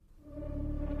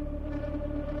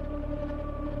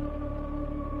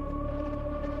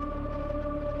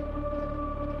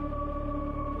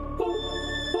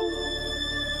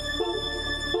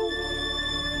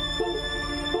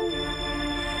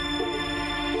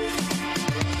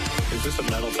Is this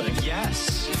a metal thing?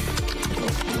 Yes.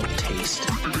 Little taste.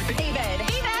 David,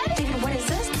 what is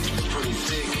this? Pretty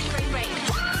thick. Great.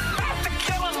 I have to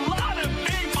kill a lot of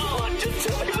people. Just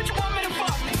tell me what you want me to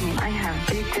fuck. I have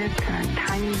big tits and a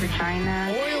tiny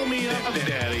vagina. Oil me up,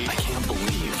 Daddy. I can't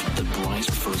believe that Bryce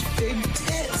prefers big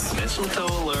tits. Mistletoe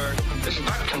alert. This is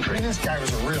not country. This guy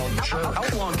was a real jerk. How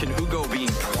long can Hugo be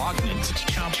pregnant?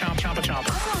 Chomp, chomp, chomp, chomp.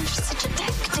 Oh, you're such a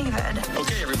dick, David.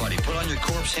 Okay, everybody, put on your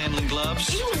corpse handling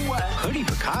gloves. Ew. Hoodie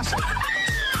Picasso.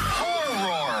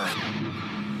 Horror.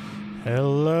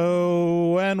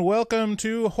 Hello, and welcome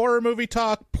to Horror Movie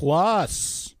Talk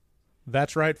Plus.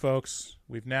 That's right, folks.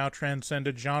 We've now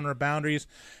transcended genre boundaries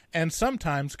and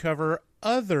sometimes cover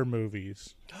other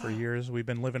movies. For years, we've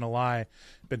been living a lie,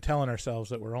 been telling ourselves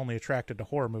that we're only attracted to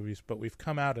horror movies, but we've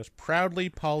come out as proudly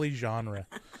polygenre.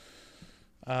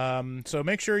 So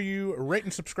make sure you rate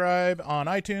and subscribe on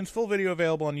iTunes. Full video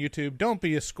available on YouTube. Don't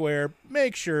be a square.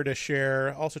 Make sure to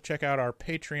share. Also check out our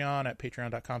Patreon at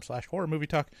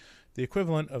patreon.com/horrormovietalk, the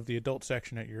equivalent of the adult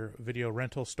section at your video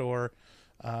rental store.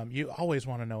 You always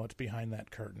want to know what's behind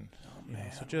that curtain. Oh,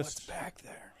 man, so just, what's back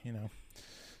there?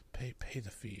 Pay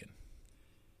the fee and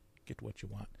get what you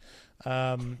want.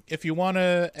 If you want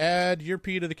to add your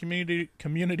pee to the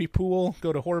community pool,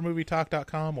 go to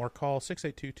horrormovietalk.com or call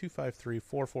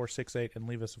 682-253-4468 and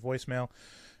leave us a voicemail.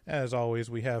 As always,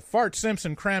 we have Fart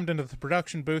Simpson crammed into the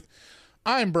production booth.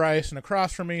 I'm Bryce, and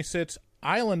across from me sits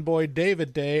Island Boy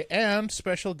David Day and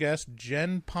special guest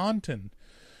Jen Ponton.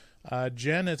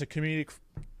 Jen is a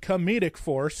comedic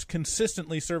force,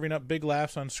 consistently serving up big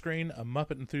laughs on screen, a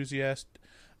Muppet enthusiast,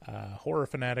 horror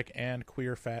fanatic, and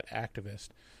queer fat activist.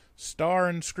 Star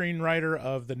and screenwriter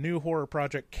of the new horror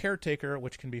project Caretaker,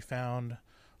 which can be found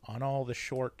on all the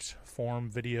short form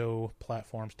video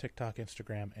platforms, TikTok,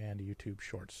 Instagram, and YouTube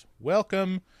Shorts.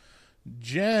 Welcome,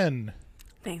 Jen.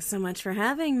 Thanks so much for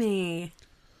having me.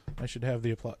 I should have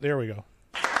the applause. There we go.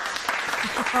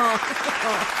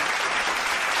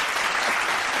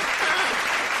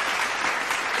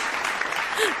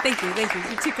 Thank you. You're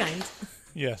too kind.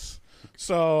 Yes.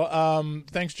 So,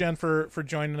 thanks, Jen, for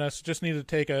joining us. Just need to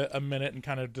take a minute and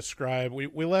kind of describe.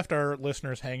 We left our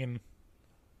listeners hanging,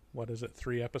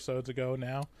 3 episodes ago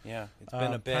now? Yeah, it's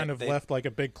been a bit. Kind of left like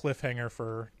a big cliffhanger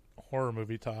for horror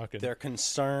movie talk. And they're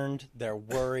concerned. They're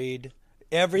worried.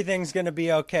 Everything's going to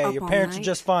be okay. Up Your all parents are night.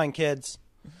 just fine, kids.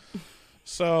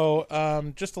 So,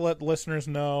 just to let listeners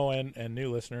know, and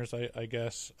new listeners, I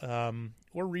guess,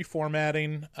 we're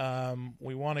reformatting.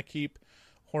 We want to keep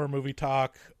Horror Movie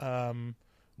Talk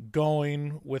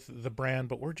going with the brand,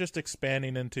 but we're just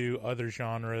expanding into other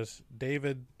genres.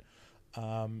 David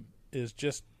is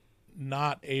just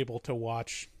not able to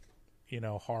watch,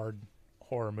 hard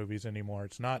horror movies anymore.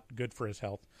 It's not good for his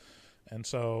health. And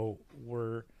so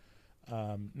we're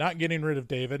not getting rid of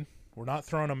David. We're not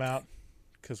throwing him out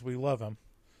because we love him.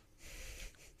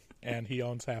 And he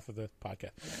owns half of the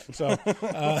podcast.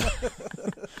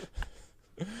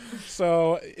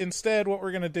 So instead, what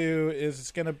we're going to do is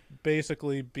it's going to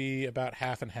basically be about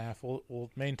half and half. We'll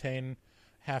maintain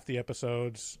half the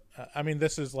episodes.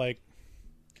 This is like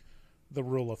the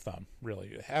rule of thumb,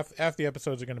 really. Half the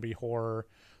episodes are going to be horror.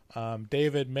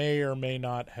 David may or may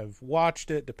not have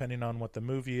watched it, depending on what the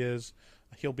movie is.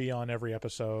 He'll be on every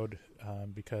episode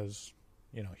because,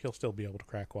 he'll still be able to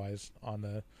crack wise on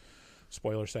the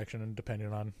spoiler section, and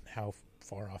depending on how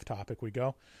far off topic we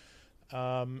go.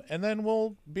 And then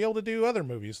we'll be able to do other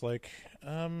movies like,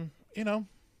 I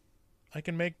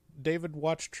can make David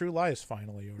watch True Lies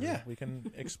finally, or we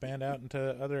can expand out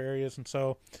into other areas. And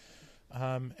so,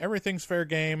 everything's fair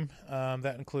game.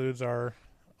 That includes on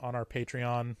our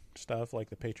Patreon stuff, like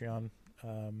the Patreon,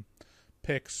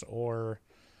 picks or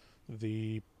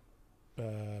the,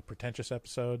 pretentious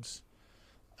episodes.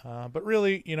 But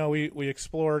really, we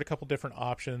explored a couple different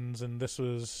options, and this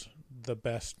was the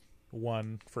best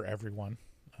one for everyone,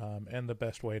 and the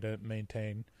best way to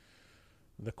maintain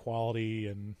the quality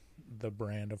and the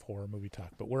brand of Horror Movie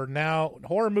Talk. But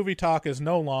Horror Movie Talk is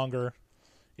no longer,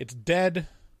 it's dead.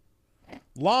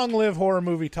 Long live Horror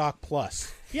Movie Talk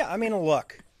Plus. Yeah,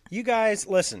 look, you guys,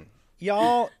 listen,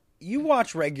 y'all, you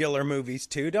watch regular movies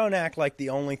too. Don't act like the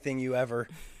only thing you ever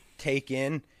take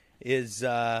in is,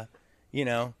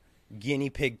 Guinea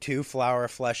Pig 2, Flower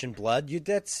of Flesh and Blood.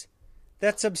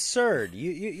 That's absurd.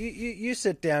 You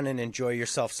sit down and enjoy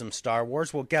yourself some Star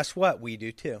Wars. Well, guess what? We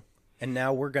do too. And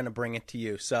now we're going to bring it to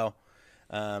you. So,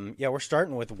 we're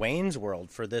starting with Wayne's World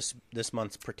for this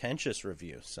month's pretentious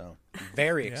review. So,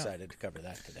 very excited to cover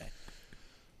that today.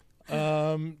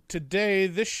 Today,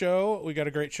 we got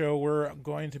a great show. We're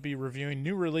going to be reviewing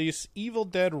new release Evil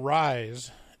Dead Rise.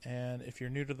 And if you're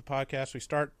new to the podcast, we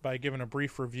start by giving a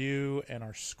brief review and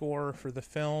our score for the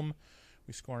film.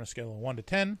 We score on a scale of 1 to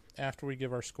 10. After we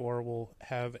give our score, we'll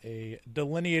have a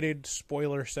delineated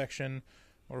spoiler section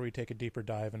where we take a deeper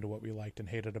dive into what we liked and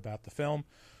hated about the film.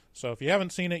 So if you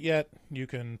haven't seen it yet, you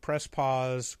can press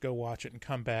pause, go watch it, and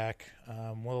come back.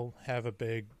 We'll have a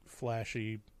big,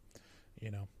 flashy,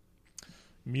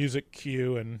 music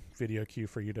cue and video cue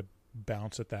for you to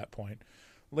bounce at that point.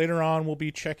 Later on, we'll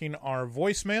be checking our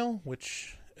voicemail,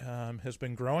 which has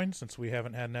been growing since we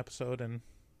haven't had an episode in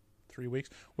 3 weeks.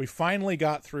 We finally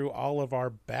got through all of our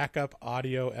backup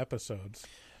audio episodes.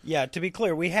 Yeah, to be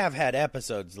clear, we have had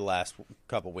episodes the last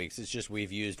couple weeks. It's just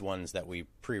we've used ones that we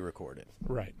pre-recorded.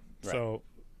 Right. So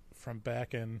from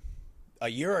back in... A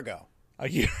year ago.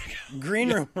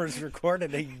 Green Room was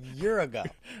recorded a year ago.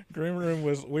 Green Room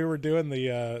was... We were doing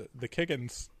the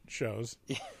Kiggins shows.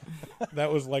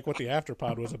 That was like what the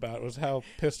Afterpod was about. It was how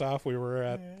pissed off we were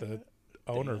at the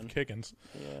owner of Kiggins.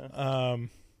 Yeah.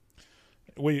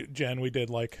 We did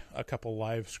like a couple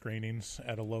live screenings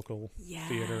at a local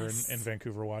theater in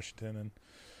Vancouver, Washington,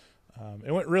 and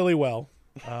it went really well,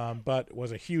 but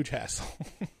was a huge hassle.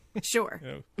 Sure.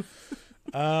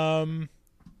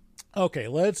 Okay,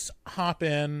 let's hop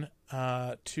in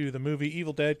to the movie.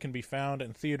 Evil Dead can be found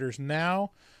in theaters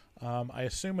now. I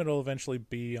assume it'll eventually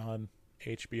be on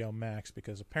HBO Max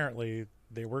because apparently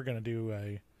they were going to do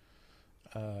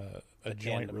a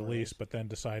joint release, but then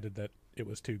decided that it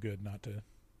was too good not to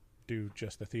do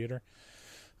just the theater.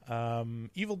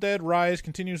 Evil Dead Rise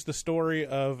continues the story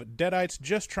of Deadites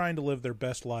just trying to live their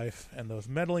best life and those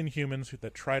meddling humans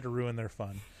that try to ruin their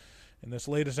fun. In this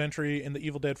latest entry in the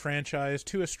Evil Dead franchise,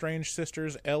 two estranged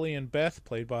sisters, Ellie and Beth,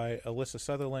 played by Alyssa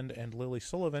Sutherland and Lily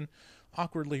Sullivan,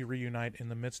 awkwardly reunite in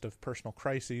the midst of personal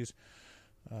crises.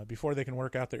 Before they can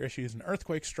work out their issues, an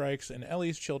earthquake strikes, and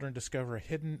Ellie's children discover a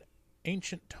hidden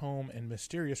ancient tome and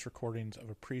mysterious recordings of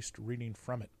a priest reading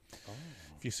from it. Oh.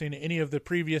 If you've seen any of the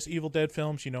previous Evil Dead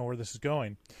films, you know where this is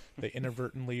going. They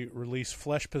inadvertently release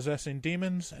flesh-possessing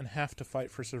demons and have to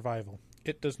fight for survival.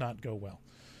 It does not go well.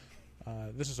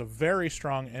 This is a very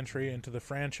strong entry into the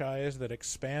franchise that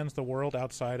expands the world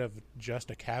outside of just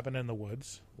a cabin in the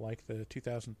woods, like the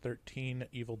 2013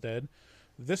 Evil Dead.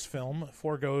 This film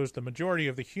foregoes the majority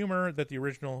of the humor that the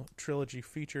original trilogy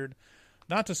featured.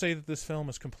 Not to say that this film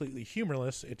is completely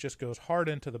humorless, it just goes hard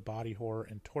into the body horror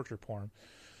and torture porn.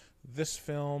 This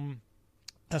film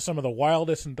has some of the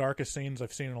wildest and darkest scenes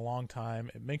I've seen in a long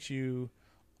time. It makes you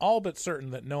all but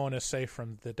certain that no one is safe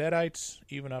from the Deadites,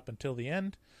 even up until the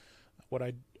end. What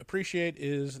I appreciate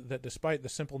is that despite the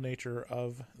simple nature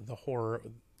of the horror,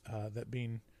 that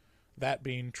being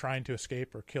trying to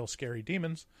escape or kill scary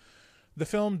demons, the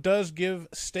film does give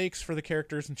stakes for the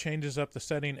characters and changes up the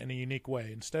setting in a unique way.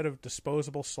 Instead of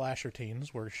disposable slasher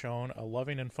teens, we're shown a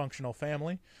loving and functional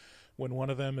family. When one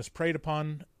of them is preyed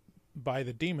upon by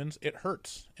the demons, it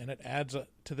hurts, and it adds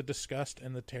to the disgust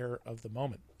and the terror of the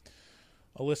moment.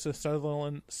 Alyssa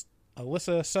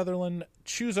Sutherland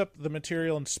chews up the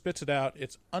material and spits it out.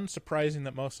 It's unsurprising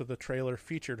that most of the trailer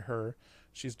featured her.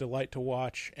 She's a delight to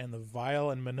watch, and the vile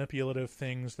and manipulative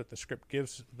things that the script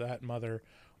gives that mother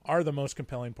are the most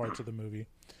compelling parts of the movie.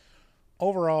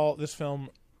 Overall, this film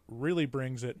really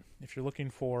brings it. If you're looking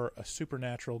for a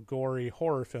supernatural, gory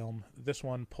horror film, this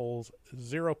one pulls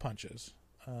zero punches.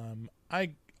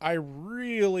 I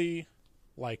really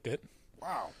liked it.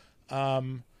 Wow.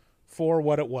 For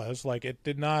what it was. Like, it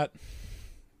did not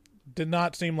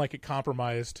seem like it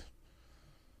compromised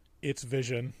its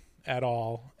vision at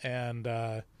all. And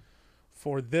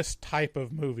for this type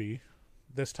of movie,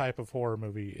 this type of horror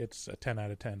movie, it's a 10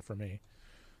 out of 10 for me.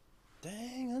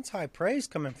 Dang, that's high praise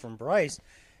coming from Bryce.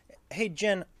 Hey,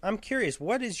 Jen, I'm curious,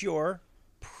 what is your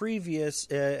previous...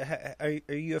 are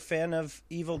you a fan of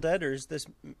Evil Dead, or is this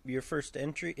your first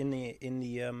entry in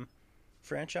the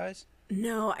franchise?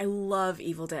 No, I love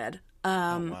Evil Dead.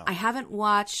 Wow. I haven't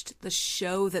watched the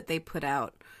show that they put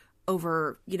out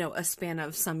over, a span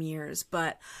of some years,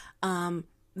 but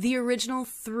the original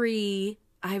 3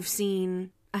 I've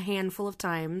seen a handful of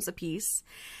times a piece,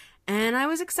 and I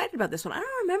was excited about this one. I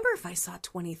don't remember if I saw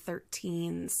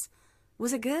 2013's.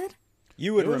 Was it good?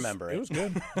 You would remember it. It was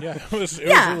good. Yeah, it was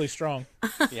really strong.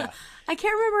 Yeah. I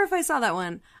can't remember if I saw that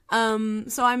one.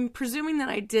 So I'm presuming that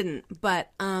I didn't, but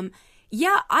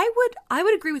yeah, I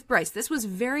would agree with Bryce. This was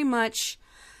very much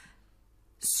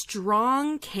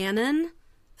strong canon.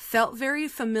 Felt very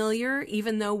familiar,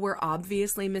 even though we're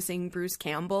obviously missing Bruce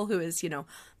Campbell, who is,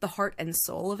 the heart and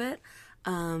soul of it.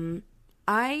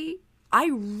 I I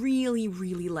really,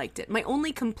 really liked it. My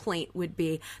only complaint would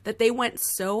be that they went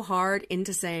so hard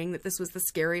into saying that this was the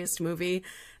scariest movie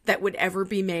that would ever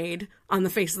be made on the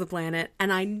face of the planet,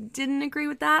 and I didn't agree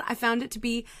with that. I found it to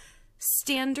be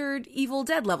standard Evil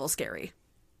Dead level scary.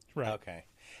 Right. Okay.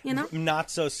 You know?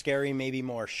 Not so scary, maybe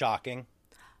more shocking.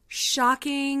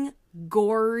 Shocking,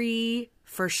 gory,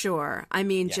 for sure. I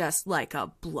mean, just like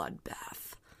a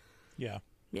bloodbath. Yeah.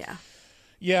 Yeah.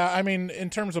 Yeah, I mean, in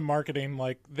terms of marketing,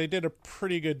 like, they did a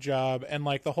pretty good job, and,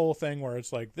 like, the whole thing where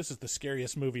it's like, this is the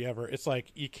scariest movie ever, it's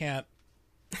like, you can't,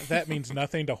 that means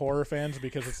nothing to horror fans,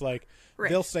 because it's like,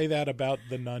 they'll say that about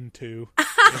The Nun 2, you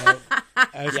know,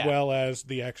 as well as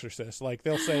The Exorcist. Like,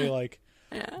 they'll say, like,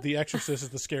 The Exorcist is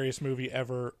the scariest movie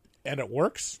ever, and it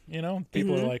works, you know?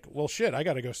 People are like, well, shit, I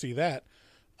gotta go see that.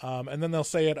 And then they'll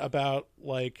say it about,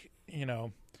 like, you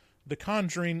know, The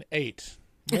Conjuring 8,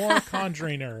 more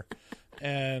Conjuringer.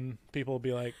 And people will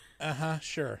be like,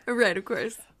 sure. Right, of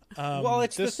course. Well,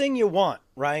 it's the thing you want,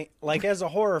 right? Like, as a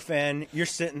horror fan, you're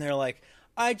sitting there like,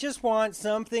 I just want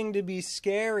something to be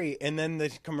scary. And then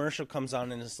the commercial comes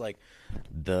on and it's like,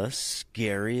 the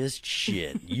scariest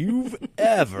shit you've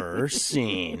ever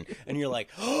seen. And you're like,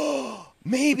 oh,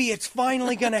 maybe it's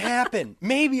finally going to happen.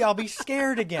 Maybe I'll be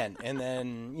scared again. And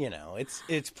then, you know,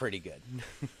 it's pretty good.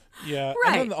 Yeah.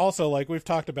 Right. And then also, like, we've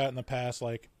talked about in the past,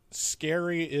 like,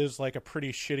 scary is like a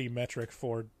pretty shitty metric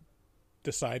for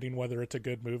deciding whether it's a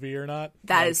good movie or not.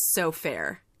 That is so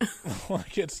fair.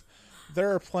 Like,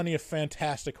 there are plenty of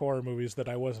fantastic horror movies that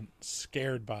I wasn't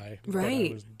scared by, but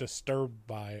I was disturbed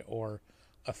by or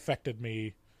affected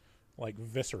me, like,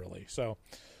 viscerally. So,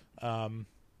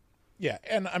 yeah.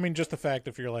 And I mean, just the fact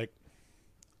if you're like,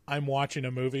 I'm watching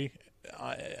a movie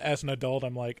as an adult,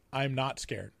 I'm like, I'm not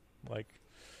scared. Like,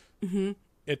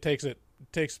 it takes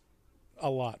a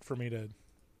lot for me to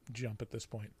jump at this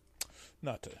point.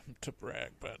 Not to brag,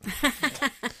 but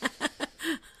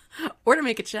or to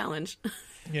make a challenge.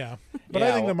 Yeah. But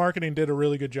I think the marketing did a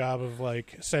really good job of,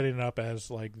 like, setting it up as,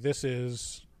 like, this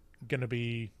is going to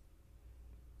be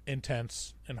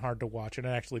intense and hard to watch, and it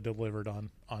actually delivered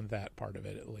on that part of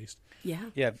it, at least. Yeah.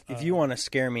 Yeah, if you want to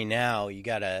scare me now, you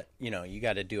gotta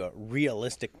do a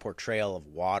realistic portrayal of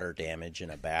water damage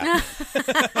in a bathroom.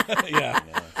 Yeah.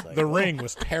 You know, it's like, The Ring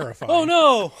was terrifying. oh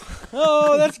no!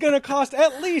 Oh, that's gonna cost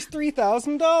at least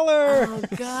 $3,000. Oh,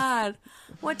 God.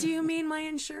 What do you mean my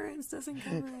insurance doesn't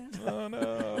cover it? Oh,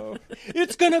 no.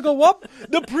 It's gonna go up.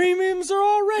 The premiums are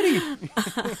already.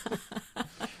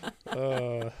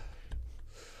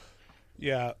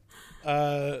 Yeah.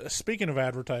 Speaking of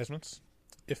advertisements,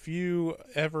 if you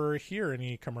ever hear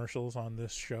any commercials on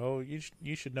this show, you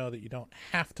should know that you don't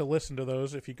have to listen to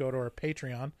those if you go to our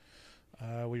Patreon.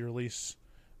 We release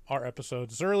our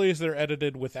episodes as early as they're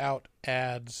edited without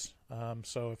ads.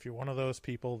 So if you're one of those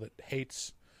people that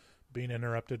hates being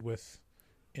interrupted with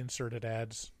inserted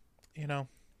ads, you know,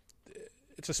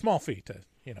 it's a small fee to,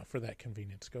 you know, for that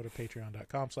convenience. Go to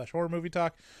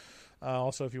patreon.com/horrormovietalk.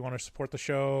 Also, if you want to support the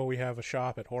show, we have a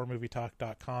shop at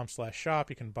horrormovietalk.com/shop.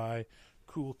 You can buy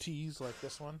cool tees like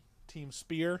this one, Team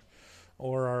Spear,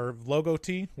 or our logo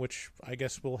tee, which I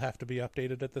guess will have to be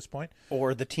updated at this point.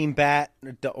 Or the Team Bat,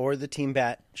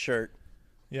 shirt.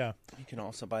 Yeah. You can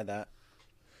also buy that.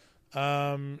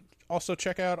 Also,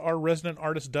 check out our resident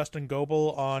artist, Dustin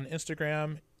Goebel, on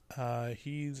Instagram.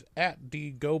 He's at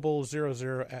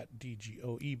dgoebel00, at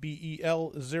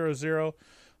DGOEBEL00.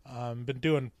 Been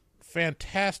doing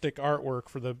fantastic artwork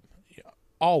for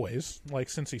always, like,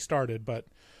 since he started, but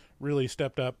really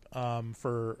stepped up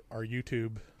for our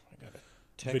YouTube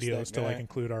videos to, like,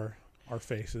 include our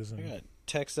faces. And I gotta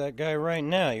text that guy right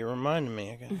now. You're reminding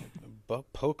me. I gotta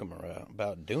poke him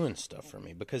about doing stuff for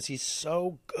me because he's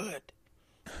so good.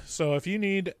 So if you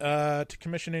need to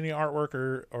commission any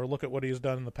artwork or look at what he's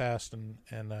done in the past and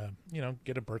you know,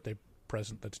 get a birthday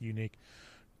present that's unique,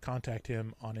 contact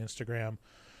him on Instagram.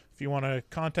 If you want to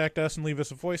contact us and leave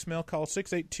us a voicemail, call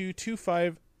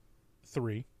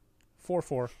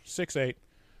 682-253-4468.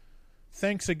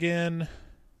 Thanks again.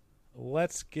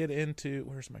 Let's get into...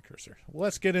 Where's my cursor?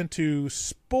 Let's get into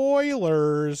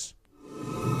spoilers.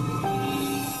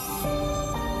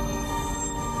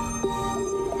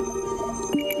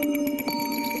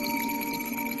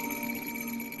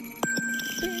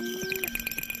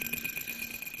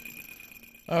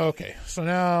 Okay, so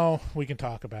now we can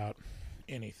talk about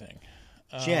anything.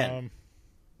 Jen,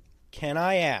 can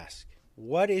I ask,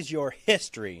 what is your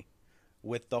history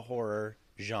with the horror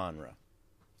genre?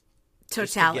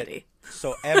 Totality.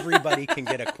 So everybody can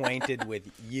get acquainted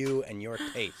with you and your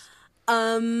taste.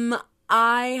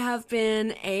 I have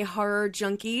been a horror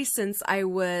junkie since I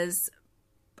was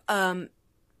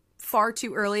far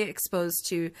too early exposed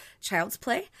to Child's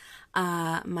Play.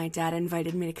 My dad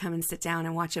invited me to come and sit down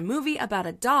and watch a movie about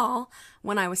a doll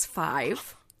when I was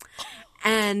 5.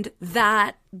 And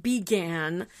that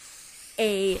began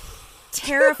a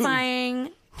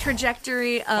terrifying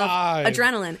trajectory of 5.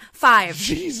 adrenaline. 5.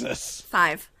 Jesus.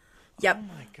 5. Yep. Oh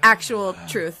my God. Actual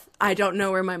truth. I don't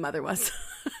know where my mother was.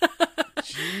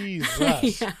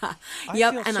 Jesus. Yeah. I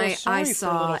Yep. feel And so I sorry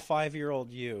saw. for little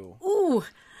 5-year-old you. Ooh.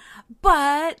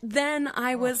 But then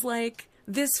I was like,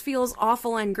 this feels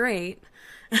awful and great.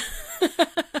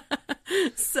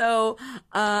 So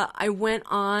I went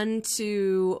on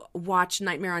to watch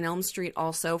Nightmare on Elm Street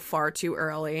also far too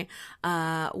early.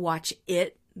 Watch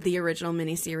It, the original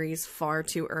miniseries, far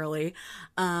too early.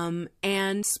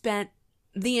 And spent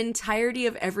the entirety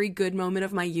of every good moment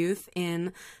of my youth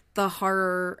in the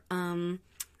horror,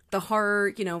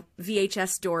 VHS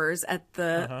stores at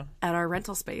our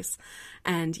rental space.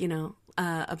 And,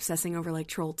 obsessing over like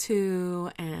Troll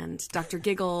 2 and Dr.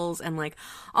 Giggles and like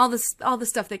all the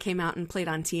stuff that came out and played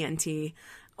on TNT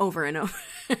over and over.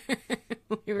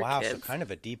 when we were Wow, kids. so kind of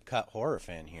a deep cut horror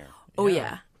fan here. Oh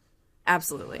yeah,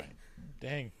 absolutely.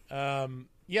 Dang.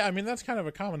 Yeah, I mean, that's kind of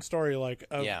a common story, like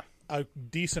Yeah. a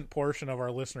decent portion of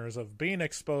our listeners of being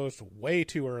exposed way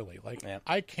too early. Like, Yeah.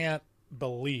 I can't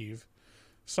believe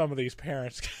some of these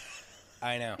parents,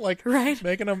 I know. like, Right.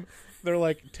 making them, they're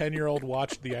like 10-year-old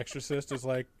watched The Exorcist is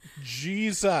like,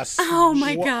 Jesus. Oh,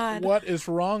 my God. What is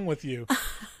wrong with you?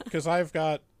 Because I've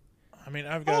got a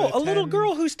little 10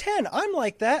 girl who's 10. I'm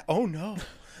like that. Oh, no.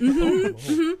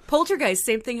 Poltergeist.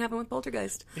 Same thing happened with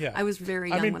Poltergeist. Yeah. I was very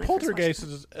young. I mean, when I first watched Poltergeist it.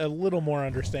 is a little more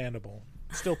understandable.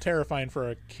 Still terrifying for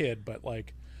a kid, but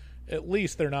like, at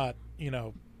least they're not,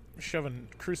 shoving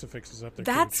crucifixes up their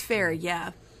That's cooch. fair. Yeah.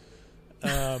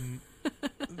 I've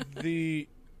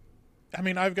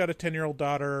got a 10-year-old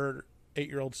daughter,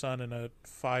 8-year-old son, and a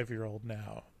 5-year-old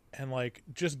now, and like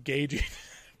just gauging,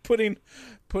 putting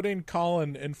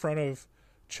Colin in front of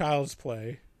Child's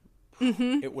Play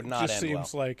It would not just end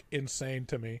seems well. like insane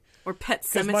to me. Or Pet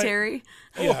 'Cause my- Cemetery.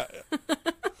 Yeah.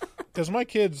 Because my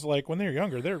kids, like, when they're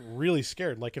younger, they're really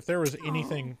scared. Like, if there was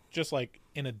anything just, like,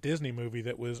 in a Disney movie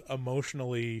that was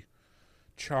emotionally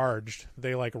charged,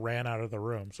 they, like, ran out of the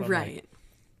room. So I'm Right. like,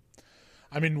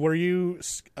 I mean, were you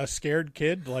a scared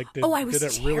kid? Like, I was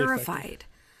did it really affect you? terrified.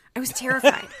 I was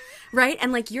terrified. Right?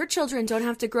 And, like, your children don't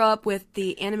have to grow up with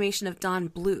the animation of Don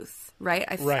Bluth, right?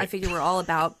 I Right. figure we're all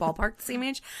about ballpark the same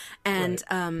age. And,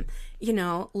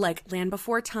 like, Land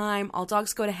Before Time, All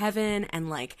Dogs Go to Heaven, and,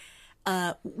 like,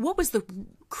 what was the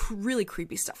really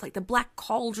creepy stuff? Like the Black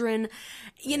Cauldron.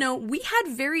 We had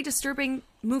very disturbing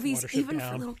movies Watership even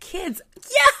Down. for little kids.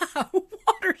 Yeah,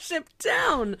 Watership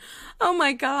Down. Oh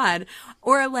my God.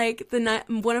 Or like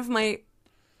one of my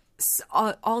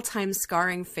all-time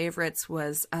scarring favorites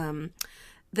was the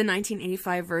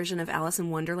 1985 version of Alice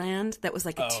in Wonderland. That was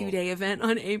like a 2-day event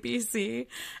on ABC,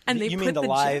 and they You put mean the the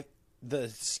live, the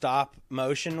stop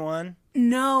motion one?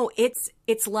 No, it's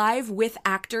live with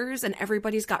actors and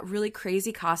everybody's got really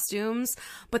crazy costumes,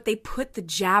 but they put the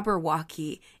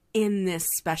Jabberwocky in this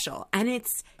special and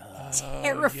it's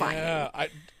terrifying. Yeah,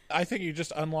 I think you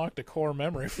just unlocked a core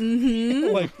memory.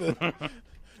 Mm-hmm. Like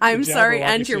I'm the sorry, Jabberwocky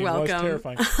and you're scene was welcome.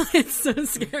 terrifying. It's so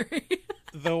scary.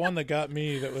 The one that got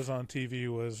me that was on TV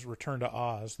was Return to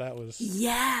Oz. That was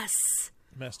Yes.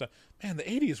 messed up. Man, the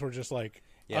 80s were just like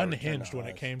Yeah, Return unhinged to when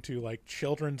Oz. it came to like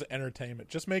children's entertainment.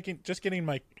 Just getting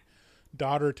my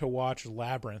daughter to watch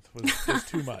Labyrinth was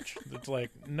too much. It's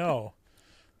like, no.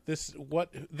 This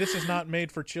is not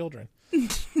made for children.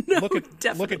 Look at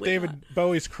definitely David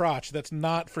Bowie's crotch. That's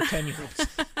not for 10-year-olds.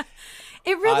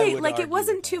 It I really, would like, it argue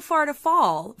wasn't with too that. far to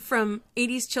fall from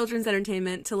 80s children's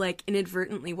entertainment to, like,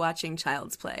 inadvertently watching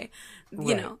Child's Play. You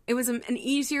Right. know, it was an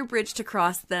easier bridge to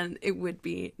cross than it would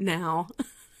be now.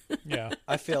 Yeah.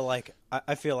 I feel like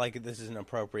this is an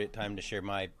appropriate time to share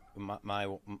my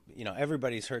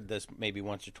everybody's heard this maybe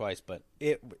once or twice, but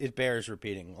it bears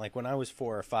repeating. Like when I was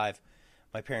 4 or 5,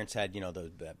 my parents had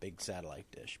that big satellite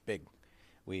dish,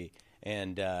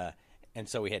 and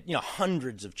so we had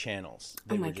hundreds of channels.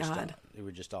 Oh my God. They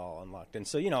were just all unlocked, and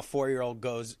so a 4-year-old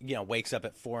goes wakes up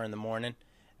at 4 in the morning,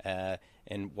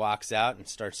 and walks out and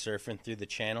starts surfing through the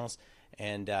channels,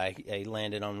 and I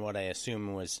landed on what I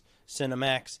assume was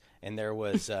Cinemax, and there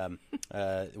was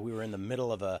we were in the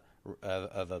middle of a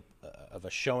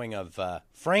showing of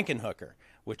Frankenhooker,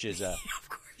 which is a Of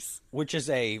course. which is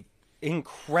a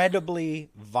incredibly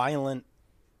violent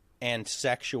and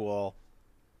sexual.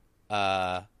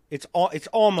 It's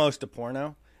almost a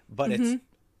porno, but it's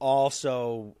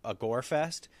also a gore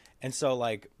fest, and so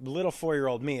like little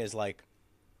 4-year-old me is like,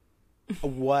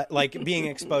 what, like being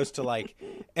exposed to like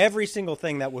every single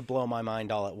thing that would blow my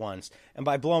mind all at once. And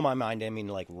by blow my mind, I mean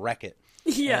like wreck it.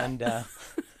 Yeah.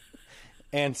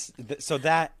 So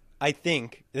that, I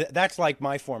think that's like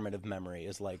my formative memory,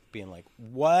 is like being like,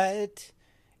 what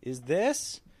is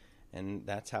this? And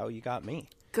that's how you got me.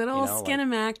 Good old like,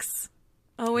 Skinamax.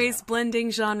 Always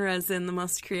blending genres in the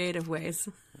most creative ways.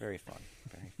 Very fun.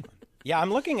 Very fun. Yeah,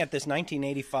 I'm looking at this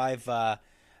 1985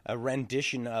 a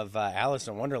rendition of Alice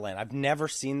in Wonderland. I've never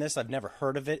seen this. I've never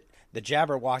heard of it. The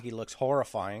Jabberwocky looks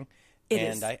horrifying.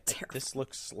 This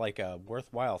looks like a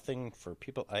worthwhile thing for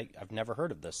people. I've never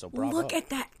heard of this, so bravo. Look at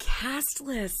that cast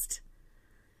list.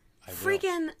 I will.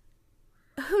 Friggin',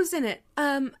 who's in it?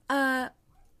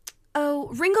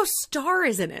 Ringo Starr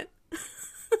is in it.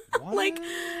 Like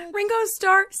Ringo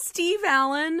Starr, Steve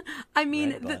Allen. I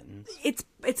mean, it's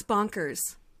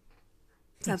bonkers.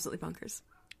 It's absolutely bonkers.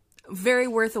 Very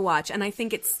worth a watch, and I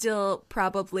think it still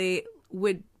probably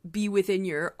would be within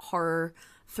your horror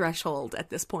threshold at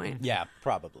this point. Yeah,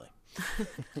 probably.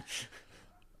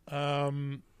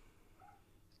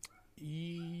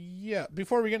 Yeah.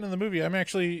 Before we get into the movie, I'm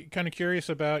actually kind of curious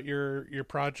about your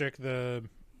project, the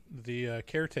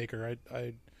Caretaker.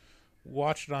 I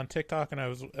watched it on TikTok, and I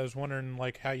was wondering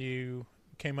like how you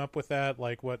came up with that.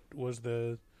 Like, what was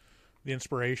the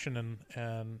inspiration,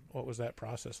 and what was that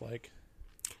process like?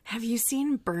 Have you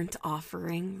seen Burnt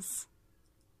Offerings?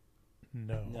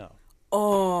 No.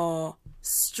 Oh,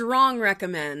 strong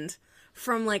recommend.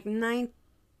 From like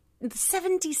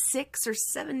 76 or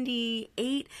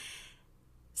 78,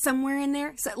 somewhere in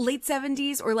there, so late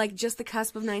 70s or like just the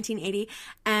cusp of 1980,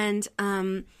 and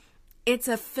it's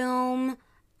a film.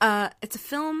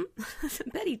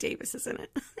 Betty Davis is in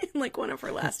it, in like one of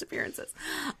her last appearances.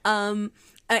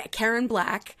 Karen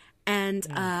Black and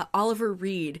Oliver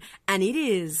Reed, and it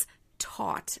is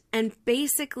taut. And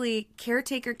basically,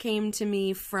 Caretaker came to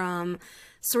me from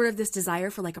sort of this desire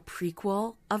for like a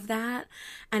prequel of that,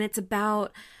 and it's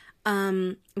about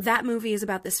that movie is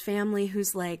about this family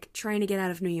who's like trying to get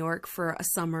out of New York for a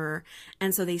summer,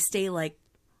 and so they stay like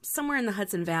somewhere in the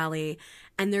Hudson Valley,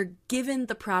 and they're given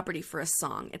the property for a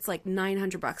song. It's like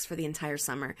 $900 for the entire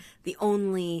summer. The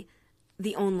only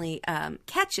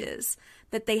catch is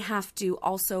that they have to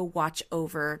also watch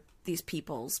over these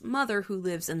people's mother who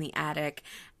lives in the attic,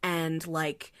 and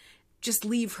like just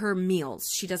leave her meals.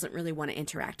 She doesn't really want to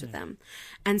interact with them.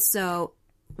 And so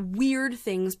weird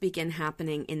things begin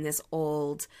happening in this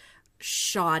old,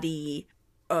 shoddy,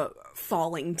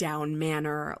 falling down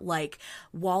manor. Like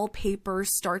wallpaper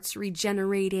starts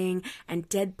regenerating, and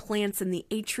dead plants in the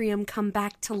atrium come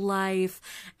back to life,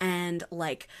 and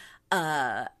like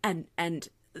and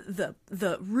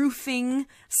the roofing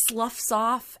sloughs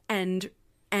off and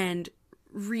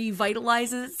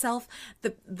revitalizes itself.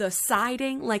 The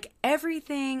siding, like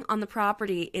everything on the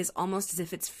property is almost as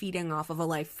if it's feeding off of a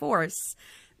life force,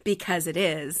 because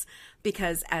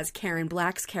as Karen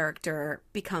Black's character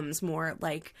becomes more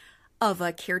like of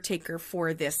a caretaker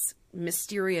for this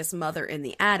mysterious mother in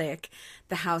the attic,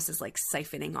 the house is like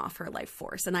siphoning off her life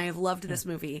force. And I have loved this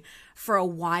movie for a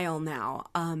while now.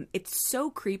 It's so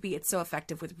creepy, it's so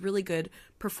effective with really good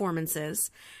performances,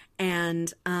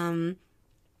 and I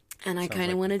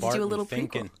kind of wanted to do a little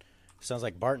prequel. Sounds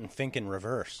like Barton Fink in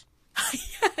reverse.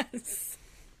 Yes.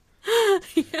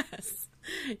 Yes.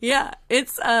 Yeah,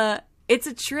 it's a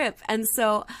trip. And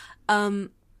so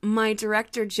my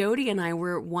director Jody and I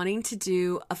were wanting to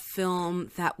do a film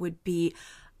that would be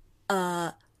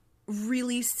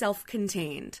really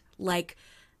self-contained, like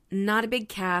not a big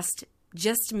cast,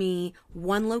 just me,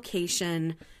 one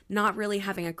location, not really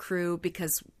having a crew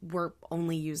because we're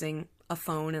only using a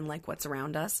phone and like what's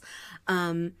around us.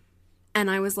 And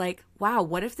I was like, wow,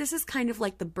 what if this is kind of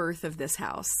like the birth of this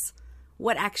house?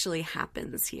 What actually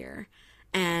happens here?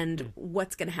 And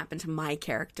what's going to happen to my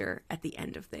character at the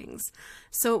end of things?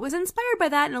 So it was inspired by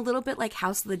that, and a little bit like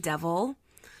House of the Devil,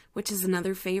 which is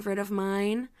another favorite of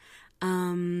mine.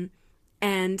 And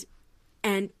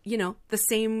you know, the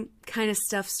same kind of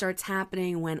stuff starts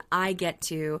happening when I get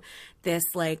to this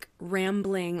like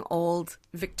rambling old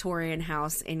Victorian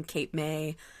house in Cape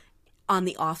May on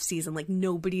the off season. Like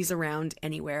nobody's around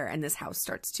anywhere, and this house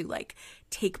starts to like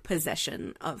take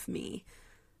possession of me.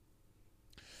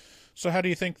 So how do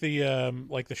you think the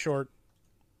like the short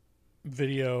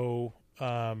video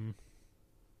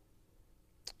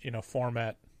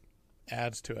format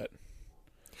adds to it?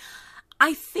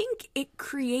 I think it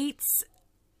creates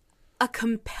a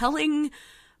compelling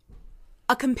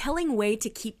way to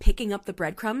keep picking up the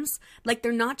breadcrumbs. Like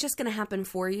they're not just going to happen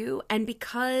for you. And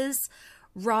because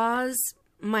Roz,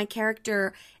 my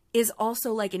character, is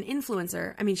also like an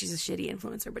influencer. I mean, she's a shitty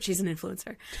influencer, but she's an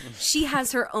influencer. She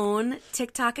has her own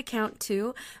TikTok account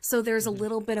too. So there's a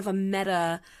little bit of a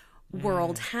meta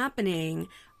world happening,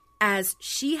 as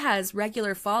she has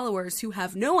regular followers who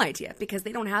have no idea because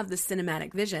they don't have the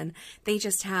cinematic vision. They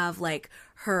just have like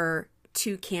her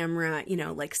 2-camera, you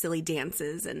know, like silly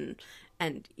dances and,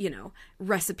 you know,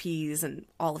 recipes and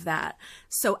all of that.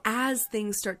 So as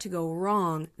things start to go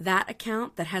wrong, that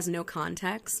account that has no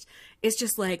context is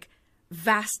just like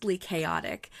vastly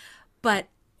chaotic. But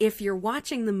if you're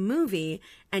watching the movie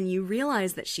and you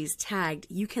realize that she's tagged,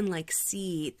 you can like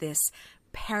see this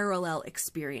parallel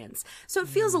experience. So it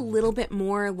feels a little bit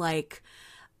more like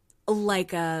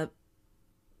a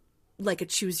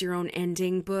choose your own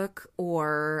ending book,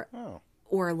 or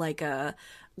like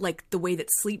the way that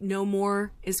Sleep No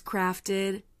More is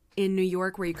crafted in New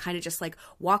York, where you kind of just like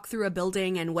walk through a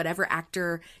building and whatever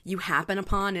actor you happen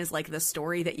upon is like the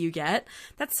story that you get.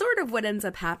 That's sort of what ends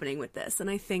up happening with this. And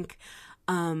I think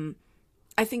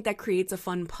that creates a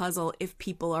fun puzzle if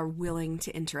people are willing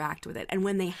to interact with it. And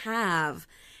when they have,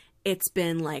 it's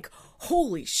been like,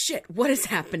 holy shit, what is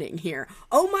happening here?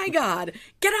 Oh my God,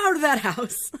 get out of that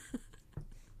house.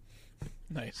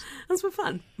 Nice. That's been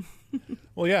fun.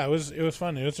 Well, yeah, it was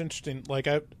fun. It was interesting. Like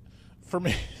for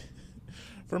me,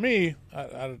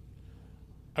 I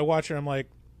watch it. I'm like,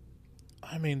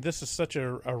 I mean, this is such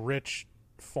a rich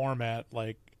format.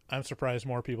 Like, I'm surprised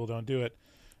more people don't do it.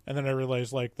 And then I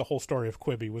realized, like, the whole story of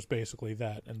Quibi was basically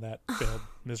that, and that failed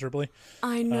miserably.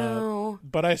 I know,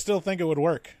 but I still think it would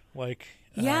work. Like,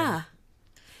 yeah,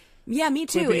 me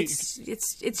too. Quibi,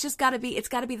 it's just got to be. It's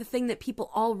got to be the thing that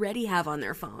people already have on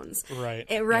their phones, right?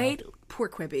 Right? Yeah. Poor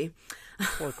Quibi.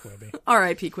 Poor Quibi.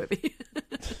 R.I.P. Quibi.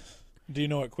 Do you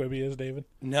know what Quibi is, David?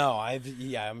 No,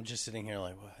 I'm just sitting here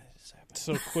like, what is happening?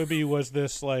 So Quibi was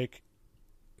this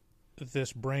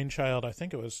brainchild. I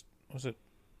think it was it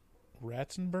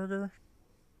Ratzenberger?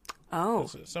 Oh,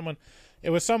 it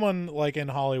was someone like in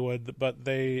Hollywood, but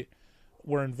they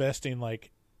were investing like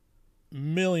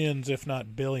millions, if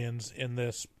not billions, in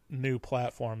this new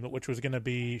platform, which was going to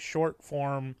be short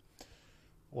form,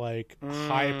 like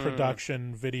high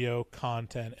production video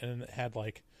content, and it had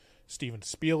like Steven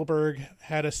Spielberg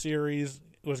had a series.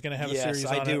 Was going to have a series.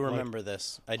 Yes, I do on it, remember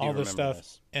this. I do all remember this stuff,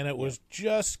 this. and it was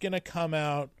just going to come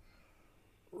out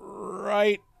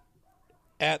right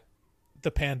at the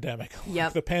pandemic.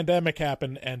 Yep. The pandemic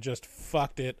happened and just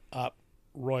fucked it up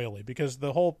royally, because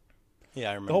the whole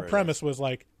premise was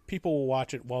like people will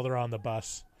watch it while they're on the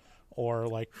bus or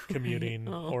like commuting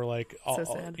or like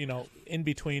you know, in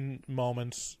between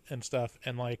moments and stuff,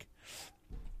 and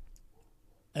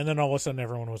then all of a sudden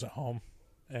everyone was at home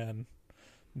and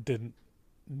didn't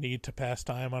need to pass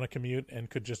time on a commute and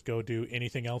could just go do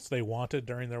anything else they wanted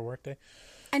during their workday.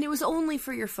 and it was only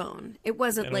for your phone. It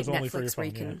wasn't like only for your Netflix where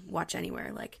you phone, can watch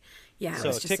anywhere. Like, yeah. So it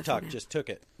was just TikTok just took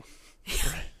it.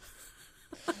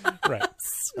 Right.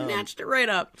 snatched it right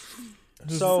up.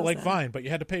 So So like Vine, but you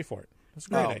had to pay for it. It's a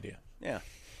great idea. Yeah.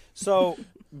 So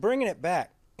bringing it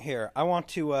back here, I want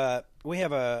to. We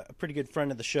have a pretty good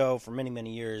friend of the show for many,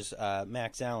 many years,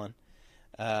 Max Allen,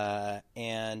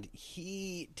 and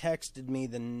he texted me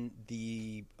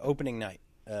the opening night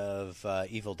of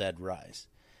Evil Dead Rise,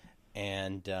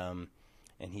 and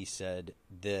he said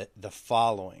the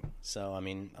following. So I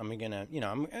mean, I'm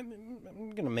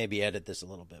gonna maybe edit this a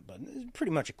little bit, but it's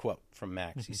pretty much a quote from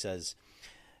Max. He says,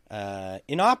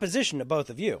 in opposition to both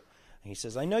of you. He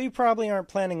says, I know you probably aren't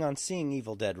planning on seeing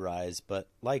Evil Dead Rise, but,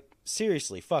 like,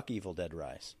 seriously, fuck Evil Dead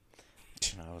Rise.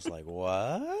 And I was like,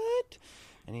 what?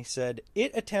 And he said, it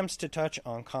attempts to touch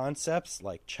on concepts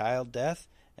like child death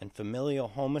and familial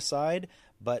homicide,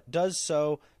 but does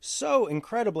so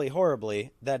incredibly horribly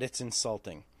that it's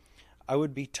insulting. I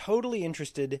would be totally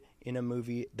interested in a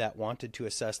movie that wanted to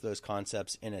assess those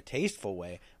concepts in a tasteful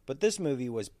way, but this movie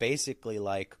was basically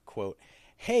like, quote,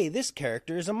 hey, this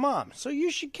character is a mom, so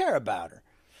you should care about her.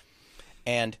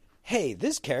 And, hey,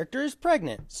 this character is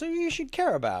pregnant, so you should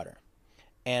care about her.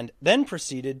 And then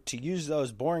proceeded to use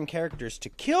those boring characters to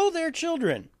kill their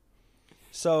children.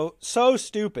 So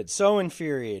stupid, so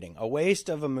infuriating, a waste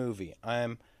of a movie.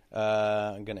 I'm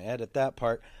going to edit that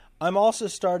part. I'm also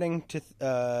starting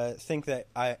to think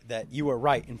that you were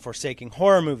right in forsaking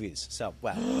horror movies. So,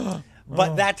 well,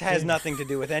 but that has nothing to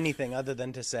do with anything other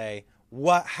than to say,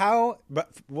 but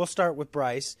we'll start with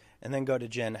Bryce and then go to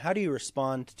Jen. How do you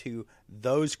respond to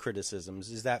those criticisms?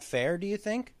 Is that fair, do you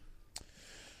think?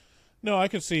 No, I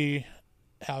could see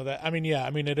how that. I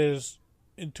mean, it is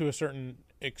to a certain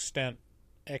extent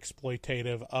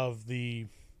exploitative of the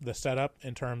setup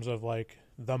in terms of like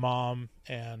the mom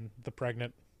and the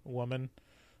pregnant woman.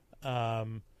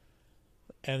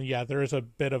 yeah, there is a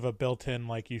bit of a built-in,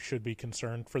 like, you should be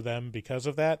concerned for them because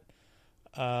of that.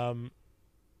 To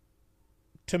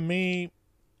me,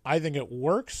 I think it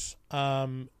works,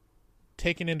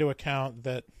 taking into account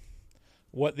that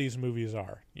what these movies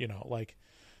are, you know, like,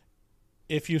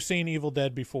 if you've seen Evil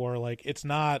Dead before, like, it's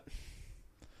not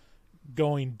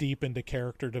going deep into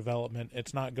character development.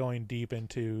 It's not going deep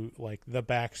into, like, the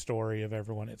backstory of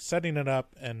everyone. It's setting it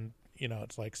up, and, you know,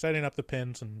 it's like setting up the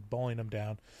pins and bowling them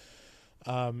down.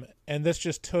 And this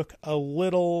just took a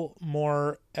little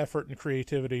more effort and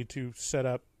creativity to set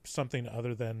up something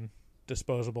other than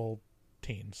disposable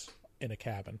teens in a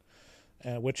cabin,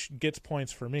 which gets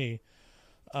points for me.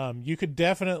 You could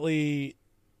definitely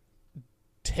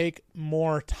take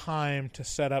more time to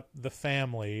set up the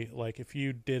family, like if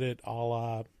you did it a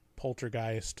la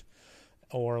Poltergeist,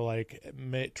 or like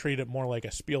treat it more like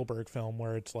a Spielberg film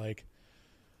where it's like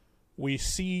we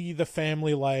see the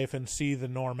family life and see the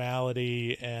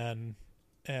normality and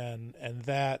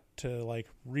that to like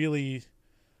really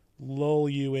lull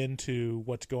you into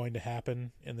what's going to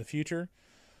happen in the future.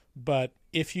 But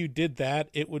if you did that,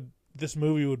 this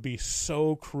movie would be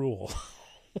so cruel.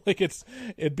 Like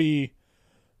it'd be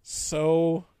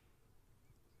so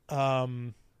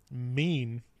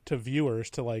mean to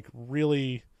viewers to like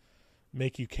really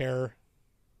make you care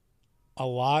a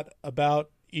lot about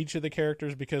each of the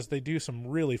characters, because they do some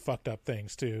really fucked up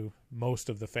things to most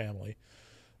of the family.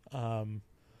 I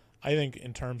think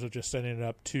in terms of just setting it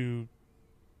up to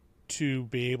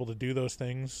be able to do those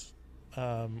things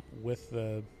with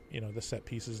the, you know, the set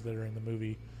pieces that are in the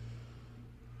movie,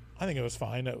 I think it was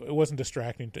fine. It wasn't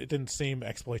distracting. It didn't seem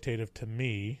exploitative to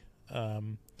me.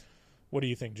 What do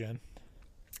you think, Jen?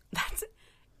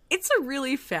 It's a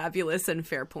really fabulous and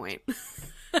fair point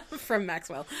from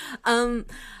Maxwell.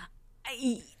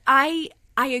 I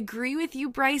agree with you,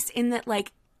 Bryce, in that,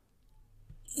 like,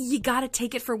 you gotta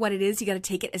take it for what it is. You gotta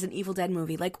take it as an Evil Dead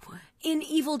movie. Like, in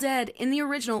Evil Dead, in the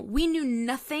original, we knew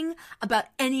nothing about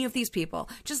any of these people.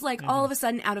 Just like all of a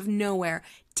sudden, out of nowhere,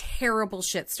 terrible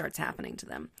shit starts happening to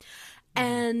them.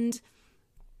 And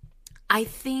I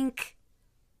think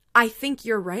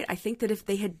you're right. I think that if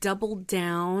they had doubled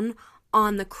down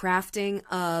on the crafting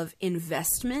of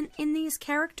investment in these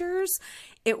characters,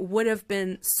 it would have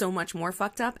been so much more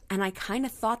fucked up. And I kind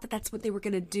of thought that that's what they were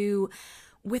going to do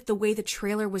with the way the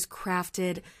trailer was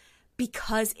crafted,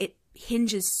 because it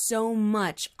hinges so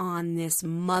much on this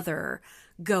mother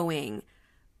going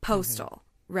postal,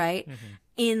 right?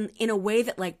 In a way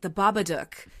that, like, the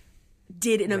Babadook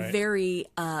did in a very,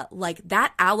 like,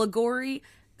 that allegory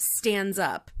stands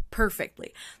up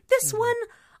perfectly. This one,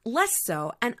 less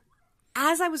so. And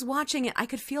as I was watching it, I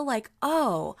could feel like,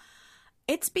 oh,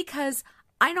 it's because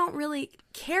I don't really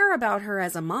care about her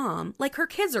as a mom. Like, her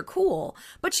kids are cool,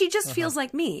 but she just feels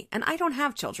like me, and I don't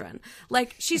have children.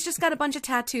 Like, she's just got a bunch of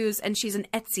tattoos, and she's an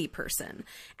Etsy person.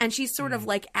 And she's sort of,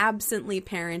 like, absently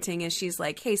parenting as she's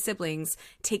like, hey, siblings,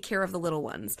 take care of the little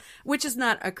ones, which is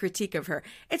not a critique of her.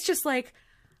 It's just like,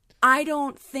 I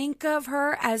don't think of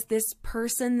her as this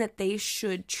person that they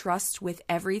should trust with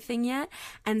everything yet.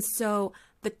 And so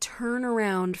the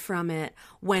turnaround from it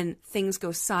when things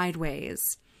go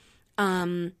sideways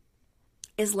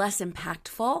is less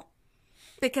impactful,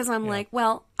 because I'm like,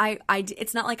 well,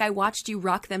 it's not like I watched you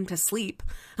rock them to sleep.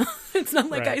 It's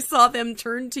not like I saw them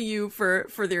turn to you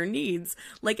for their needs.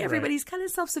 Like, everybody's kind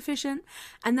of self-sufficient,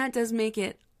 and that does make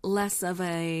it less of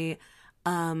a,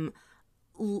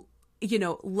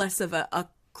 less of a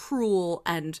cruel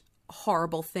and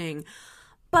horrible thing.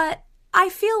 But I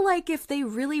feel like if they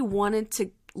really wanted to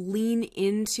lean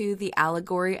into the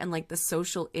allegory and, like, the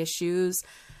social issues,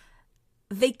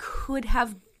 they could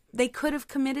have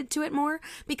committed to it more,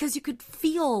 because you could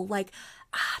feel like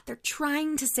they're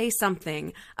trying to say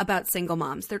something about single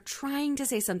moms. They're trying to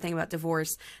say something about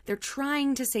divorce. They're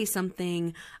trying to say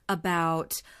something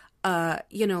about,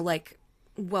 like,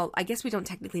 well, I guess we don't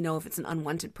technically know if it's an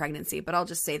unwanted pregnancy, but I'll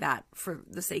just say that for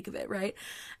the sake of it, right?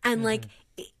 And like,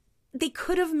 they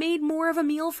could have made more of a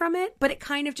meal from it, but it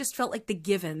kind of just felt like the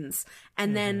givens.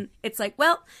 And then it's like,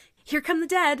 well, here come the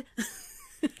dead.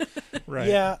 Right.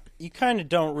 Yeah, you kind of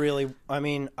don't really. I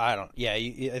mean, I don't. Yeah,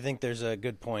 I think there's a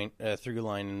good point through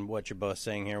line in what you're both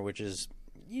saying here, which is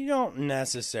you don't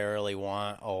necessarily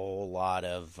want a whole lot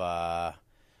of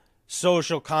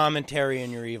social commentary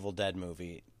in your Evil Dead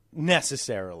movie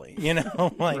necessarily. You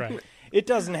know, like it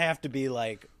doesn't have to be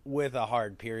like with a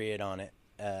hard period on it.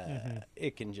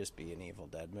 It can just be an Evil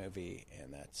Dead movie,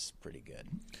 and that's pretty good.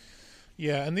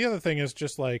 Yeah, and the other thing is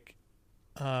just like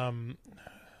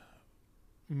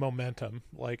momentum,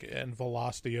 like, and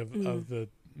velocity of the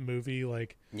movie.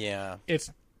 Like, yeah,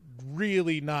 it's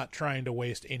really not trying to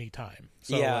waste any time.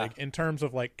 So like in terms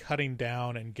of like cutting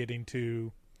down and getting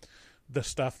to the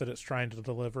stuff that it's trying to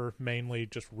deliver, mainly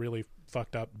just really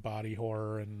fucked up body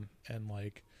horror and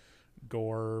like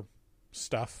gore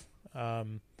stuff.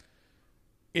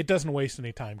 It doesn't waste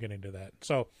any time getting to that.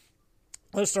 So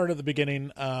let's start at the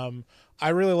beginning. I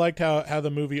really liked how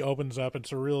the movie opens up.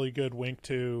 It's a really good wink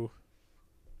to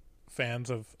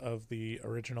fans of the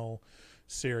original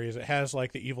series. It has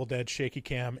like the Evil Dead shaky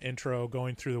cam intro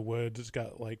going through the woods. It's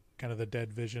got like kind of the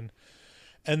dead vision,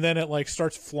 and then it like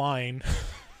starts flying.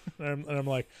 and I'm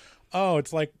like,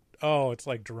 it's like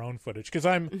drone footage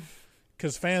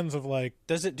because fans of like.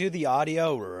 Does it do the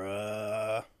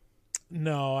audio?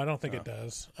 No, I don't think it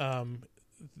does. I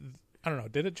don't know.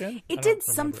 Did it, Jen? It did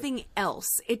something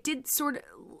else. It did sort of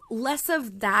less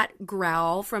of that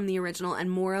growl from the original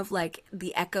and more of like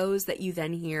the echoes that you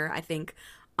then hear, I think,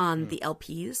 on the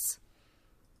LPs.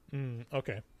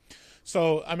 Okay.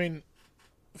 So, I mean,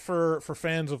 for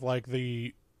fans of like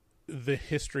the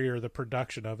history or the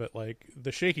production of it, like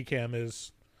the shaky cam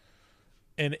is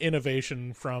an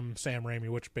innovation from Sam Raimi,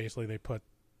 which basically they put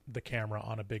the camera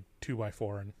on a big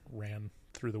 2x4 and ran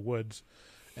through the woods.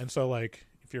 And so like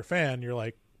if you're a fan, you're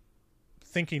like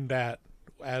thinking that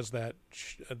as that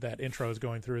intro is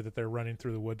going through, that they're running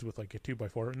through the woods with like a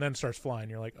 2x4, and then starts flying.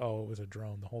 You're like, oh, it was a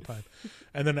drone the whole time.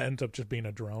 And then it ends up just being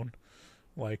a drone.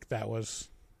 Like that was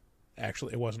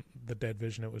actually, it wasn't the dead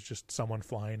vision. It was just someone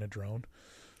flying a drone.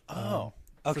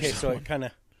 Okay. So it kind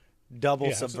of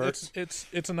double subverts.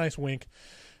 It's a nice wink.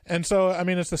 And so, I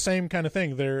mean, it's the same kind of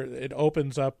thing. It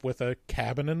opens up with a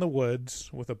cabin in the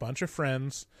woods with a bunch of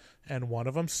friends, and one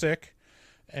of them's sick,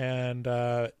 and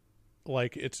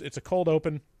like it's a cold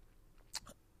open.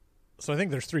 So I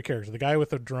think there's three characters: the guy with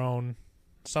the drone,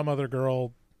 some other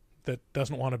girl that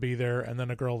doesn't want to be there, and then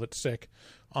a girl that's sick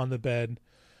on the bed.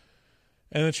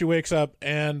 And then she wakes up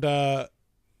and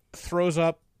throws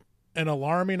up an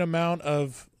alarming amount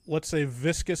of, let's say,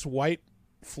 viscous white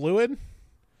fluid.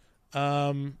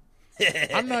 I'm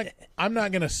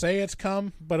not gonna say it's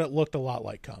cum, but it looked a lot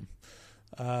like cum.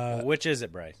 Which is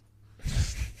it, Bryce?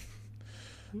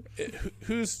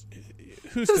 Who's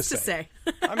to say?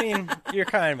 I mean, you're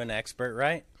kind of an expert,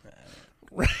 right?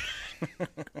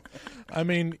 I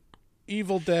mean,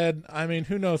 Evil Dead. I mean,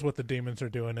 who knows what the demons are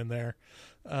doing in there?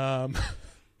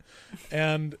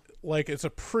 And like, it's a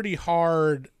pretty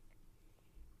hard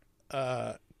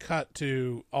cut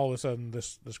to all of a sudden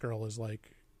this girl is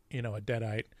like, you know, a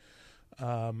deadite,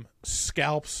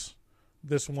 scalps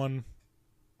this one,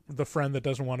 the friend that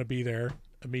doesn't want to be there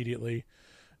immediately.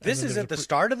 This is at the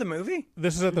start of the movie?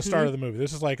 This is at the start of the movie.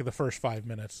 This is like the first 5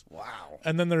 minutes. Wow.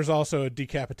 And then there's also a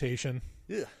decapitation.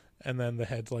 Yeah. And then the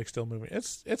head's like still moving.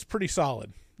 It's pretty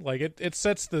solid. Like it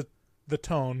sets the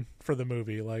tone for the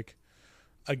movie. Like,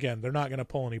 again, they're not going to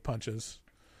pull any punches.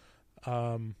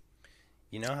 You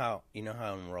know how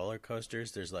in roller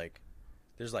coasters there's like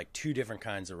two different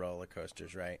kinds of roller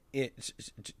coasters, right? It's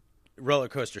roller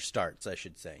coaster starts, I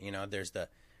should say. You know, there's the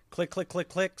click, click, click,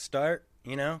 click, start,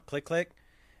 you know, click, click.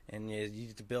 And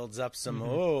it builds up some,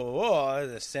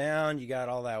 the sound. You got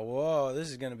all that, whoa, this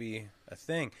is going to be a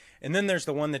thing. And then there's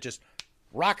the one that just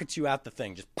rockets you out the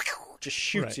thing, just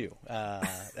shoots you.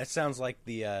 That sounds like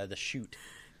the shoot.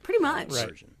 Pretty much.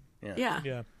 Version.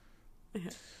 Yeah.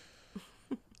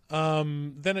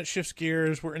 Then it shifts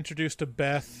gears. We're introduced to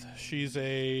Beth. She's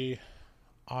a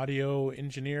audio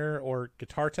engineer or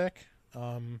guitar tech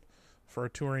for a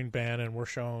touring band, and we're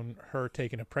shown her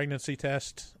taking a pregnancy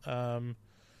test,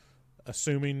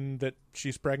 assuming that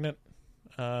she's pregnant,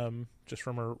 just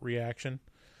from her reaction.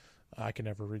 I can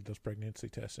never read those pregnancy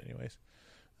tests anyways.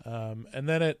 And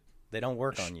then they don't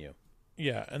work on you.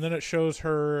 Yeah, and then it shows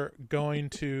her going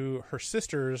to her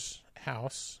sister's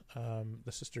house.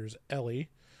 The sister's Ellie,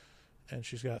 and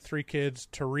she's got 3 kids.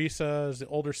 Teresa is the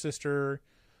older sister,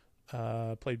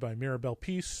 played by Mirabelle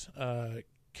Peace.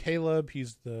 Caleb,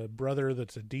 he's the brother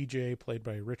that's a DJ, played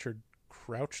by Richard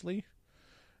Crouchley.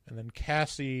 And then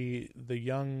Cassie, the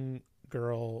young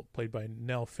girl, played by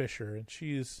Nell Fisher. And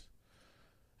she's...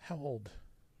 how old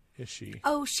is she?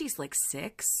 Oh, she's like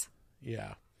 6.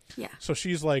 Yeah. Yeah. So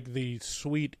she's like the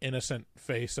sweet, innocent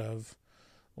face of,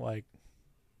 like,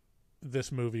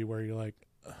 this movie where you're like,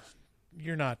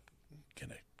 you're not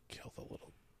going to kill the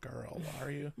little girl,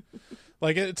 are you?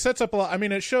 Like, it sets up a lot. I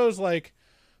mean, it shows, like,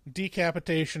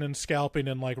 decapitation and scalping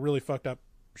and, like, really fucked up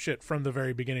shit from the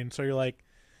very beginning. So you're like,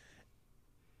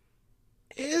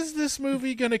 is this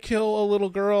movie going to kill a little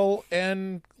girl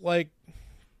and, like,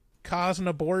 cause an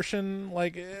abortion?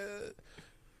 Like,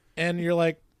 and you're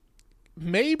like,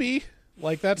 maybe.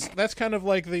 Like, that's kind of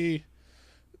like the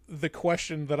the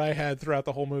question that I had throughout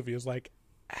the whole movie is like,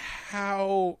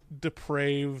 how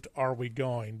depraved are we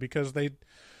going? Because they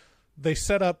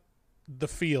set up the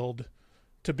field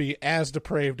to be as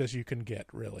depraved as you can get,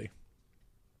 really.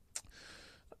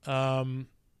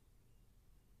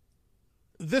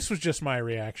 This was just my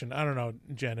reaction. I don't know,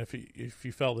 Jen, if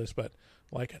you felt this, but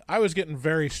like I was getting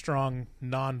very strong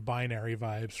non-binary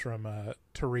vibes from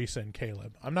Teresa and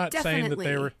Caleb. I'm not saying that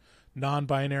they were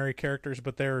non-binary characters,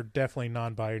 but they're definitely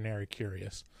non-binary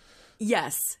curious.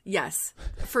 Yes,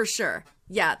 for sure.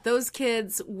 Yeah, those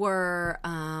kids were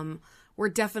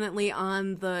definitely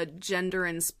on the gender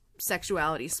and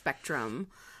sexuality spectrum.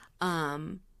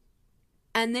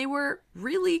 And they were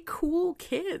really cool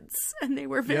kids, and they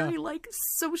were very like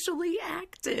socially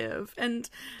active and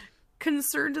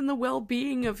concerned in the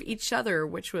well-being of each other,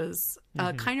 which was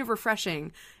kind of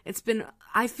refreshing.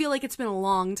 I feel like it's been a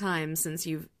long time since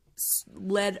you've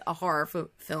led a horror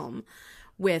film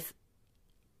with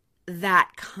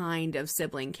that kind of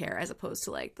sibling care, as opposed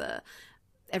to like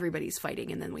everybody's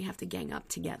fighting and then we have to gang up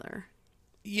together.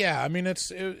 Yeah, I mean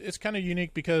it's kind of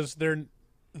unique because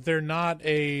they're not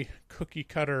a cookie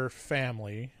cutter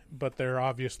family, but they're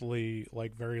obviously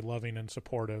like very loving and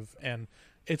supportive, and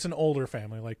it's an older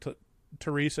family. Like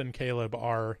Teresa and Caleb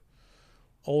are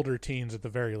older teens at the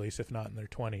very least, if not in their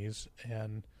 20s,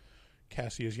 and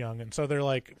Cassie is young, and so they're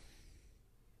like,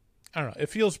 I don't know, it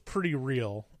feels pretty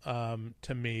real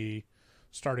to me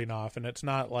starting off, and it's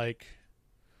not like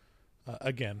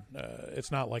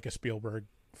it's not like a Spielberg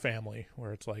family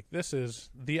where it's like this is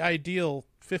the ideal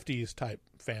 50s type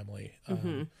family.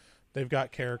 They've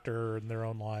got character in their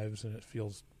own lives, and it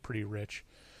feels pretty rich.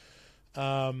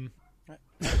 I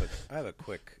have a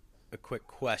quick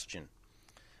question.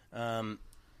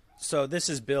 So this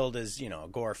is billed as, a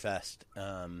gore fest,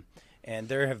 and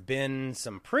there have been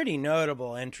some pretty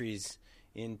notable entries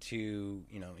into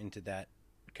that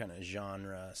kind of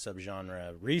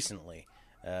subgenre recently.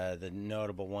 The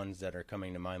notable ones that are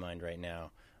coming to my mind right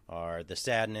now are The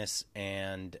Sadness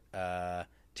and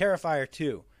Terrifier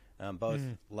 2, both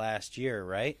last year,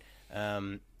 right?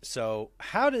 So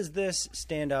how does this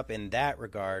stand up in that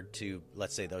regard to,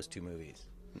 let's say, those two movies?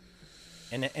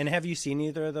 And have you seen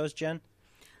either of those, Jen?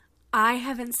 I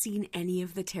haven't seen any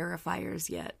of the Terrifiers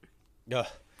yet. Ugh.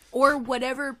 Or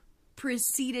whatever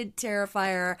preceded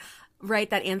Terrifier, right?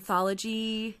 That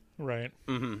anthology. Right.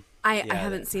 Mm-hmm. I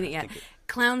haven't seen it yet.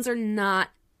 Clowns are not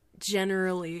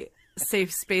generally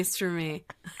safe space for me.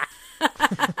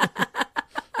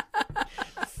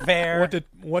 Fair.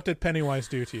 What did Pennywise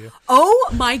do to you?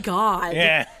 Oh my God.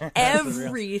 Yeah.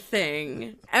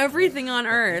 Everything on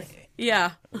Earth.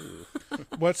 Yeah.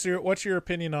 What's your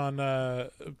opinion on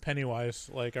Pennywise?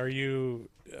 Like, are you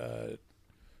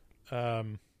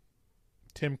Tim?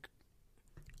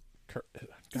 God,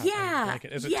 Yeah.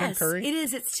 is it Tim Curry? It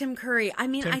is. It's Tim Curry. I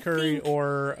mean, Tim I Curry think,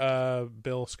 or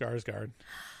Bill Skarsgård?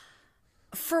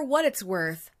 for what it's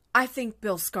worth, I think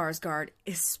Bill Skarsgård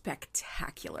is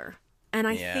spectacular. And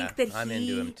I think that I'm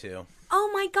into him too. Oh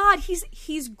my God,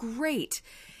 he's great.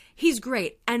 He's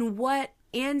great. And what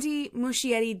Andy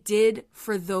Muschietti did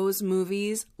for those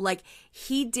movies, like,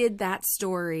 he did that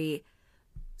story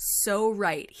so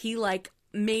right. He like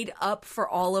made up for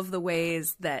all of the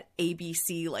ways that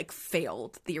ABC like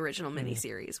failed the original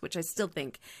miniseries, which I still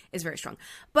think is very strong.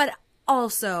 But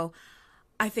also,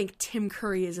 I think Tim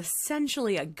Curry is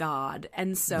essentially a god,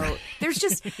 and so there's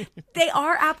just they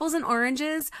are apples and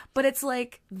oranges, but it's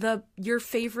like your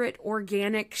favorite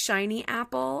organic shiny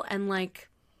apple and like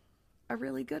a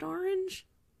really good orange.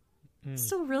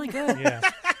 Still really good. Yeah.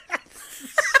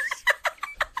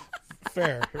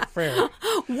 Fair.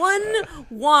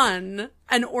 Won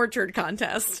an orchard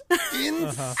contest,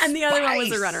 and the other one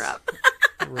was a runner-up.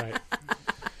 Right.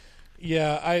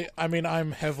 Yeah, I mean,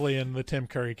 I'm heavily in the Tim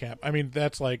Curry camp. I mean,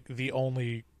 that's like the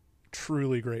only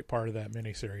truly great part of that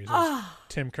miniseries is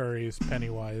Tim Curry's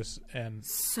Pennywise and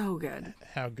so good.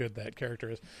 How good that character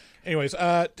is. Anyways,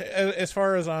 as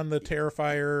far as on the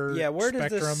Terrifier where spectrum,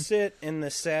 does this sit in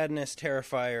the Sadness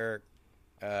Terrifier?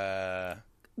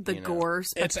 Gore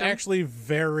spectrum? It's actually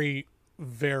very,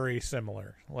 very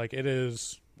similar. Like, it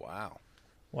is. Wow.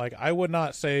 Like, I would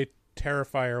not say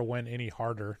Terrifier went any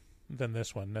harder than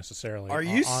this one necessarily. Are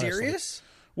you honestly. serious?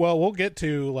 Well, we'll get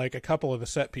to like a couple of the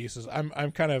set pieces.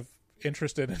 I'm kind of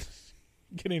interested in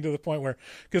getting to the point where,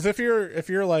 because if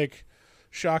you're like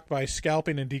shocked by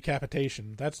scalping and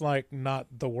decapitation, that's like not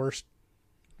the worst,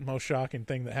 most shocking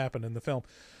thing that happened in the film.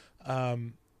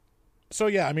 So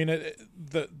yeah, I mean,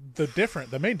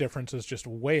 the main difference is just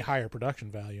way higher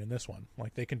production value in this one.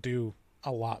 Like, they can do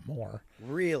a lot more.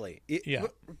 Really? Yeah.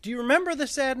 Do you remember The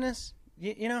Sadness?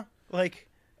 You know, like,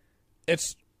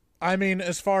 it's I mean,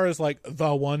 as far as like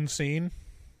the one scene,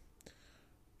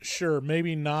 sure,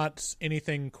 maybe not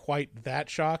anything quite that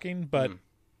shocking, but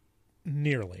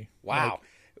nearly. Wow. Like,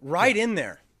 Right in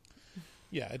there.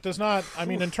 yeah, it does not. I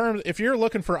mean, in terms, if you're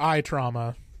looking for eye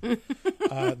trauma,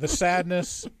 The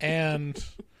Sadness and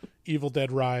Evil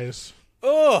Dead Rise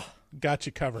Ugh. got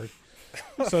you covered.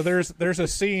 So there's a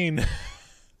scene.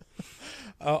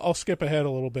 I'll skip ahead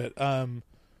a little bit.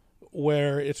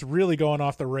 Where it's really going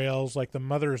off the rails. Like the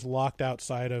mother is locked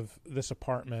outside of this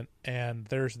apartment, and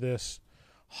there's this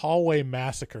hallway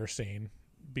massacre scene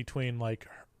between like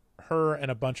her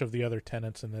and a bunch of the other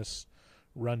tenants in this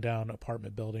rundown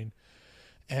apartment building.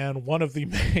 And one of the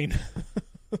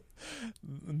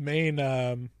main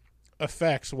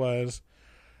effects was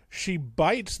she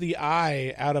bites the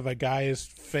eye out of a guy's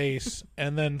face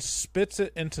and then spits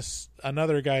it into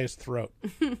another guy's throat,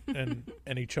 and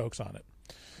he chokes on it.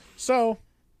 So,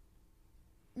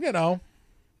 you know,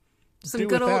 Some do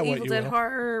good with that old what Evil you Dead will.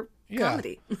 horror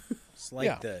comedy. It's like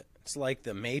Yeah. it's like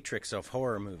the Matrix of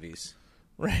horror movies.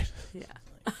 Right. Yeah.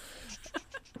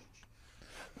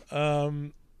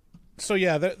 So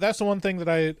yeah, that's the one thing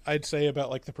that I'd say about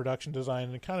like the production design,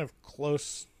 and it kind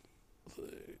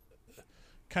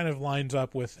of lines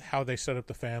up with how they set up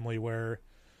the family, where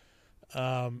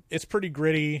it's pretty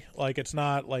gritty. Like it's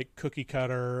not like cookie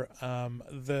cutter.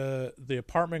 The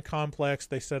apartment complex,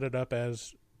 they set it up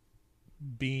as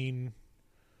being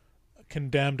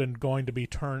condemned and going to be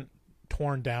torn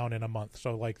down in a month.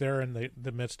 So like they're in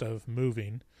the midst of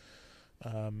moving.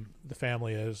 The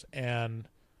family is, and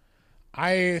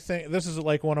I think this is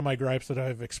like one of my gripes that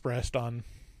I've expressed on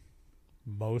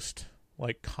most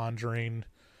like Conjuring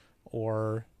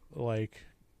or like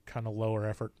kind of lower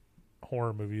effort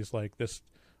horror movies. Like this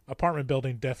apartment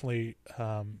building definitely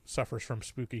suffers from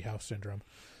spooky house syndrome,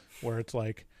 where it's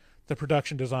like the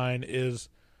production design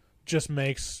just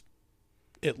makes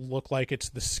it look like it's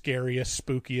the scariest,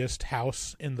 spookiest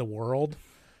house in the world,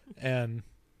 and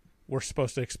we're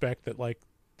supposed to expect that like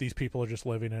these people are just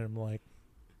living in it. I'm like,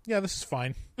 yeah, this is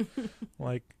fine.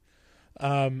 Like,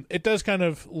 it does kind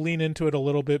of lean into it a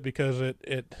little bit because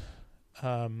it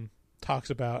talks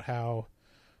about how,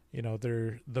 you know,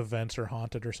 the vents are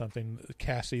haunted or something.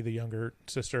 Cassie, the younger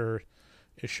sister,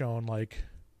 is shown like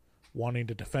wanting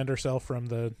to defend herself from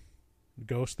the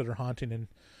ghosts that are haunting, and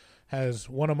has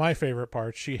one of my favorite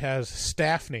parts. She has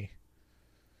Staffney,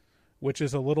 which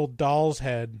is a little doll's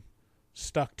head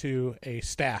stuck to a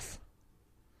staff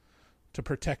to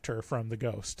protect her from the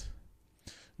ghost,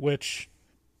 which,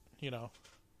 you know,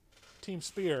 Team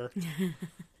Spear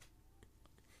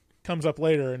comes up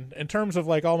later. And in terms of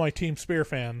like all my Team Spear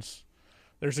fans,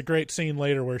 there's a great scene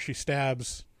later where she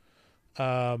stabs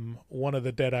one of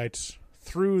the Deadites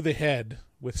through the head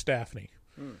with Staffney.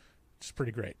 It's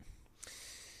pretty great.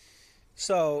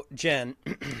 So, Jen,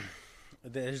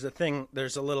 there's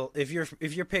a little, if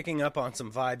you're picking up on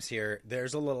some vibes here,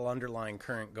 there's a little underlying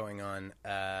current going on.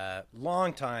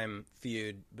 Long time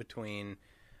feud between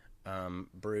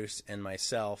Bruce and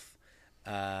myself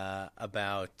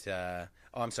about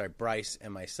Bryce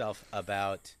and myself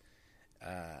about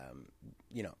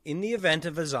in the event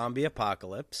of a zombie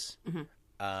apocalypse,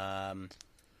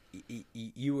 if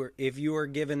you were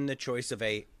given the choice of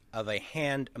a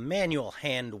manual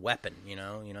hand weapon,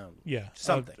 Yeah,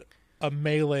 something. A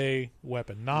melee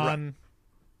weapon,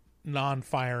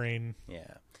 non-firing,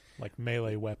 like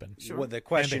melee weapon. Sure. Well, the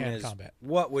question Hand-to-hand is, combat.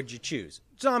 what would you choose?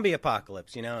 Zombie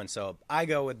apocalypse, and so I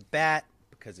go with bat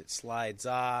because it slides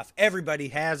off. Everybody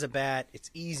has a bat.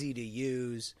 It's easy to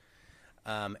use.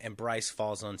 And Bryce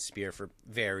falls on spear for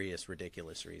various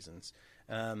ridiculous reasons.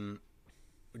 Do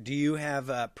you have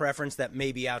a preference that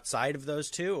may be outside of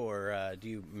those two, or do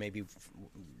you maybe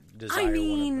desire one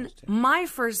of those two? My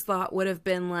first thought would have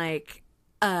been like,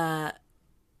 I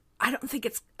don't think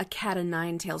it's a cat o'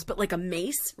 nine tails, but like a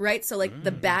mace, right? So like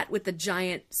the bat with the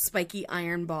giant spiky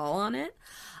iron ball on it,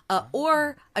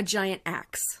 or a giant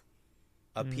axe.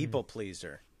 A people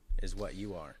pleaser is what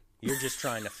you are. You're just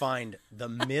trying to find the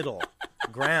middle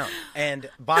ground. And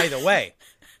by the way,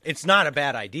 it's not a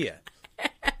bad idea.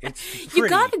 It's pretty. You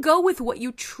got to go with what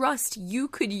you trust you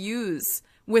could use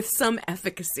with some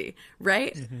efficacy,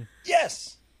 right?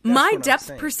 Yes. My what I'm depth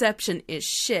saying. perception is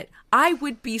shit. I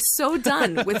would be so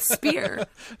done with spear.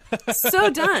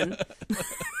 So done.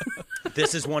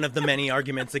 This is one of the many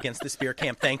arguments against the spear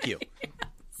camp. Thank you.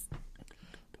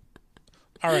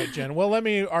 All right, Jen. Well, let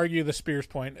me argue the Spears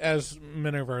point. As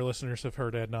many of our listeners have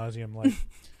heard ad nauseum, like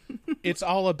it's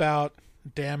all about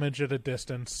damage at a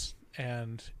distance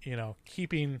and,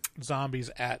 keeping zombies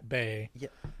at bay. Yeah,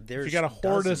 If you got a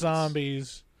horde of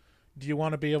zombies, do you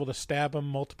want to be able to stab them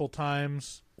multiple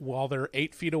times while they're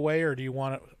 8 feet away, or do you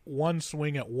want one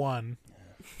swing at one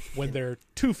when they're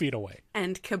 2 feet away?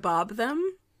 And kebab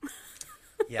them?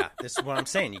 Yeah, this is what I'm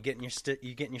saying. You're getting your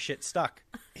shit stuck.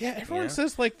 Yeah, everyone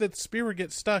says like that spear would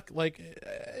get stuck. Like,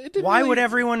 it didn't Why really... would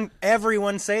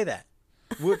everyone say that?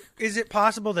 Is it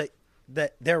possible that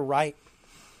they're right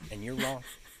and you're wrong?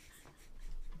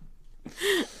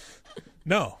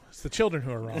 No, it's the children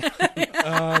who are wrong.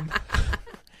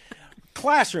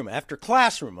 Classroom after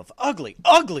classroom of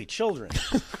ugly children.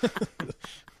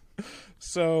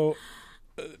 So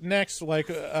next,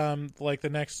 the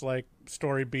next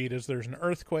story beat is there's an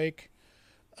earthquake.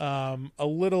 A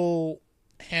little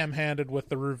ham-handed with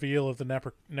the reveal of the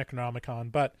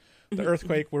Necronomicon, but the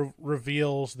earthquake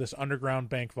reveals this underground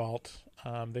bank vault.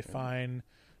 They find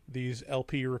these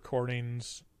LP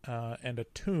recordings and a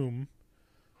tomb.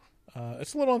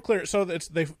 It's a little unclear. So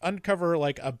they uncover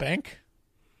like a bank,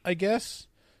 I guess,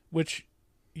 which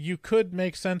you could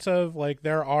make sense of. Like,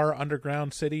 there are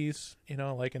underground cities,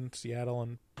 like in Seattle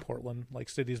and Portland, like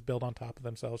cities built on top of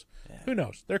themselves. Yeah. Who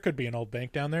knows? There could be an old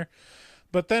bank down there.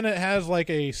 But then it has like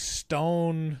a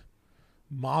stone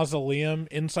mausoleum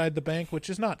inside the bank, which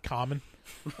is not common.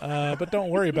 But don't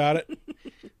worry about it.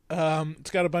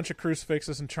 It's got a bunch of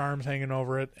crucifixes and charms hanging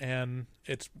over it, and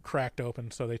it's cracked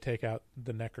open, so they take out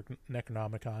the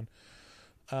Necronomicon.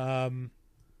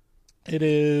 It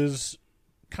is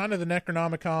kind of the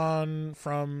Necronomicon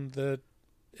from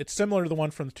it's similar to the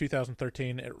one from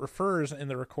 2013. It refers in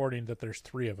the recording that there's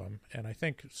 3 of them, and I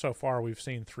think so far we've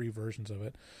seen 3 versions of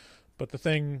it. But the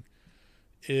thing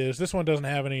is, this one doesn't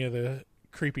have any of the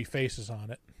creepy faces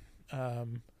on it,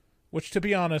 which, to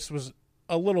be honest, was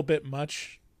a little bit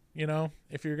much.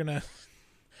 If you're going to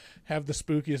have the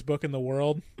spookiest book in the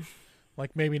world,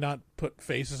 like, maybe not put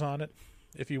faces on it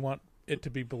if you want it to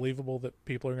be believable that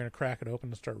people are going to crack it open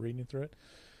and start reading through it.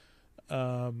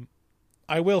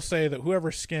 I will say that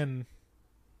whoever's skin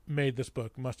made this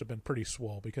book must have been pretty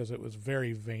swole, because it was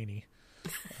very veiny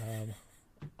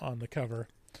on the cover.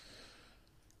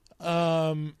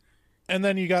 And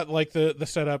then you got like the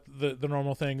setup, the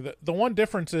normal thing. The one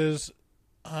difference is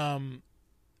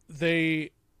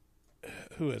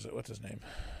who is it? What's his name?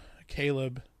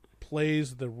 Caleb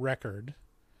plays the record,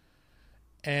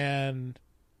 and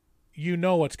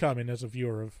what's coming as a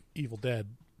viewer of Evil Dead.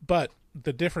 But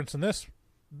the difference in this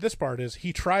part is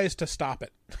he tries to stop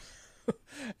it,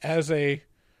 as a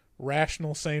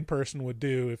rational, sane person would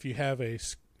do if you have a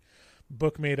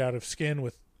book made out of skin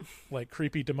with like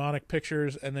creepy demonic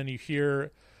pictures, and then you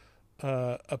hear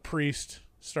a priest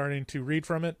starting to read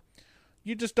from it.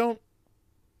 You just don't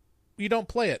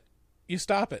play it. You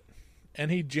stop it.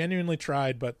 And he genuinely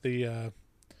tried, but the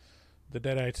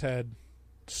Deadites had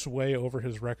sway over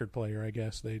his record player, I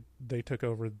guess. They took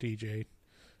over the DJ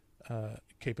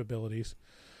capabilities.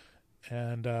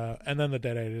 And then the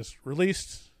Deadite is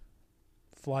released,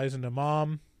 flies into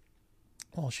Mom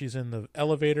while she's in the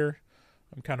elevator.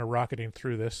 I'm kind of rocketing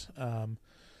through this.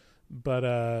 But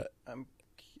I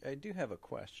do have a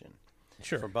question.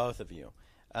 Sure. For both of you.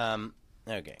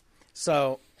 Okay.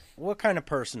 So, what kind of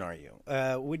person are you?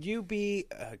 Would you be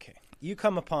okay? You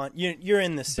come upon you're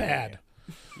in this scenario.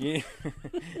 Bad.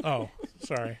 Oh,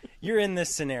 sorry. You're in this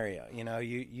scenario.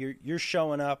 You're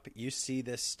showing up. You see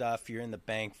this stuff. You're in the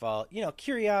bank vault.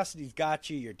 Curiosity's got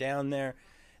you. You're down there.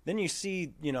 Then you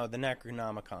see the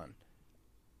Necronomicon.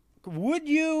 Would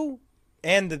you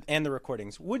and the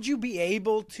recordings? Would you be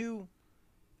able to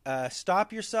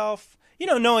stop yourself?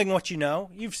 Knowing what you know,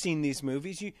 you've seen these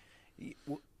movies.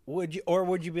 Would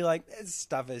you be like, this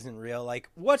stuff isn't real? Like,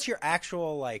 what's your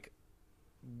actual, like,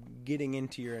 getting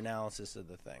into your analysis of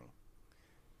the thing?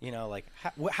 Like,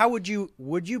 how would you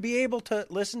be able to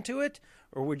listen to it,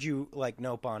 or would you, like,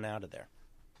 nope on out of there?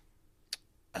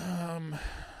 I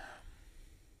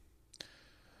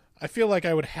feel like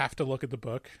I would have to look at the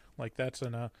book. Like, that's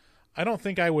I don't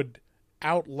think I would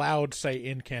out loud say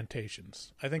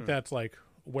incantations. I think that's, like,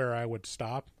 where I would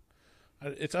stop.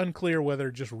 It's unclear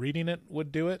whether just reading it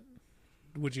would do it.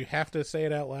 Would you have to say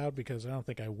it out loud? Because I don't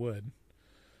think I would.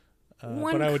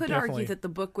 One but I would could definitely argue that the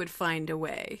book would find a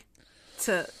way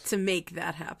to make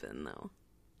that happen, though.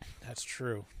 That's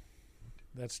true.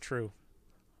 That's true.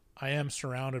 I am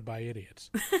surrounded by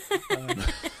idiots.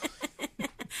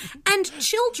 And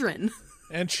children.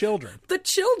 And children. The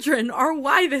children are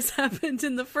why this happened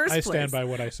in the first place. I stand by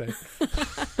what I say.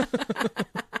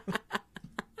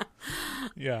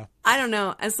 Yeah. I don't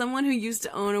know. As someone who used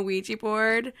to own a Ouija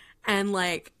board and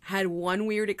like had one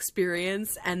weird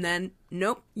experience and then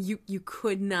nope, you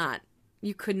could not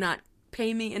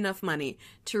pay me enough money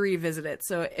to revisit it.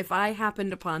 So if I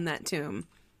happened upon that tomb,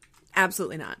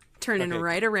 absolutely not. Turning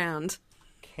right around.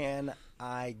 Can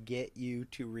I get you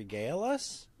to regale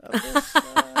us of this,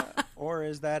 or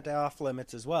is that off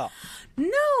limits as well?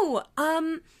 No,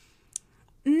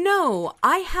 no.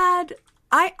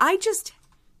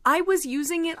 I was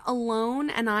using it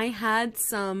alone, and I had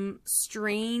some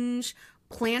strange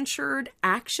plancard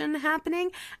action happening,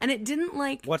 and it didn't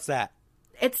like. What's that?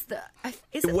 It's the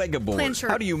Ouija board. Plancard.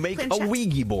 How do you make Planchette. a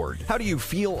Ouija board? How do you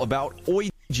feel about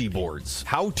Ouija boards?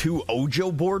 How to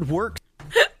Ojo board work?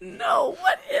 No,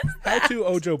 what is How to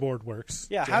Ojo board works.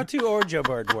 Yeah, how to Orjo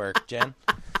board work, Jen?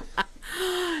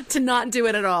 to not do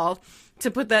it at all?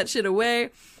 To put that shit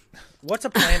away. What's a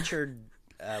planchard?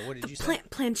 What did you say?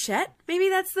 Planchette? Maybe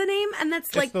that's the name, and that's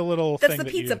It's like the little that's thing the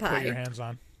that pizza you pie. put your hands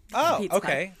on. Oh, pizza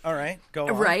okay. All right. Go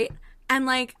on. Right. And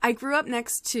like I grew up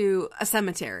next to a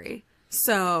cemetery.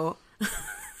 So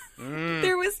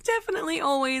there was definitely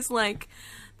always like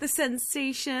the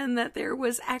sensation that there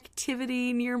was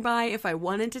activity nearby if I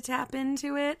wanted to tap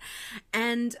into it.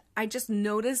 And I just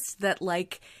noticed that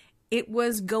like it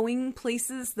was going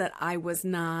places that I was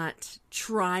not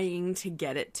trying to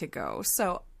get it to go.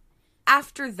 So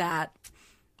after that,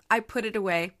 I put it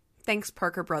away. Thanks,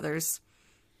 Parker Brothers.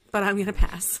 But I'm going to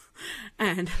pass.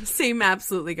 And same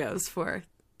absolutely goes for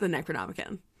the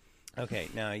Necronomicon. Okay.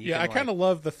 Now you. Yeah, can, I kind of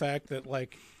love the fact that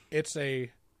like it's a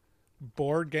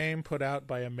board game put out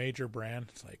by a major brand.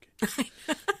 It's like,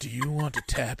 do you want to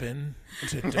tap in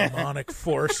to demonic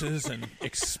forces and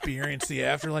experience the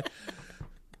afterlife?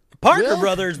 Parker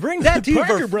Brothers bring that to you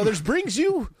Parker for Brothers brings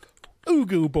you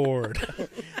Ugu board,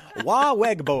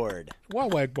 Waweg board,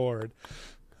 Wawag board.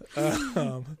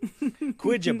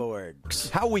 Ouija board.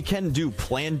 How we can do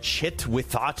planchette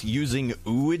without using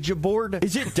Ouija board?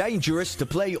 Is it dangerous to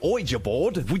play Ouija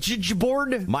board? Ouija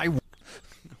board? My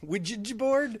Ouija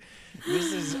board.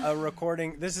 This is a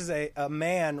recording. This is a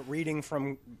man reading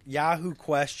from Yahoo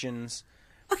questions.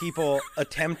 People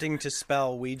attempting to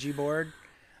spell Ouija board.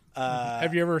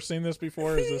 Have you ever seen this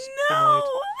before? Is this No!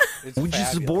 It's Ouija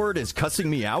fabulous. board is cussing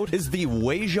me out. Is the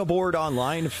Ouija board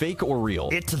online fake or real?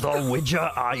 It's the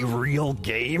Ouija real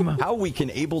game. How we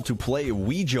can able to play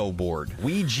Ouija board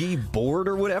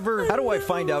or whatever? How do I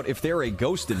find out if they're a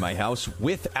ghost in my house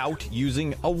without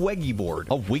using a Ouija board?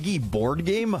 A Ouija board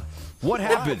game? What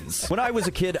happens? When I was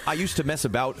a kid, I used to mess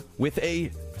about with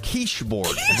a quiche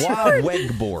board.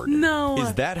 Waweg board. No.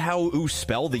 Is that how you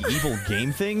spell the evil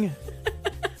game thing?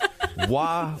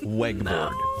 Waweg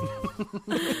board.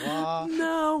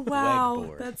 No, wow.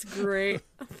 Wegboard. That's great.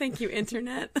 Thank you,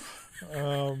 Internet.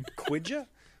 Ouija?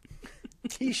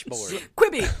 Quiche board.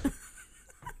 Quibi.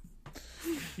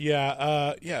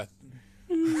 Yeah, yeah.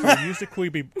 So I used a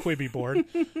Quibi board.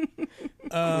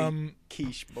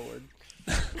 Quiche board.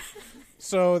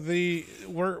 So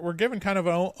we're given kind of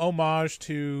an homage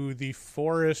to the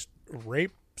forest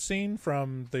rape scene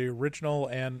from the original,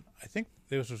 and I think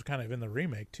this was kind of in the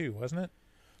remake too, wasn't it?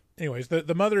 Anyways,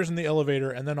 the mother's in the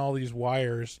elevator, and then all these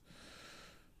wires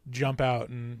jump out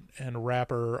and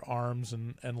wrap her arms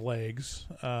and legs.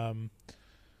 And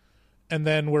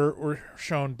then we're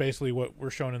shown basically what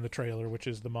we're shown in the trailer, which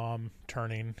is the mom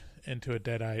turning into a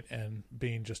deadite and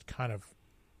being just kind of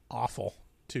awful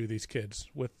to these kids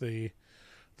with the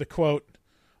quote,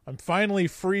 "I'm finally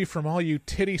free from all you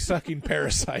titty-sucking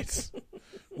parasites,"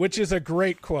 which is a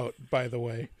great quote, by the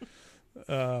way.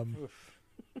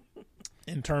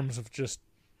 In terms of just,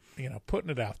 putting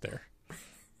it out there.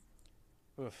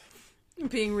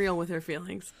 Being real with her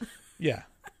feelings. Yeah.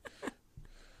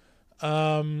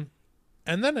 And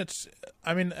then it's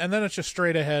just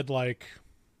straight ahead, like,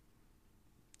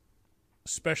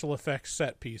 special effects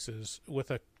set pieces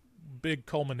with a big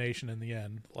culmination in the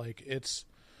end. Like,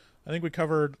 I think we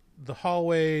covered the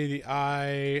hallway, the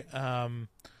eye.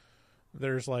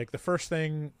 There's like the first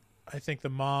thing, I think the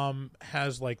mom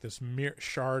has like this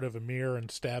shard of a mirror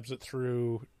and stabs it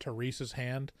through Teresa's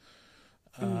hand.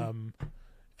 And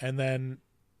then,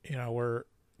 we're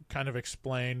kind of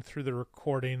explained through the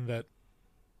recording that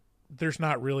there's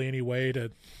not really any way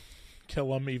to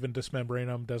kill them. Even dismembering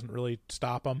them doesn't really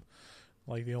stop them.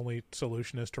 Like, the only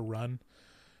solution is to run.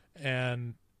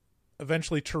 And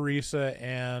eventually Teresa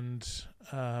and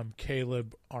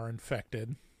Caleb are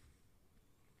infected.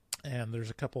 And there's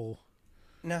a couple...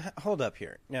 Now, hold up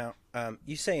here. Now,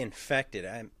 you say infected.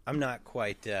 I'm not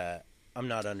quite. I'm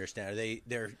not understanding.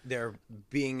 They're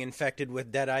being infected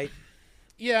with deadite.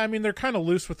 Yeah, I mean, they're kind of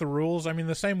loose with the rules. I mean,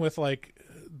 the same with like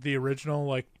the original.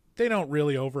 Like, they don't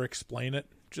really over-explain it.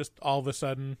 Just all of a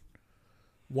sudden,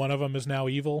 one of them is now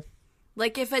evil.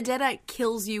 Like, if a deadite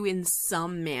kills you in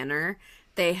some manner,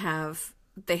 they have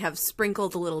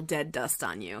sprinkled a little dead dust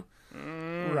on you.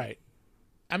 Right.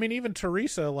 I mean, even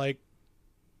Teresa, like,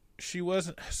 she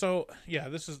wasn't. So yeah,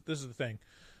 this is the thing.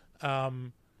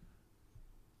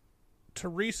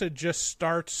 Teresa just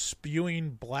starts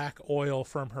spewing black oil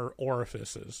from her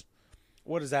orifices.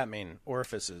 What does that mean?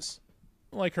 Orifices?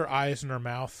 Like her eyes and her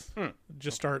mouth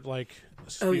just start like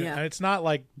spewing. Oh, yeah. And it's not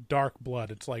like dark blood.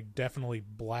 It's like definitely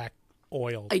black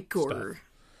oil Ichor. stuff.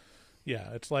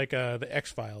 Yeah, it's like the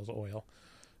X-Files oil.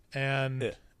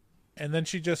 And then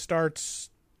she just starts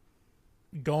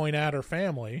going at her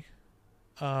family.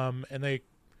 And they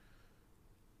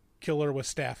kill her with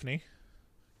Staphne.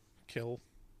 Kill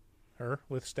her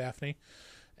with Staphne.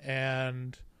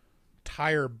 And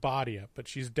tie her body up, but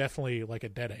she's definitely like a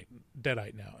deadite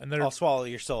now. And I'll swallow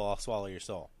your soul. I'll swallow your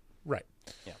soul. Right.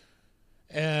 Yeah.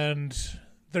 And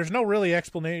there's no real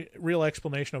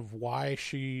explanation of why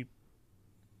she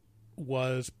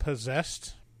was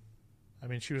possessed. I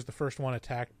mean, she was the first one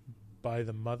attacked by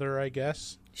the mother, I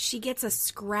guess. She gets a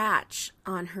scratch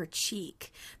on her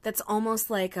cheek that's almost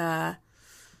like a...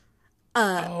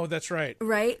 oh, that's right.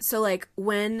 Right? So, like,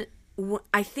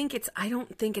 I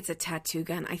don't think it's a tattoo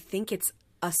gun. I think it's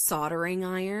a soldering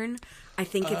iron. I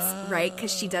think it's right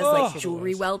because she does like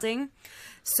jewelry welding.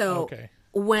 So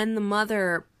when the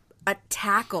mother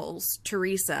tackles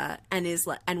Teresa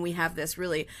and we have this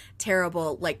really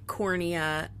terrible like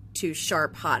cornea to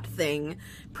sharp hot thing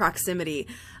proximity,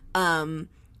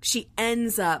 she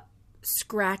ends up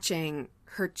scratching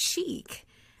her cheek,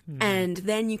 and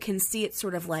then you can see it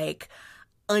sort of like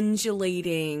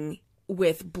undulating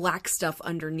with black stuff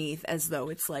underneath as though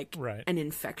it's like an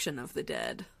infection of the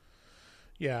dead.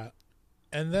 Yeah.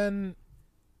 And then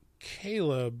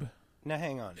Caleb... Now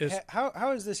hang on.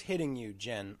 How is this hitting you,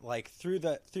 Jen? Like through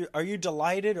are you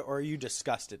delighted or are you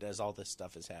disgusted as all this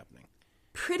stuff is happening?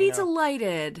 Pretty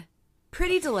delighted.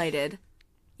 Pretty delighted.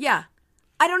 Yeah.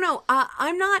 I don't know.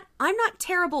 I'm not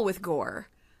terrible with gore.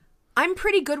 I'm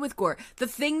pretty good with gore. The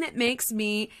thing that makes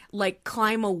me like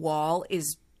climb a wall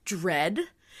is dread.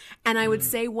 And I would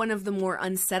say one of the more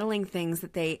unsettling things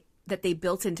that they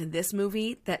built into this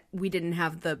movie that we didn't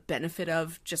have the benefit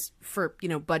of just for,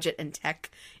 budget and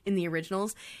tech in the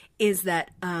originals is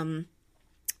that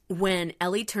when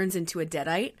Ellie turns into a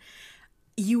deadite,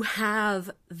 you have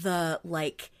the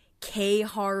like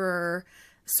K-horror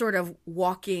sort of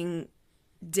Walking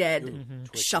Dead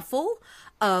shuffle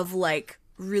of like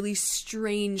really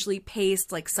strangely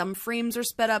paced, like some frames are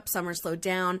sped up, some are slowed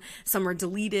down, some are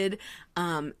deleted,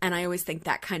 and I always think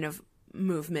that kind of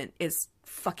movement is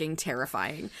fucking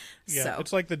terrifying. Yeah, so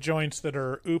it's like the joints that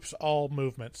are all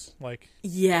movements, like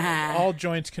all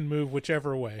joints can move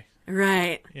whichever way,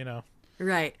 right?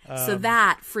 Right. So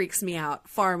that freaks me out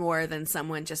far more than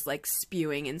someone just like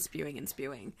spewing and spewing and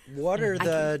spewing. What are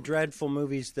the dreadful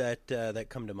movies that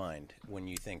come to mind when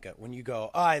you go,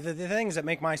 the things that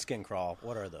make my skin crawl?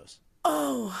 What are those?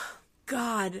 Oh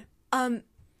God.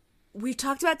 We've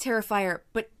talked about Terrifier,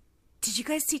 but did you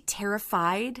guys see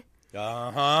Terrified?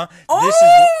 Oh!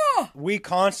 We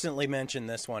constantly mention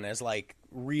this one as like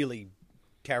really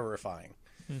terrifying.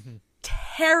 Mm-hmm.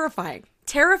 Terrifying.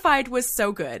 Terrified was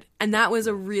so good, and that was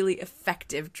a really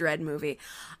effective dread movie.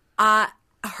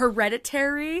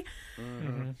 Hereditary?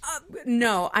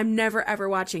 No, I'm never ever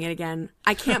watching it again.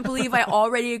 I can't believe I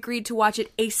already agreed to watch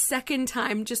it a second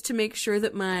time just to make sure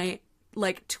that my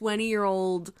like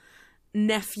 20-year-old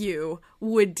nephew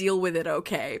would deal with it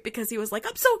okay, because he was like,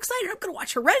 I'm so excited, I'm gonna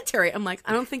watch Hereditary. I'm like,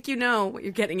 I don't think you know what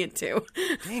you're getting into.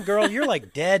 Hey girl, you're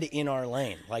like dead in our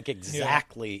lane, like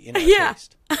exactly in our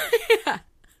taste.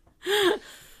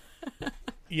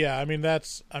 Yeah, I mean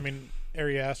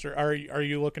Ari Aster, are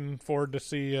you looking forward to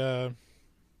see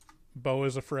Beau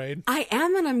is Afraid? I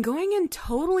am, and I'm going in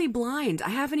totally blind. I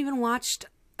haven't even watched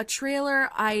a trailer.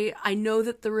 I know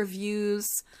that the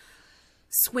reviews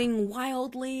swing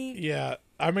wildly. Yeah,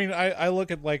 I mean, I look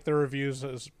at like the reviews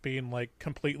as being like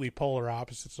completely polar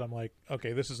opposites. I'm like,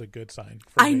 okay, this is a good sign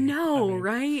for me. Know,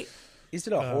 right? Is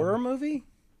it a horror movie?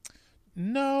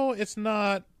 No, it's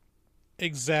not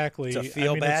exactly. It's a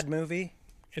feel-bad movie?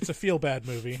 It's a feel-bad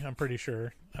movie, I'm pretty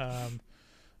sure.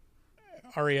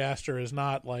 Ari Aster is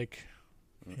not like,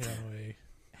 a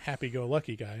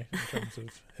happy-go-lucky guy in terms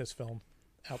of his film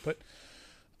output.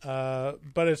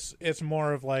 But it's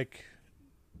more of like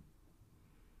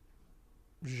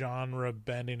genre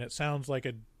bending. It sounds like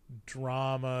a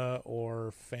drama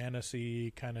or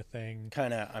fantasy kind of thing.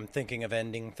 I'm thinking of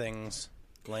Ending Things,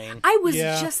 Lane. I was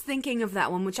just thinking of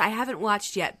that one, which I haven't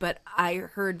watched yet, but I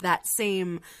heard that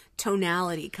same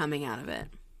tonality coming out of it.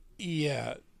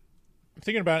 Yeah.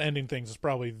 Thinking about Ending Things is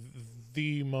probably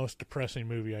the most depressing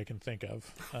movie I can think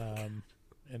of,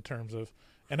 in terms of,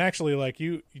 And actually, like,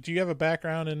 do you have a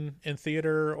background in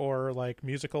theater or like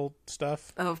musical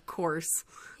stuff? Of course.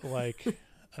 Like,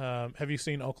 have you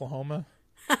seen Oklahoma?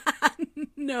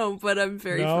 No, but I'm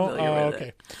very familiar with okay.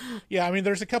 it. Yeah, I mean,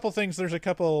 there's a couple things. There's a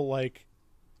couple like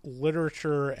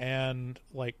literature and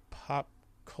like pop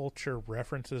culture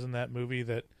references in that movie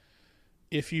that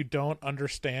if you don't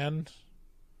understand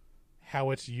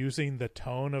how it's using the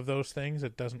tone of those things,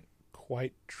 it doesn't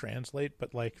quite translate.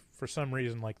 But like for some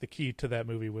reason, like the key to that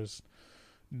movie was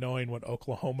knowing what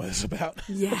Oklahoma is about.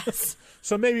 Yes.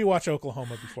 So maybe watch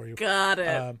Oklahoma before you. Got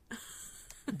it.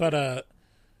 But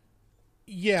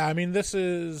yeah, I mean, this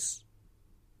is,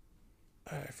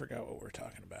 I forgot what we're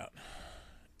talking about.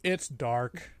 It's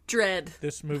dark. Dread.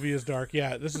 This movie is dark.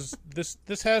 Yeah, this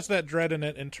has that dread in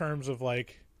it in terms of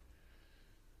like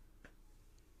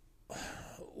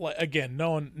again,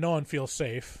 no one feels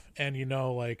safe, and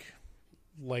like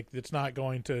it's not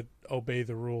going to obey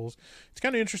the rules. It's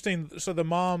kind of interesting. So the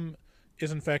mom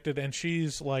is infected, and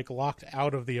she's like locked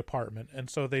out of the apartment, and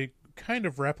so they kind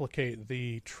of replicate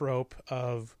the trope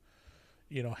of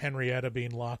Henrietta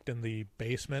being locked in the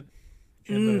basement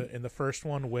in the first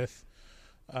one with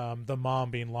the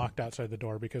mom being locked outside the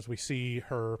door, because we see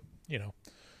her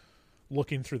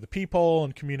looking through the peephole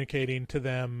and communicating to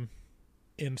them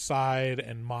inside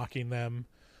and mocking them.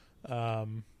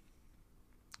 The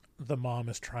mom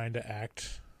is trying to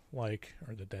act like,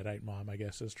 or the Deadite mom, I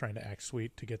guess, is trying to act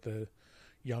sweet to get the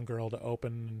young girl to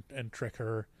open and trick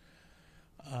her.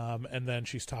 And then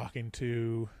she's talking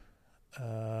to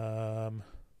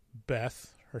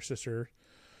Beth, her sister,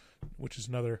 which is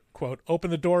another quote,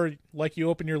 "Open the door like you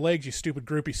open your legs, you stupid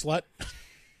groupie slut."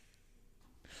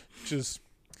 Which is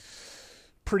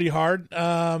pretty hard.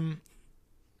 And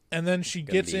then she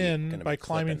gets in by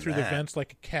climbing through the vents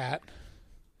like a cat.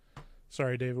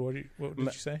 Sorry, David, what did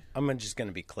you say? I'm just going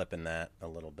to be clipping that a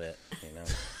little bit,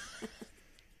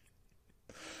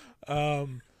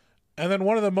 And then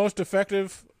one of the most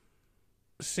effective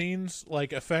scenes,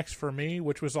 like effects for me,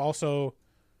 which was also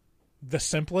the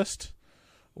simplest,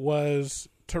 was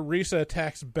Teresa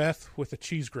attacks Beth with a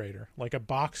cheese grater, like a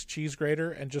box cheese grater,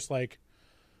 and just like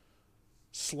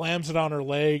slams it on her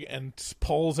leg and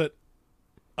pulls it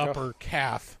up her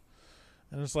calf.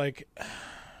 And it's like,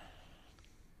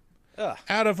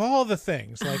 out of all the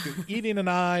things, like eating an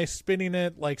eye, spinning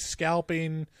it, like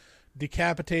scalping,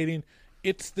 decapitating,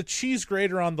 it's the cheese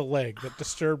grater on the leg that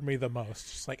disturbed me the most.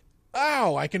 It's like,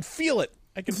 ow, I can feel it.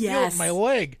 I can feel it in my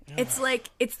leg. It's like,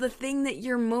 it's the thing that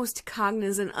you're most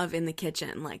cognizant of in the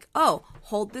kitchen. Like, oh,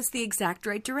 hold this the exact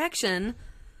right direction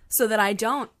so that I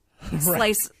don't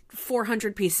slice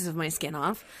 400 pieces of my skin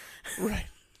off. Right.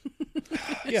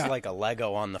 It's like a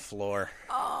Lego on the floor.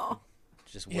 Oh.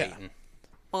 Just waiting.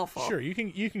 Awful. Sure, you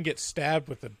can get stabbed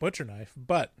with a butcher knife,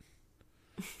 but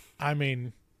I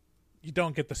mean, you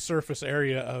don't get the surface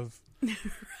area of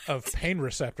pain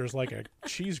receptors like a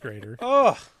cheese grater.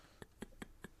 Oh.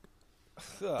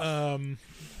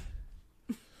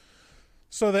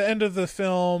 So the end of the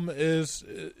film is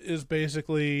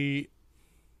basically,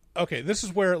 okay, this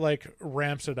is where it like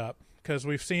ramps it up, because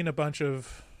we've seen a bunch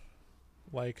of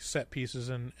like set pieces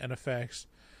and effects,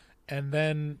 and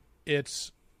then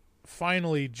it's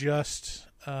finally just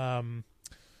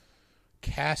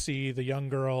Cassie, the young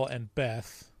girl, and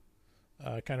Beth,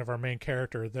 kind of our main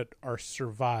character, that are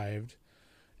survived.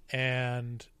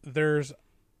 And there's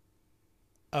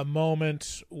a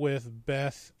moment with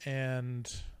Beth and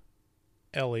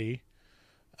Ellie,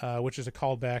 which is a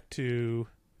callback to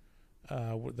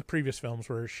the previous films,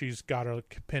 where she's got her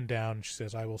pinned down and she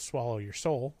says, "I will swallow your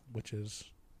soul," which is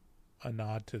a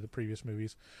nod to the previous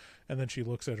movies. And then she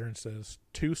looks at her and says,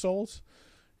 "Two souls?"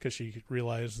 because she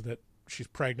realized that she's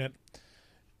pregnant.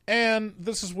 And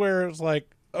this is where it's like,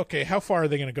 okay, how far are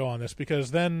they going to go on this?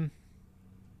 Because then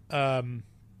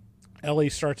Ellie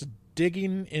starts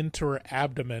digging into her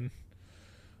abdomen.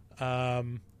 How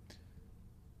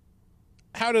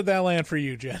did that land for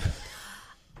you, Jen?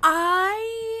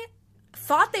 I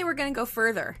thought they were going to go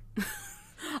further.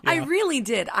 I really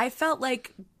did. I felt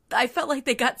like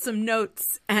they got some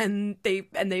notes and they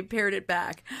pared it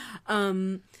back.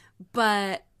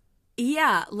 But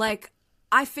yeah, like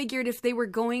I figured if they were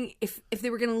going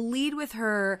to lead with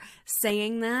her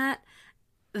saying that,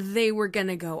 they were going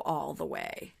to go all the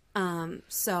way.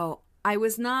 So I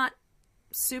was not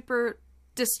super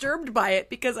disturbed by it,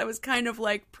 because I was kind of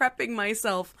like prepping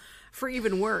myself for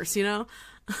even worse,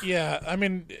 Yeah, I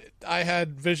mean, I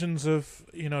had visions of,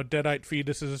 deadite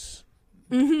fetuses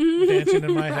dancing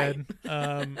in my head.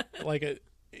 Like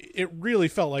it really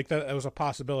felt like that was a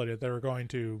possibility, that they were going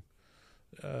to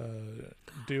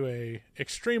do a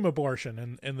extreme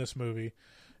abortion in this movie.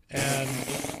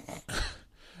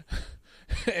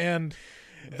 and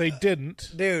they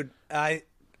didn't. Dude, I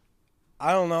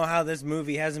don't know how this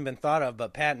movie hasn't been thought of,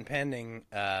 but patent pending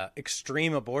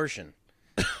extreme abortion.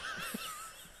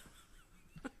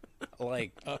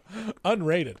 Like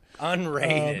Unrated.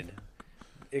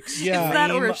 Extreme Yeah.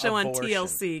 That or a show on abortion.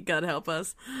 TLC, God help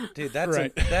us. Dude, that's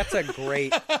Right. that's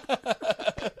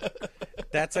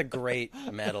a great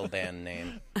metal band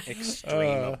name.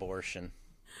 Extreme abortion.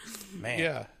 Man.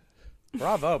 Yeah.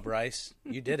 Bravo, Bryce.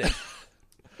 You did it.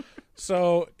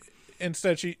 So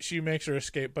instead, she makes her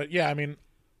escape. But yeah, I mean,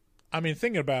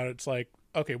 thinking about it, it's like,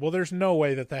 okay, well, there's no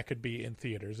way that could be in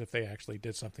theaters if they actually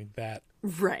did something that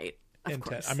Right. Of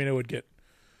intense. course. I mean, it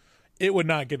would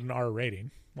not get an R rating.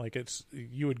 Like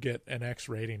you would get an X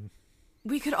rating.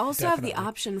 We could also have the Definitely.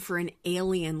 option for an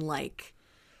alien-like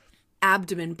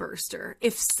abdomen burster,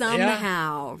 if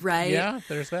somehow, right? Yeah,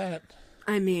 there's that.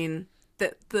 I mean,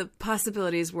 the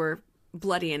possibilities were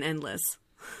bloody and endless.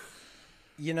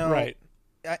 You know, Right.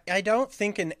 I don't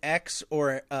think an X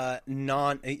or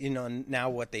now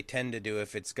what they tend to do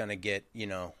if it's going to get,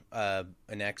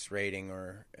 an X rating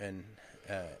or an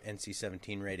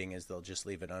NC-17 rating is they'll just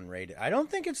leave it unrated. I don't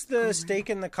think it's the stake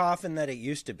in the coffin that it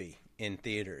used to be in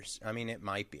theaters. I mean, it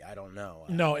might be. I don't know.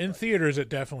 No, in theaters it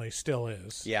definitely still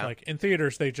is. Yeah. Like in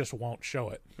theaters they just won't show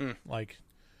it. Like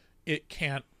it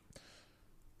can't.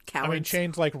 Cowards. I mean,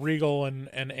 chains like Regal and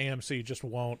AMC just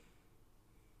won't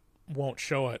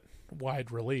show it wide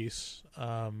release,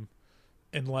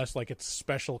 unless like it's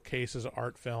special cases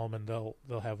art film and they'll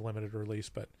have limited release.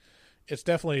 But it's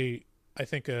definitely, I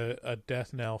think, a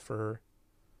death knell for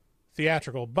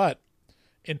theatrical. But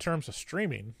in terms of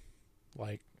streaming,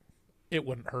 like it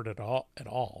wouldn't hurt at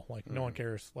all. Like no one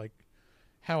cares. Like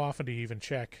how often do you even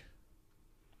check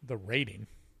the rating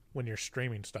when you're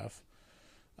streaming stuff?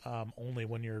 Only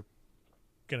when you're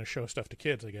going to show stuff to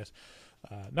kids, I guess.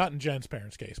 Not in Jen's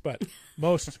parents' case, but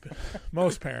most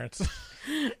parents.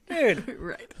 Dude,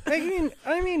 right.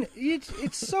 I mean,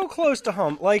 it's so close to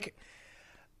home. Like,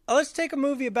 let's take a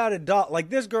movie about a doll.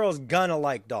 Like, this girl's gonna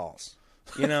like dolls,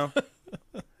 you know?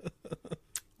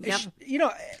 Yep. A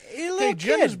little Hey,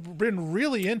 Jen has kid. been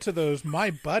really into those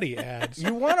My Buddy ads.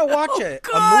 You want to watch a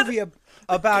movie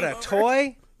about a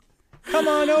toy? Come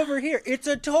on over here. It's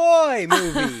a toy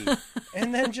movie.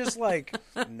 And then just like,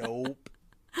 nope.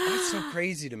 That's so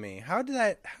crazy to me. How'd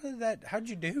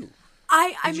you do?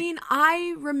 I mean,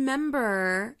 I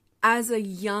remember as a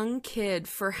young kid,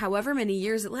 for however many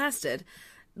years it lasted,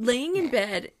 laying in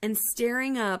bed and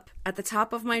staring up at the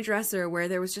top of my dresser where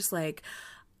there was just like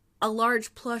a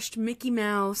large plushed Mickey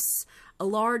Mouse, a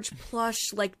large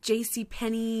plush like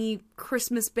JCPenney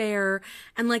Christmas bear,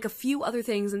 and like a few other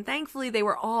things. And thankfully they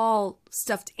were all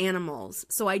stuffed animals.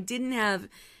 So I didn't have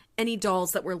any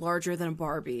dolls that were larger than a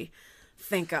Barbie.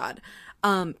 Thank God.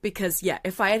 Because yeah,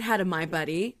 if I had had a My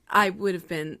Buddy, I would have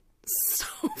been so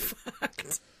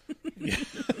fucked.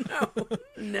 No,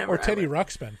 never. Or Teddy ever.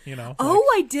 Ruxpin, you know. Oh,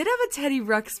 I did have a Teddy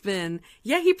Ruxpin.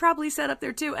 Yeah, he probably sat up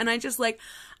there too. And I just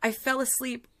I fell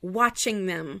asleep watching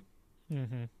them.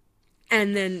 Mm-hmm.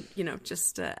 And then,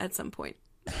 just at some point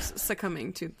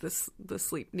succumbing to the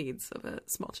sleep needs of a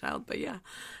small child. But yeah,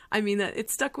 I mean,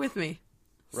 it stuck with me.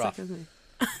 Rough. Stuck with me.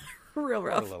 Real Poor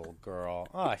rough. little girl.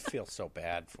 Oh, I feel so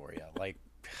bad for you. Like,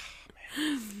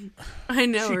 I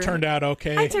know. She right? turned out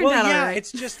okay. I turned well, out yeah, all right.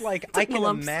 it's just like Took I my can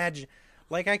lumps. imagine.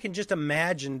 Like, I can just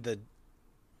imagine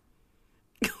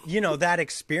that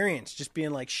experience, just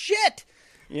being like, shit,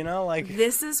 like.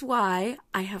 This is why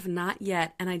I have not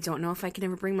yet, and I don't know if I can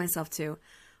ever bring myself to,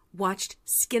 watched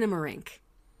Skinamarink.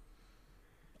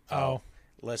 Oh.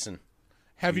 Listen,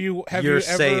 Have you You're ever?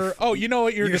 safe. Oh, you know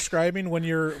what you're describing when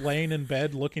you're laying in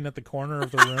bed looking at the corner of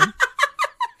the room.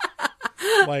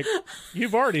 Like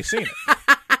you've already seen it.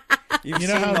 you've You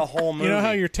know seen how the whole movie. You know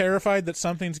how you're terrified that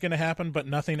something's going to happen, but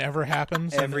nothing ever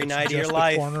happens. and Every it's night of just your the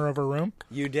life. corner of a room.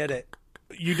 You did it.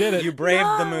 You did it. You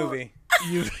braved the movie.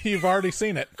 You've already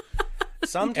seen it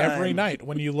Sometimes every night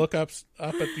when you look up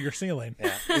at your ceiling.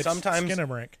 Yeah. It's Sometimes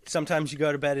Skinamarink. Sometimes you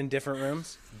go to bed in different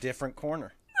rooms, different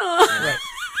corner. Right.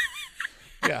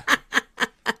 Yeah.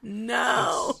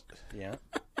 No. Yeah.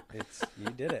 You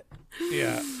did it.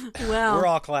 Yeah. Well, We're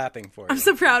all clapping for you. I'm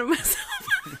so proud of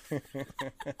myself.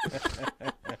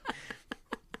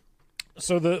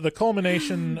 So the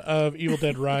culmination of Evil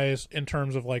Dead Rise in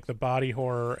terms of like the body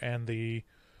horror and the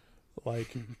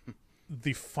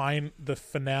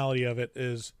finality of it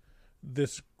is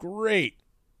this great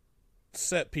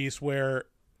set piece where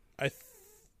I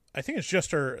think it's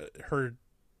just her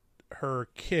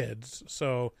kids.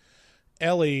 So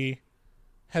Ellie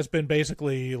has been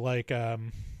basically like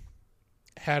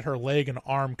had her leg and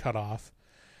arm cut off,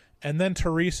 And then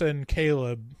Teresa and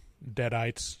Caleb,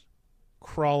 deadites,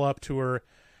 crawl up to her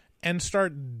and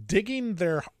start digging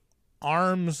their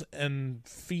arms and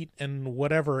feet and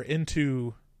whatever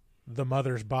into the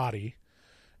mother's body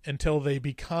until they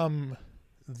become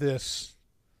this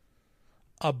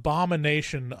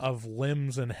abomination of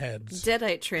limbs and heads.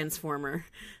 Deadite transformer.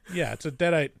 Yeah, it's a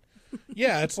deadite.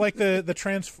 Yeah, it's like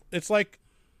it's like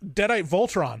Deadite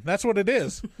Voltron. That's what it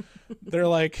is. They're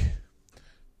like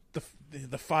the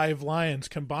 5 lions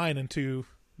combine into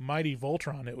mighty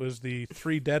Voltron. It was the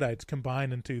 3 deadites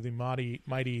combined into the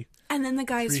mighty. And then the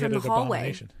guys from the three-headed hallway,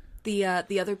 abomination.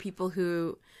 the other people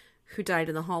who died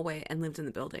in the hallway and lived in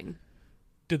the building.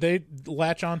 Did they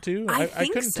latch on to? I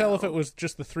couldn't tell if so. it was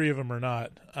just the 3 of them or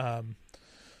not.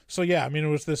 So yeah, I mean, it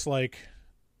was this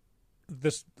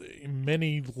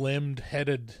many-limbed,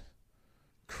 headed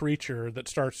creature that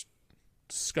starts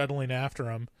scuttling after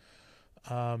him.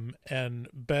 And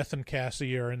Beth and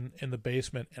Cassie are in the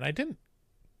basement, and I didn't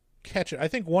catch it. I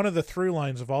think one of the through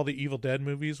lines of all the Evil Dead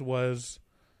movies was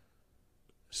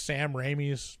Sam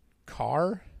Raimi's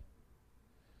car.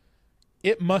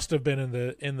 It must have been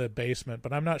in the basement,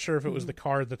 but I'm not sure if it was the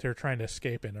car that they're trying to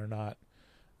escape in or not.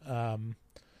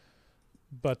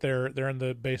 But they're in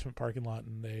the basement parking lot,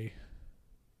 and they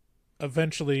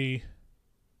eventually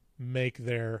make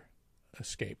their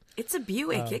escape. It's a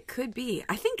Buick. It could be.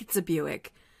 I think it's a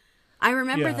Buick. I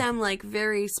remember them like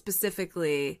very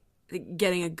specifically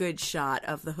getting a good shot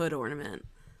of the hood ornament.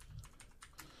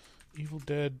 Evil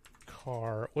Dead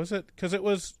car. Was it? Because it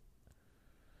was...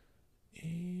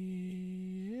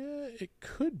 Yeah, it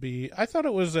could be. I thought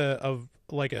it was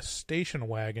like a station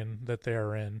wagon that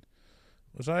they're in.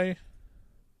 Was I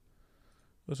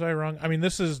wrong? I mean,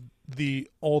 this is the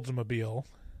Oldsmobile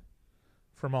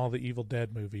from all the Evil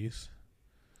Dead movies.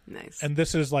 Nice. And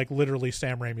this is like literally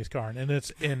Sam Raimi's car, and it's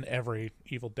in every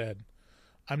Evil Dead.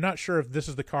 I'm not sure if this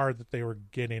is the car that they were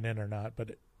getting in or not,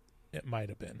 but it might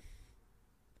have been.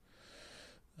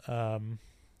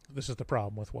 This is the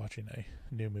problem with watching a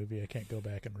new movie. I can't go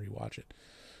back and rewatch it.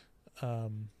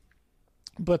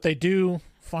 But they do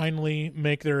finally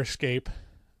make their escape,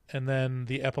 and then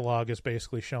the epilogue is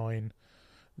basically showing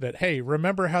that, hey,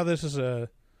 remember how this is a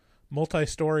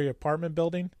multi-story apartment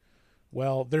building?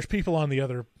 Well, there's people on the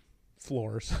other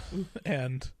floors,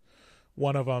 and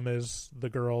one of them is the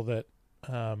girl that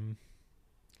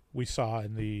we saw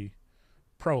in the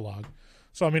prologue.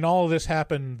 So, I mean, all of this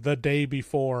happened the day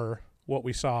before what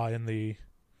we saw in the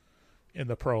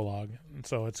prologue, and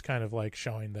so it's kind of like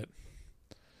showing that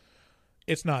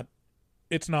it's not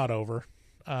over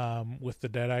with the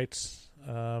Deadites,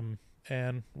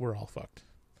 and we're all fucked.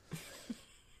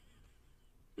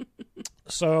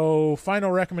 So, final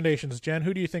recommendations, Jen.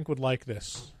 Who do you think would like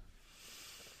this?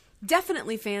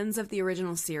 Definitely fans of the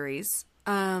original series.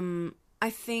 I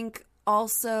think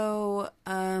also,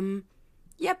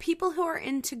 people who are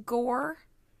into gore.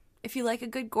 If you like a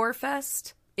good gore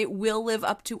fest, it will live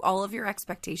up to all of your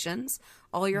expectations,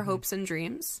 all your hopes and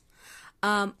dreams.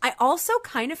 I also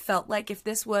kind of felt like if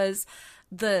this was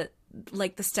the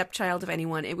stepchild of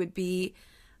anyone, it would be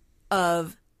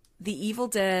of The Evil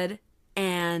Dead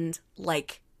and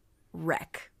like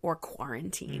Wreck or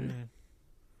Quarantine.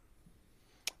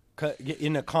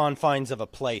 In the confines of a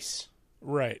place.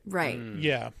 Right.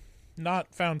 Yeah.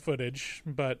 Not found footage,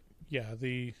 but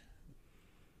in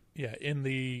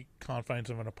the confines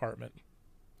of an apartment.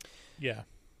 Yeah.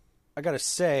 I gotta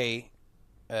say,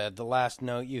 the last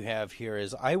note you have here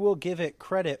is, I will give it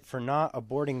credit for not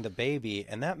aborting the baby,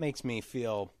 and that makes me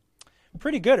feel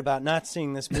pretty good about not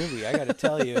seeing this movie. I gotta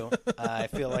tell you, I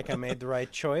feel like I made the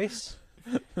right choice,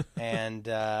 and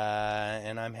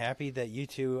I'm happy that you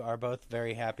two are both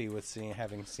very happy with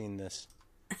having seen this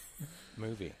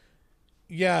movie.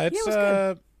 Yeah, it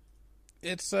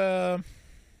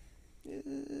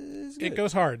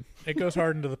goes hard. It goes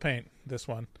hard into the paint, this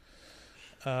one.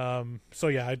 So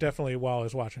yeah, I definitely, while I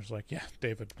was watching, I was like, yeah,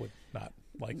 David would not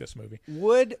like this movie.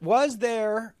 Was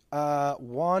there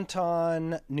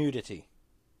wanton nudity?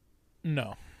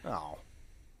 No. Oh,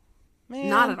 man,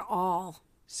 Not at all.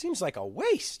 Seems like a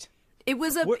waste. It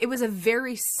was a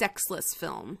very sexless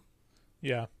film.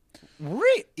 Yeah.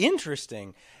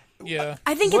 Interesting. Yeah.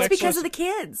 I think it's because of the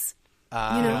kids.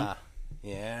 Yeah.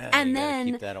 And you gotta then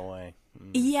keep that away.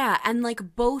 Yeah, and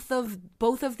like both of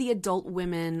the adult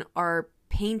women are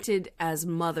painted as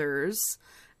mothers,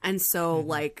 and so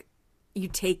like you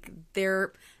take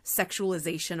their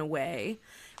sexualization away.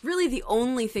 Really, the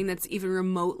only thing that's even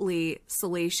remotely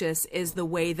salacious is the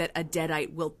way that a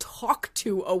Deadite will talk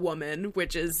to a woman,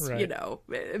 which is,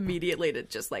 immediately to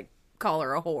just like call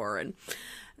her a whore. And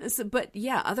so, but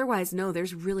yeah, otherwise, no,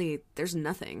 there's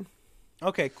nothing.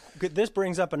 Okay, this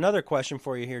brings up another question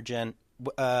for you here, Jen.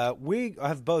 We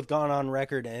have both gone on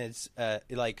record, and it's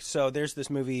so there's this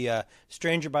movie,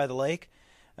 Stranger by the Lake.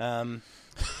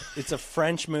 It's a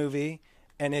French movie,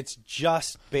 and it's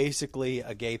just basically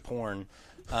a gay porn.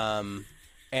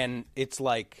 And it's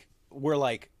like, we're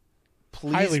like,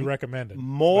 please, highly recommended.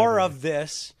 More of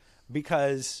this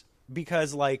because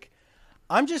like,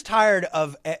 I'm just tired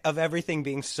of everything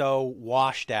being so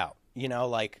washed out. You know,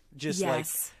 like just like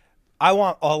I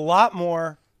want a lot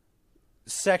more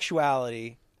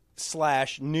sexuality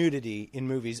 / nudity in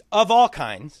movies of all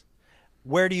kinds.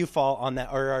 Where do you fall on that,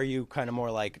 or are you kind of more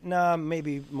like, nah,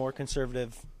 maybe more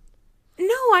conservative?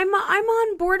 No, I'm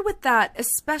on board with that,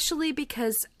 especially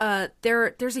because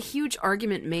there's a huge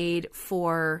argument made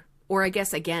for, or I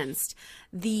guess against,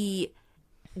 the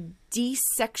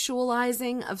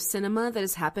desexualizing of cinema that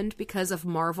has happened because of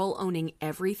Marvel owning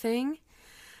everything,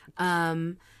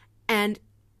 and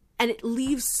it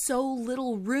leaves so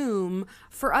little room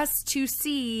for us to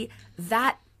see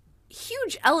that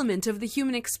huge element of the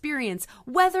human experience,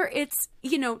 whether it's,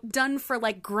 you know, done for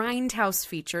like grindhouse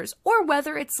features or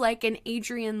whether it's like an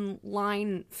Adrian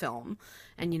Lyne film,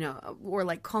 and, you know, or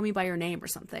like Call Me by Your Name or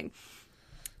something.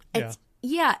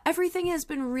 Yeah, everything has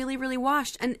been really, really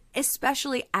washed. And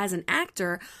especially as an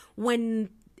actor, when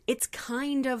it's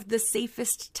kind of the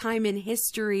safest time in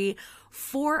history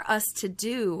for us to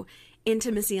do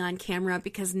intimacy on camera,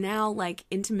 because now like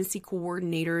intimacy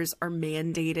coordinators are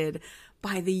mandated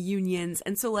by the unions,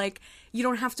 and so like you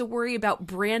don't have to worry about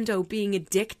Brando being a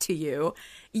dick to you.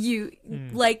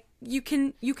 Like you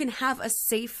can have a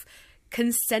safe,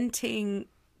 consenting,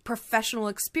 professional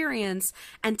experience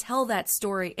and tell that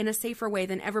story in a safer way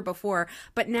than ever before.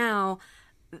 But now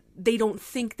they don't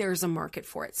think there's a market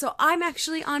for it. So I'm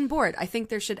actually on board. I think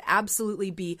there should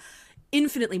absolutely be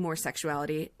infinitely more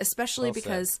sexuality, especially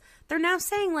because they're now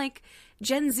saying like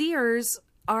Gen Zers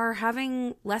are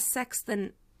having less sex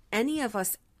than any of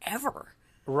us ever.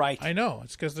 Right. I know.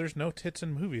 It's because there's no tits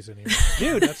in movies anymore.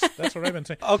 Dude, that's what I've been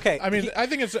saying. Okay. I mean, I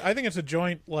think it's a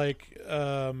joint like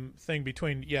thing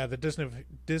between the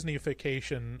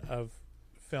Disneyfication of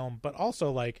film, but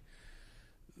also like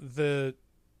it's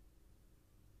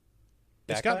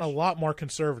gotten a lot more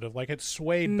conservative. Like it's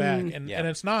swayed back, and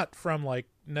it's not from like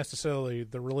necessarily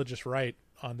the religious right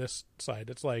on this side.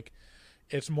 It's like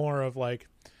it's more of like,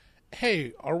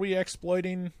 hey, are we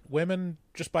exploiting women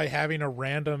just by having a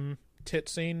random tit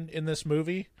scene in this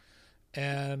movie?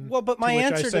 And well, but my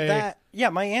answer to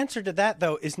that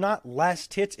though is not less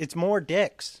tits, it's more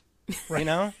dicks. Right. You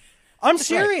know? I'm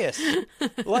serious.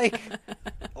 Like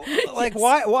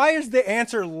why is the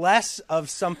answer less of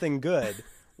something good?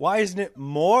 Why isn't it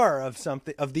more of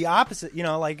something of the opposite? You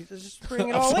know, like just bring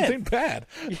it all something in. Bad.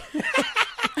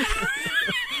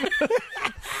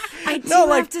 I do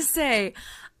have to say,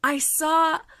 I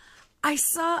saw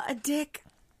a dick.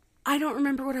 I don't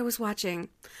remember what I was watching.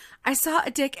 I saw a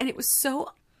dick, and it wasn't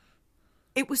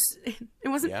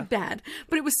bad,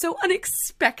 but it was so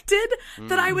unexpected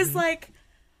that I was like,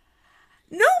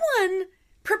 no one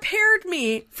prepared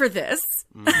me for this.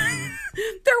 There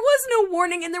was no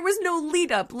warning, and there was no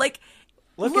lead up. Like,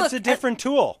 look, it's a different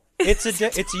tool. It's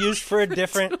used for a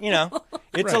different, you know,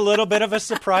 it's a little bit of a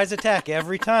surprise attack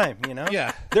every time, you know?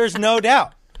 Yeah. There's no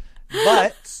doubt.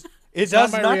 But it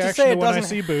does not to say it when doesn't I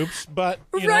see boobs, but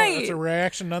you know, it's a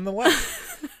reaction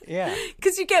nonetheless. Yeah.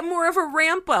 Because you get more of a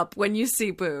ramp up when you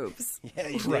see boobs. Yeah,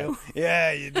 you do.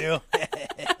 Yeah, you do.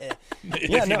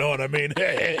 If you know what I mean.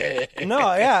 No,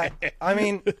 yeah. I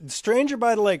mean, Stranger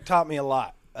by the Lake taught me a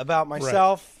lot about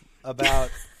myself, about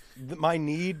my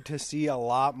need to see a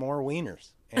lot more wieners.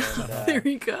 And, there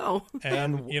you go.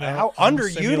 And you know how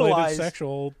underutilized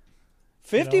sexual.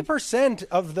 50%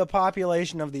 of the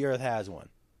population of the Earth has one.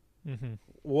 Mm-hmm.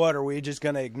 What, are we just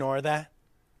going to ignore that?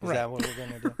 Is that what we're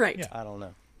going to do? Right. Yeah. I don't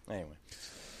know. Anyway.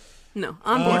 No,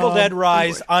 I'm bored. Evil Dead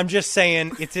Rise. I'm just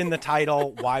saying, it's in the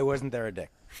title. Why wasn't there a dick?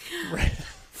 Right.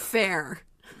 Fair.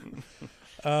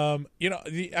 You know,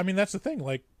 I mean, that's the thing.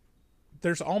 Like,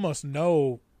 there's almost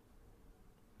no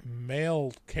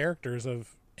male characters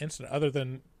of incident other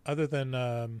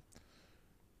than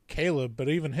Caleb, but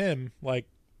even him, like,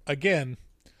 again,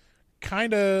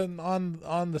 kind of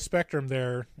on the spectrum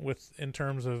there in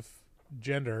terms of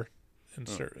gender and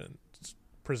certain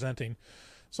presenting.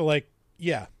 So like,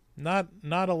 not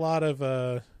a lot of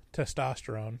And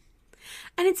testosterone.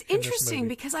 it's interesting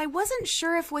because I wasn't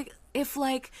sure if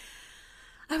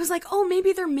I was like, oh,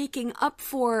 maybe they're making up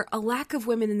for a lack of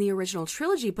women in the original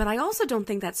trilogy, but I also don't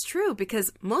think that's true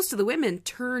because most of the women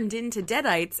turned into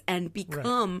Deadites and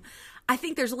become. Right. I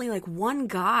think there's only like one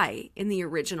guy in the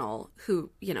original who,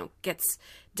 you know, gets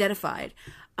deadified.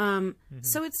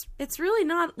 So it's really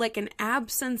not like an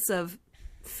absence of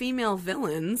female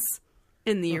villains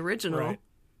in the original, right.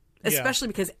 Especially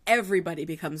because everybody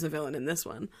becomes a villain in this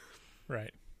one.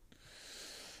 Right.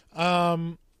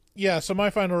 Yeah, so my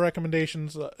final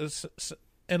recommendations is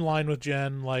in line with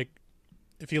Jen. Like,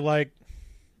 if you like,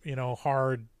 you know,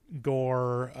 hard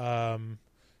gore,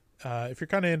 if you're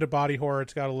kind of into body horror,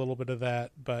 it's got a little bit of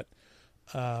that, but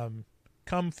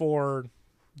come for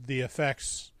the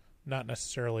effects, not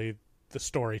necessarily the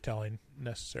storytelling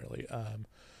necessarily,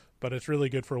 but it's really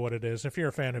good for what it is. If you're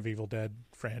a fan of Evil Dead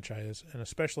franchise, and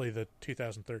especially the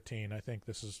 2013, I think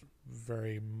this is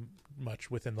very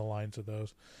much within the lines of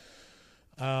those.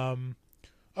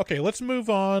 Okay, let's move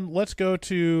on. Let's go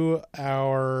to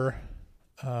our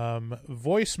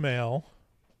voicemail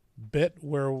bit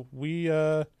where we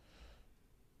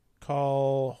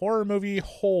call horror movie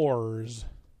whores.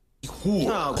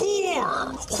 Whore.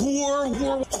 Whore.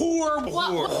 Whore. Whore.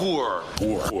 Whore. Whore.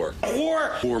 Whore.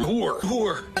 Whore. Whore.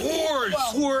 Whore. Whores.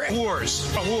 Whore. Whores.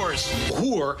 Whores.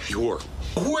 Whore. Whore.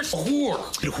 Whores. Whore.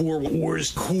 Whore. Whores.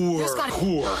 Whore.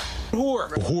 Whore. Whore.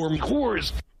 Whore.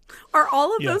 Whores. Are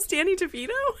all of those Danny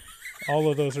DeVito?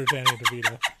 All of those are Danny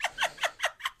DeVito.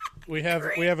 We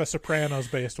have a Sopranos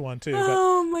based one too.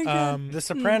 Oh my god! The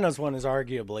Sopranos one is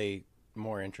arguably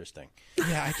more interesting.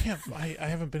 Yeah, I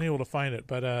haven't been able to find it,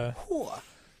 but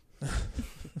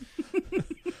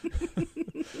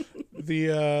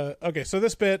okay, so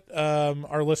this bit,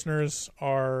 our listeners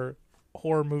are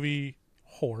horror movie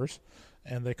whores,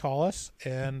 and they call us,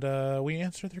 and we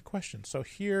answer their questions. So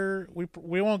here,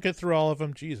 we won't get through all of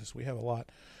them. Jesus, we have a lot.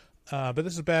 But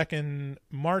this is back in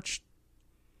March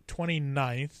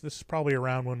 29th. This is probably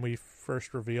around when we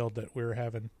first revealed that we were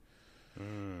having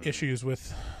issues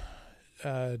with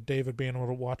David being able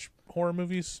to watch horror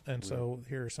movies, and so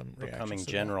here are some reactions. Becoming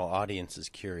general audiences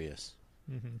curious.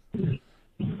 Mm-hmm.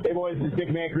 Hey boys, it's Dick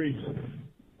Mancrease.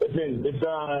 Listen, this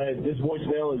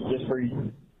voicemail is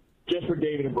just for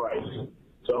David and Bryce.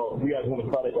 So if you guys want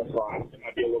to cut it, that's fine. It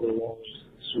might be a little bit long,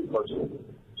 sweet person.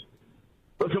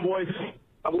 Listen, boys,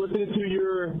 I'm listening to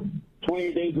your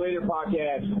 28 Days Later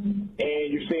podcast, and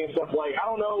you're saying stuff like, I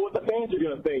don't know what the fans are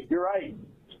going to think. You're right.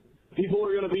 People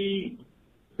are going to be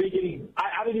thinking,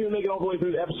 I didn't even make it all the way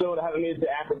through the episode. I haven't made it to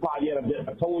after pod yet. I'm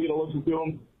totally going to listen to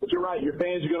them. But you're right. Your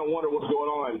fans are going to wonder what's going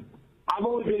on. I've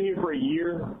only been here for a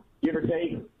year, give or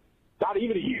take. Not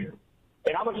even a year.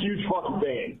 And I'm a huge fucking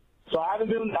fan. So I haven't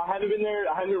been there.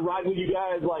 I haven't been riding with you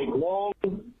guys like long,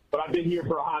 but I've been here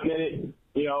for a hot minute,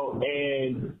 you know,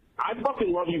 and I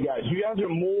fucking love you guys. You guys are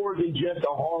more than just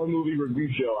a horror movie review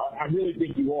show. I really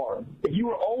think you are. If you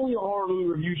were only a horror movie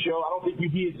review show, I don't think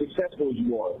you'd be as successful as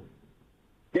you are.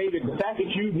 David, the fact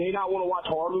that you may not want to watch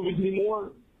horror movies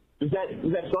anymore, does that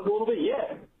suck a little bit?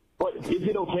 Yeah. But is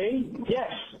it okay?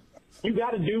 Yes. You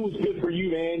got to do what's good for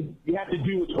you, man. You have to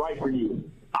do what's right for you.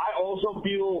 I also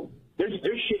feel there's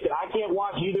shit that I can't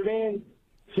watch either, man,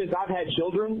 since I've had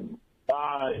children.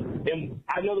 And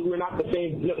I know that we're not the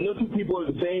same. No two people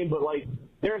are the same, but, like,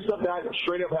 there's stuff that I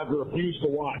straight up have refused to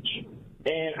watch.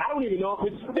 And I don't even know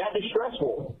if it's that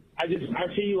distressful. I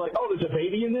see, like, oh, there's a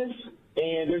baby in this?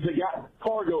 And there's a guy,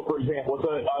 Fargo, for example. It's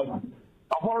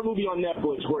a horror movie on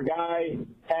Netflix where a guy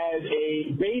has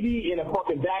a baby in a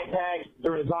fucking backpack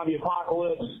during a zombie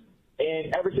apocalypse.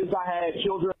 And ever since I had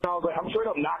children, I was like, I'm straight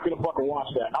up not going to fucking watch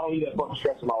that. I don't need that fucking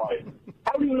stress in my life.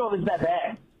 I don't even know if it's that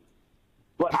bad.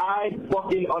 But I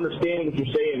fucking understand what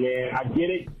you're saying, man. I get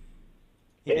it.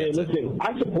 And listen,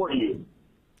 I support you.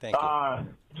 Thank you.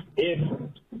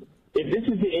 If this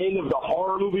is the end of the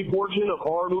horror movie portion of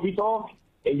Horror Movie Talk,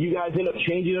 and you guys end up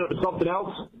changing it up to something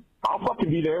else, I'll fucking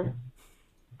be there.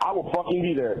 I will fucking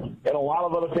be there. And a lot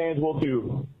of other fans will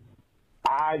too.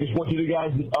 I just want you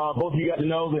guys, both of you guys to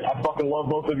know that I fucking love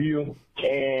both of you.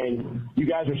 And you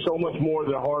guys are so much more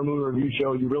than a horror movie review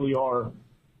show. You really are.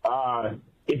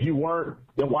 If you weren't,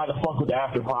 then why the fuck would the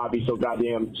Afterpod be so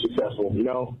goddamn successful, you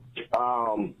know?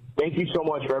 Thank you so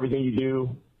much for everything you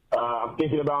do. I'm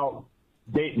thinking about,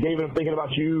 David, I'm thinking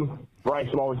about you. Bryce,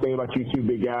 I'm always thinking about you too,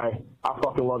 big guy. I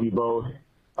fucking love you both.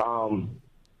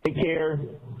 Take care.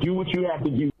 Do what you have to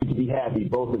do to be happy,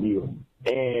 both of you.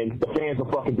 And the fans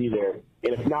will fucking be there.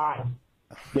 And if not,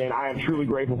 then I am truly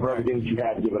grateful for everything that you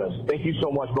have given us. Thank you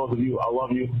so much, both of you. I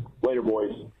love you. Later,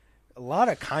 boys. A lot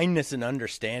of kindness and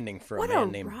understanding for a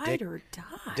man named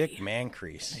Dick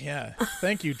Mancrease. Yeah.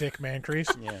 Thank you, Dick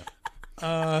Mancrease.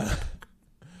 Yeah.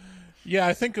 Yeah,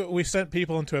 I think we sent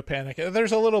people into a panic.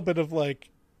 There's a little bit of like,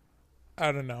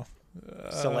 I don't know,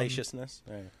 Salaciousness,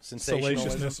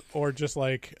 sensationalism, salaciousness, or just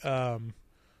like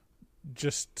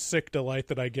just sick delight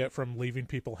that I get from leaving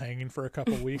people hanging for a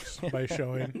couple weeks by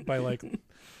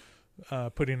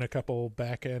putting a couple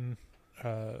back end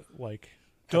like.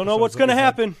 Don't know what's going to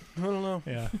happen. I don't know.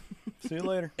 Yeah. See you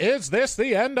later. Is this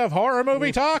the end of horror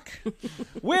movie talk?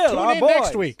 Will Tune our in boys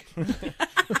next week.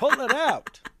 pull it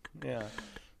out? Yeah.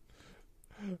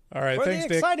 All right. For Thanks, the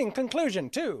Dick. exciting conclusion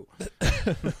too.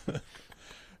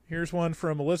 Here's one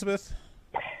from Elizabeth.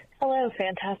 Hello,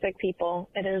 fantastic people.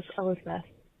 It is Elizabeth.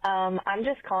 I'm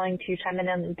just calling to chime in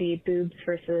on the boobs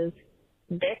versus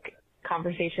dick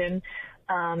conversation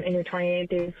in your 28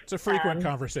 days. It's a frequent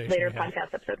conversation. Later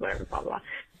podcast episode, whatever, blah, blah,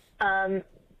 blah.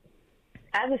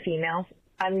 As a female,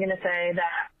 I'm going to say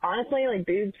that, honestly, like,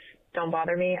 boobs don't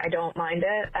bother me. I don't mind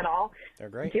it at all. They're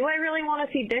great. Do I really want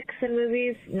to see dicks in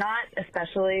movies? Not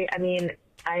especially. I mean,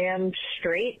 I am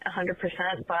straight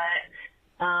 100%, but,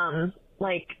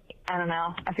 like, I don't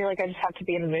know. I feel like I just have to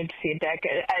be in the mood to see a dick.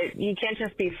 You can't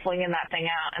just be flinging that thing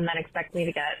out and then expect me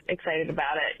to get excited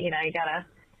about it. You know, you gotta,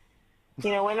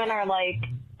 women are like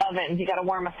ovens. You gotta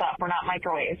warm us up. We're not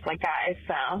microwaves like guys.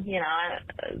 So,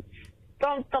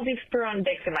 don't be throwing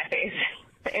dicks in my face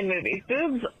in movies.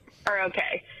 Boobs are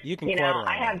okay. You can quote her on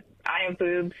I have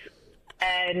boobs,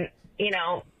 and,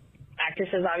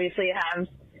 actresses obviously have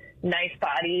nice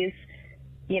bodies.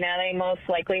 They most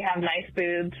likely have nice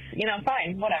boobs.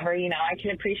 Fine, whatever. I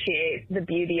can appreciate the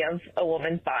beauty of a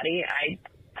woman's body. I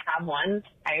have one.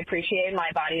 I appreciate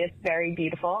my body. It's very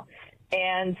beautiful.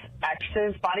 And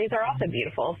actresses' bodies are also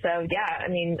beautiful. So, yeah, I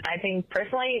mean, I think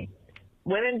personally,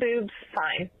 women boobs,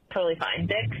 fine. Totally fine.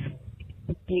 Dicks,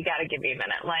 you got to give me a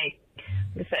minute. Like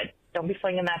I said, don't be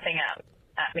flinging that thing out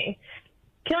at me.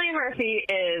 Cillian Murphy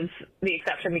is the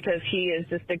exception because he is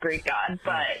just a Greek god.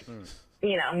 But,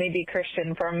 maybe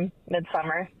Christian from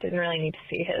Midsummer didn't really need to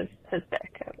see his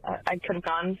dick. I could have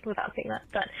gone without seeing that.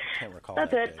 But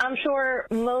that's it. I'm sure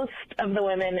most of the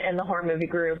women in the horror movie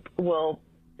group will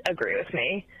agree with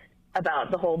me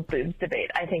about the whole boobs debate.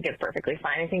 I think it's perfectly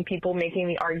fine. I think people making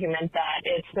the argument that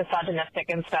it's misogynistic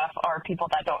and stuff are people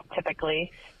that don't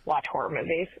typically watch horror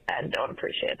movies and don't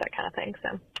appreciate that kind of thing. So,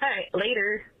 all right,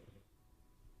 later.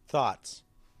 Thoughts?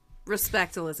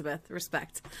 Respect, Elizabeth.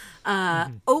 Respect.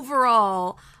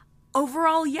 Overall,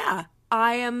 yeah,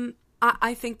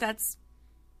 I think that's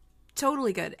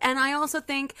totally good. And I also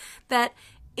think that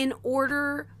in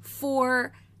order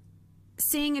for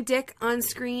seeing a dick on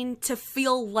screen to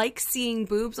feel like seeing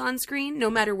boobs on screen, no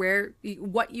matter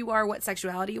what you are, what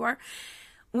sexuality you are,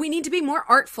 we need to be more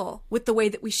artful with the way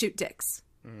that we shoot dicks.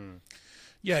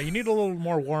 Yeah, you need a little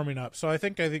more warming up. So I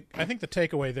think the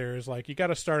takeaway there is like you got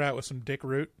to start out with some dick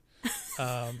root,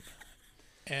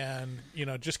 and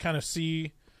just kind of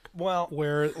see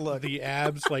where the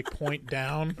abs like point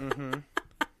down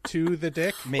to the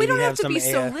dick. Maybe we don't have to be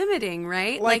so limiting,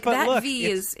 right? Like that look, V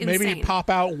is insane. Maybe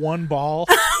pop out one ball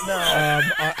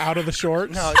out of the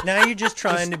shorts. No, now you're just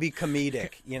trying to be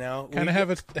comedic, Kind of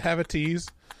have a tease.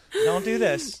 Don't do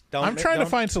this. I'm trying to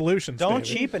find solutions. Don't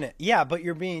David. cheapen it. Yeah, but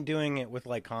you're doing it with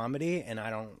like comedy, and I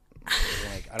don't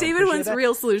David wants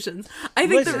real solutions. I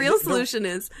think the real solution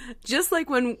is just like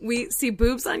when we see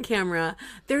boobs on camera,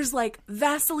 there's like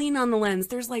Vaseline on the lens.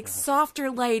 There's like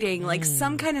softer lighting, like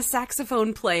some kind of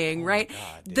saxophone playing, right?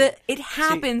 God, it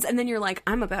happens, and then you're like,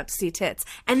 I'm about to see tits.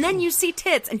 And then you see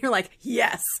tits, and you're like,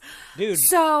 yes. Dude.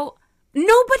 So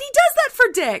nobody does that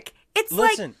for dick. It's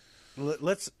Listen,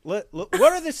 what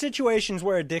are the situations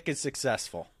where a dick is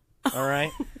successful? All right?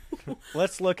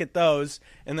 Let's look at those,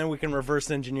 and then we can reverse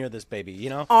engineer this baby,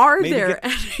 Are there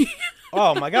any?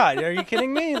 Oh, my God. Are you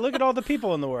kidding me? Look at all the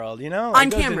people in the world, On camera.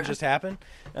 Didn't just happen.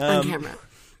 On camera.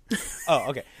 Oh,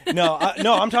 okay. No,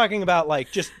 I'm talking about,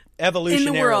 like, just evolutionarily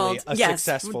in the world,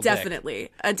 successful definitely.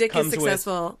 Dick. A dick is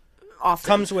successful often.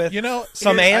 Comes with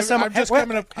some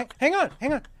ASMR.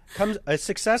 Hang on. A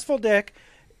successful dick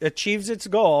achieves its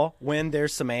goal when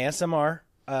there's some ASMR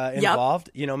involved,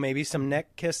 maybe some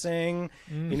neck kissing,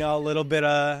 a little bit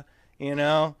of,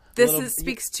 This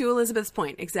speaks to Elizabeth's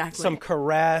point, exactly. Some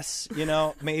caress,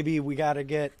 maybe we got to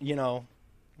get,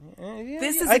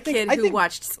 This is a kid who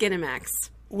watched Skinamax.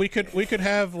 We could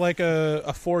have like a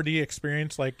 4D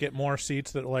experience, like get more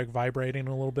seats that are like vibrating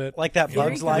a little bit, like that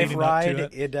Bugs Life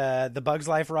ride. The Bugs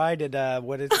Life ride.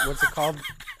 What's it called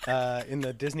in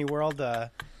the Disney World?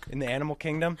 In the Animal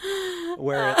Kingdom,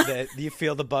 where you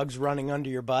feel the bugs running under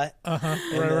your butt,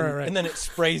 right. And then it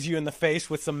sprays you in the face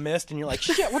with some mist, and you're like,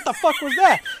 "Shit, what the fuck was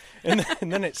that?" and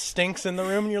then it stinks in the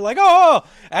room, and you're like, oh,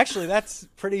 actually, that's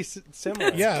pretty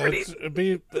similar. Yeah, it'd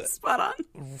be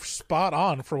spot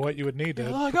on for what you would need to.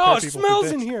 You're like, prepare oh, it people smells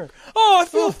for in dicks. here. Oh, I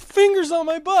feel fingers on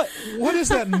my butt. What is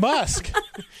that musk?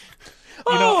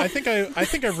 I think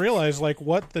I've realized like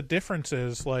what the difference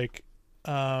is. Like,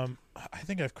 I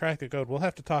think I've cracked the code. We'll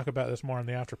have to talk about this more in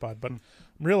the afterpod. But I'm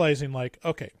realizing like,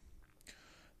 okay,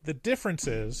 the difference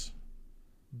is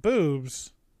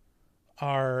boobs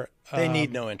are They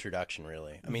need no introduction,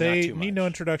 really. I mean, they not too much. need no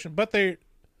introduction, but they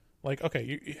like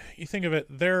okay. You think of it,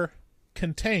 they're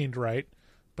contained, right?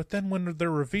 But then when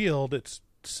they're revealed, it's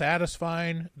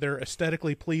satisfying. They're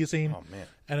aesthetically pleasing. Oh man!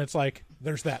 And it's like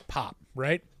there's that pop,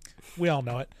 right? We all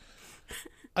know it.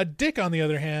 A dick, on the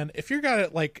other hand, if you got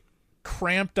it like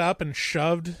cramped up and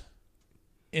shoved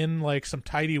in like some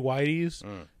tidy whities,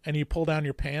 and you pull down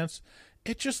your pants,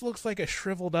 it just looks like a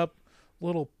shriveled up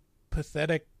little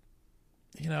pathetic.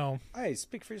 Hey,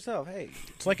 speak for yourself. Hey,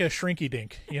 It's like a shrinky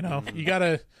dink. You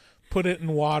gotta put it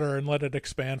in water and let it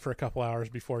expand for a couple hours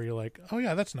before you're like, oh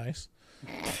yeah, that's nice.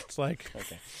 It's like,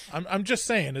 okay. I'm just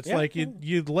saying, it's Yeah. like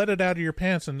you let it out of your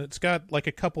pants and it's got like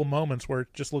a couple moments where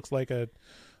it just looks like a,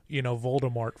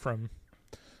 Voldemort from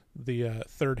the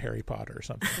third Harry Potter or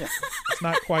something. Yeah. It's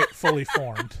not quite fully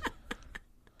formed.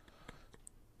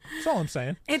 That's all I'm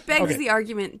saying. It begs Okay. the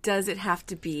argument, does it have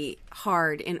to be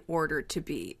hard in order to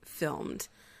be filmed?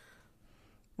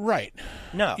 Right.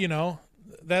 No.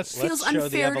 That's Feels show the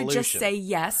unfair to just evolution. say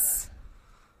yes.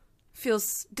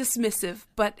 Feels dismissive,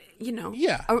 but,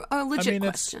 Yeah. a legit I mean,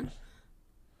 question.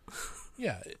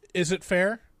 yeah. Is it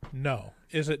fair? No.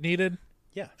 Is it needed?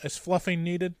 Yeah. Is fluffing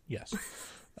needed? Yes.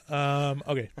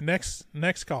 Okay.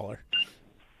 Next caller.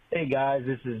 Hey guys,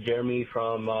 this is Jeremy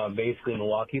from basically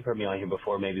Milwaukee. You've heard me on here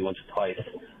before, maybe once or twice.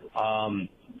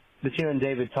 This year and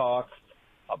David talked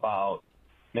about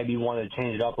maybe you wanted to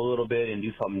change it up a little bit and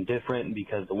do something different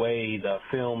because the way the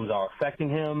films are affecting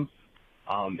him.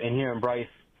 And hearing Bryce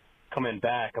coming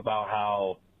back about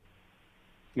how,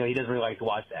 he doesn't really like to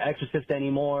watch The Exorcist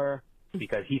anymore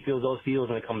because he feels those feels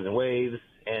when it comes in waves.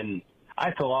 And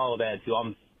I feel all of that too.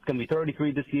 I'm going to be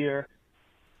 33 this year.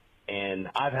 And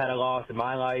I've had a loss in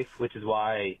my life, which is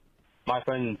why my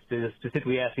friend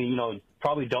specifically asked me,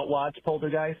 probably don't watch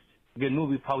Poltergeist. Good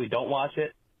movie, probably don't watch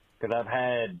it. Because I've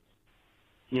had,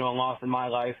 a loss in my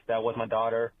life that was my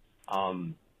daughter.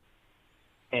 And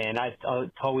I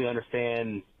totally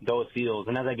understand those feels.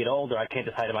 And as I get older, I can't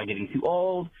decide, am I getting too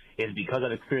old? Is it because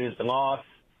I've experienced a loss?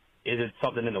 Is it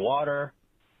something in the water?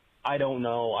 I don't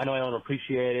know. I know I don't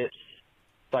appreciate it.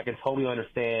 So I can totally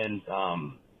understand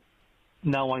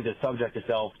not wanting to subject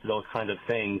yourself to those kinds of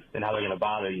things and how they're going to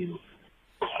bother you.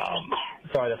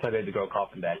 Sorry, that's my baby girl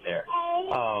coughing back there.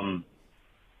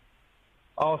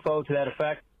 Also, to that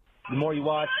effect, the more you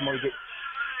watch, the more you get...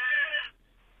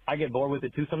 I get bored with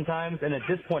it too sometimes, and at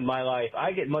this point in my life,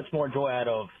 I get much more joy out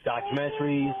of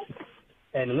documentaries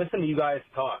and listen to you guys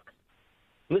talk.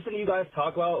 Listen to you guys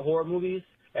talk about horror movies.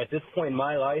 At this point in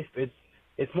my life,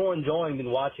 it's more enjoying than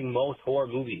watching most horror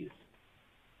movies.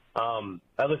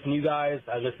 I listen to you guys.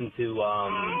 I listen to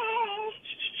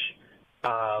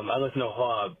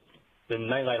the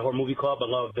Nightlight Horror Movie Club. I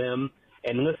love them.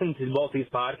 And listening to both these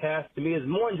podcasts, to me, is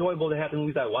more enjoyable than half the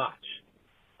movies I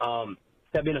watch.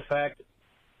 That being a fact,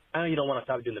 I know you don't want to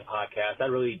stop doing the podcast.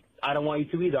 I don't want you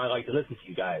to either. I like to listen to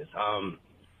you guys. I'm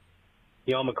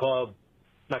a not club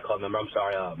member, I'm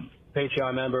sorry,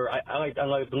 Patreon member. I like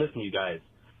to listen to you guys.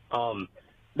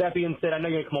 That being said, I know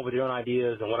you're going to come up with your own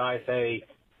ideas, and what I say,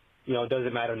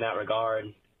 doesn't matter in that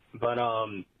regard. But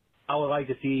I would like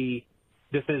to see,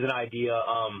 this is an idea,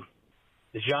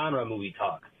 genre movie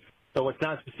talk. So it's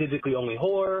not specifically only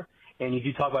horror, and you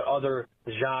do talk about other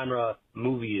genre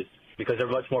movies because they're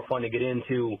much more fun to get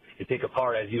into and pick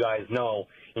apart, as you guys know.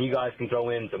 And you guys can throw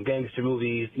in some gangster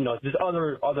movies, just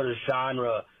other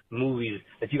genre movies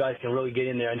that you guys can really get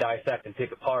in there and dissect and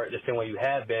pick apart the same way you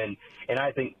have been. And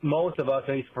I think most of us,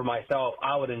 at least for myself,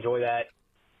 I would enjoy that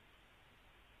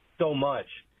so much.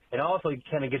 And also it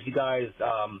kind of gives you guys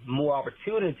more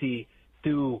opportunity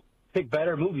to pick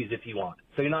better movies if you want.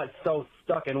 So you're not so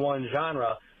stuck in one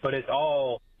genre, but it's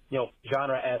all,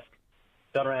 genre-esque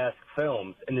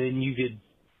films. And then you could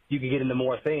get into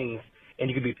more things, and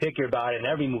you could be pickier about it, and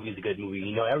every movie is a good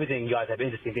movie. Everything, you guys have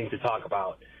interesting things to talk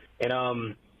about.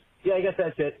 And, yeah, I guess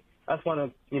that's it. I just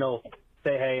want to,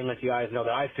 say hey and let you guys know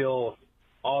that I feel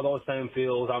all those same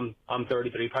feels. I'm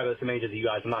 33, probably the same age as you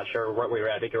guys. I'm not sure where you're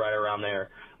at. I think you're right around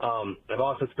there. I've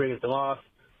also experienced the loss.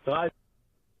 So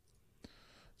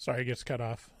Sorry, it gets cut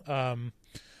off.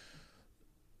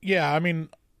 Yeah, I mean,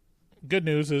 good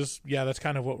news is, yeah, that's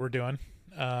kind of what we're doing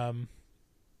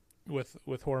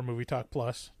with Horror Movie Talk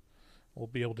Plus. we'll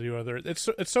be able to do other. It's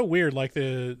so weird, like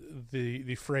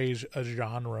the phrase a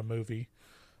genre movie,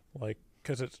 like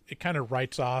because it kind of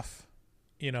writes off,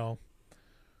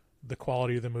 the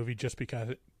quality of the movie just because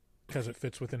it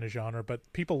fits within a genre.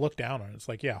 But people look down on it. It's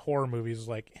like, yeah, horror movies is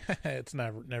like it's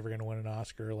never going to win an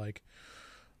Oscar. Like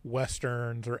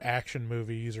westerns or action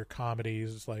movies or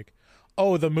comedies, it's like,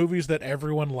 oh, the movies that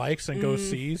everyone likes and goes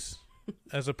sees,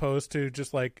 as opposed to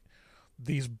just like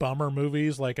these bummer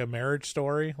movies like A Marriage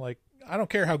Story. Like, I don't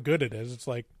care how good it is. It's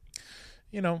like,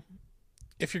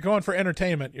 if you're going for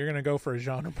entertainment, you're going to go for a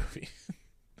genre movie.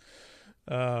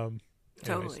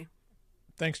 Totally.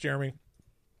 Thanks, Jeremy.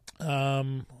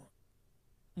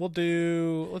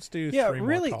 Let's do 3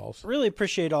 more calls. Really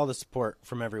appreciate all the support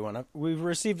from everyone. We've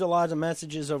received a lot of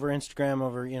messages over Instagram,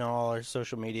 over all our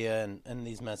social media, and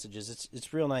these messages.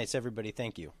 It's real nice, everybody.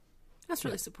 Thank you. That's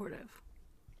really supportive.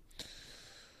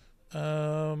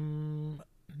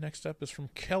 Next up is from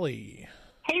Kelly.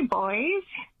 Hey, boys.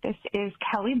 This is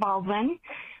Kelly Baldwin.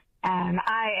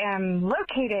 I am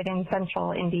located in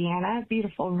central Indiana.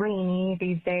 Beautiful, rainy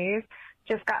these days.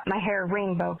 Just got my hair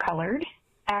rainbow colored.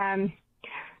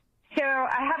 So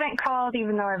I haven't called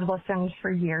even though I've listened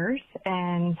for years,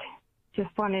 and just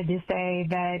wanted to say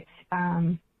that,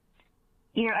 I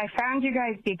found you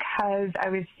guys because I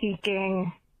was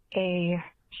seeking a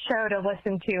show to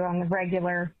listen to on the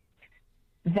regular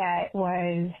that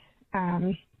was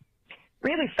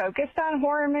really focused on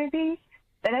horror movies,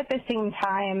 but at the same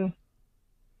time,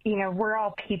 we're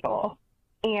all people.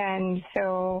 And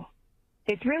so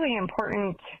it's really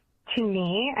important to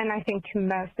me, and I think to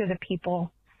most of the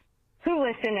people who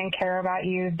listen and care about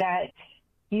you, that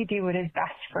you do what is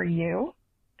best for you.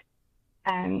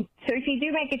 So if you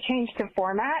do make a change to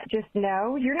format, just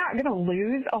know you're not going to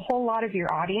lose a whole lot of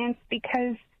your audience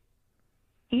because,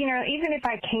 even if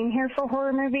I came here for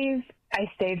horror movies, I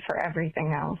stayed for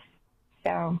everything else.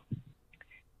 So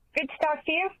good to talk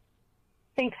to you.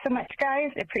 Thanks so much,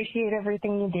 guys. Appreciate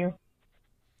everything you do.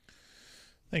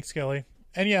 Thanks, Kelly.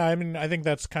 And yeah, I think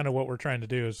that's kind of what we're trying to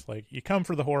do is like you come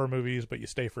for the horror movies, but you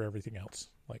stay for everything else.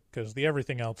 Like, because the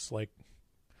everything else, like,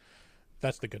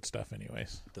 that's the good stuff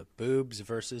anyways. The boobs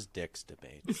versus dicks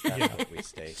debate. That's what we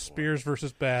stay for. Spears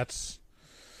versus bats.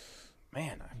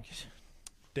 Man, I'm just...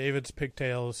 David's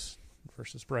pigtails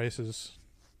versus Bryce's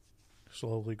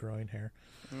slowly growing hair.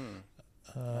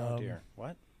 Oh dear.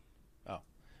 What? Oh, I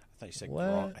thought you said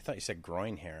I thought you said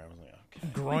groin hair. I was like, okay.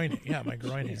 Groin, yeah, my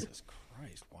groin hair. Jesus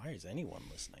Christ, why is anyone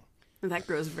listening? That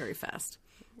grows very fast.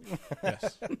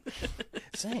 Yes.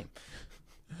 Same.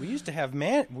 We used to have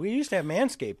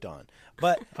Manscaped on,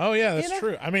 but oh yeah, that's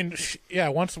true. I mean,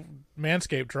 once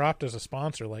Manscaped dropped as a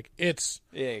sponsor, like it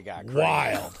got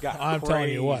wild. I'm crazy.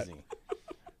 telling you what,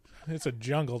 it's a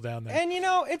jungle down there. And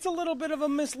it's a little bit of a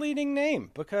misleading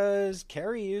name because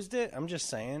Carrie used it. I'm just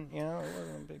saying, it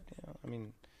wasn't a big deal. I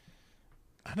mean,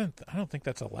 I don't think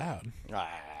that's allowed.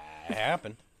 It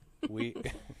happened.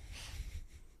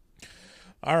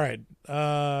 All right,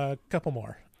 a couple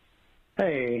more.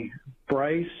 Hey,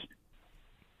 Bryce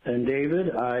and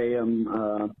David. I am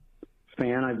a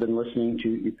fan. I've been listening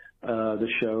to the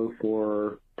show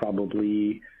for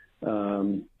probably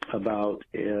about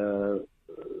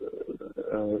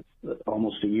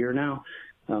almost a year now.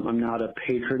 I'm not a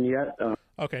patron yet.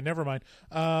 Okay, never mind.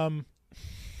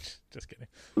 Just kidding.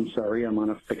 I'm sorry. I'm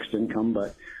on a fixed income,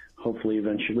 but hopefully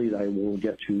eventually I will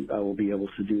be able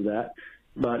to do that.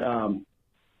 But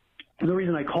the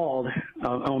reason I called,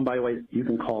 and by the way, you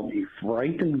can call me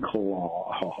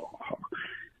Frightenklaw.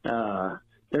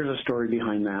 There's a story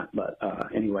behind that, but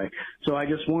anyway. So I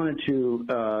just wanted to,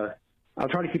 I'll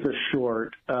try to keep this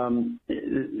short.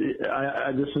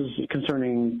 This is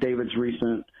concerning David's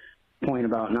recent point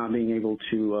about not being able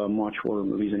to watch horror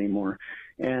movies anymore.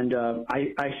 And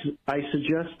I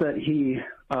suggest that he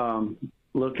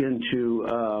look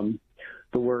into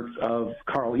the works of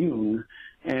Carl Jung.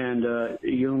 And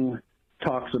Jung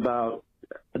talks about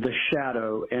the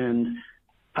shadow, and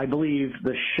I believe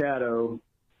the shadow,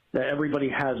 that everybody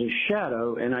has a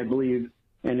shadow, and I believe,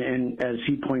 and as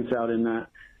he points out in that,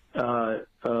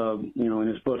 in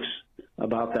his books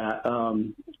about that,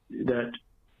 that,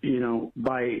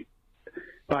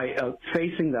 by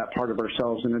facing that part of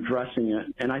ourselves and addressing it,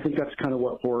 and I think that's kind of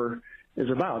what horror is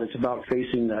about. It's about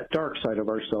facing that dark side of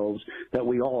ourselves that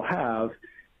we all have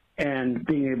and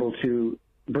being able to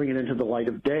bring it into the light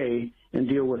of day and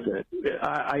deal with it.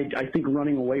 I think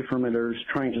running away from it or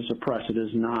trying to suppress it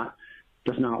does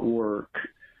not work,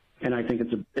 and I think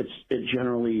it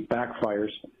generally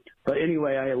backfires. But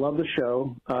anyway, I love the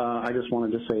show. I just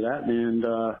wanted to say that, and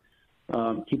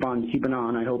keep on keeping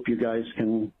on. I hope you guys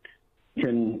can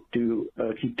can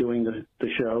keep doing the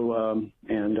show.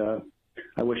 And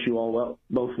I wish you all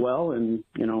both well, and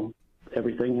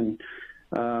everything. And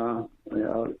I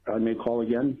may call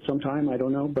again sometime. I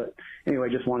don't know, but anyway,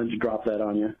 just wanted to drop that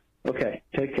on you. Okay,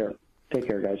 take care. Take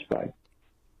care, guys. Bye.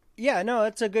 Yeah, no,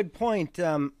 that's a good point.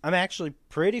 I'm actually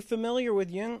pretty familiar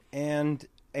with Jung, and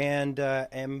I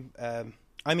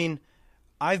mean,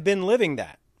 I've been living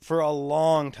that for a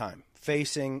long time.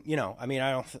 Facing,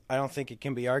 I don't think it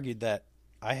can be argued that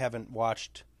I've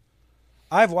watched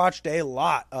a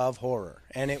lot of horror,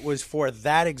 and it was for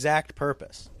that exact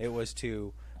purpose. It was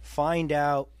to find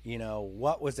out,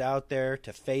 what was out there,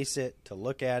 to face it, to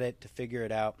look at it, to figure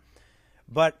it out.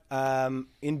 But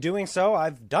in doing so,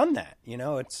 I've done that.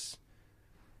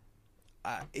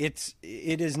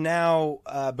 It has now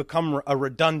become a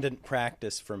redundant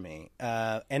practice for me,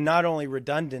 and not only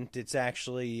redundant, it's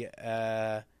actually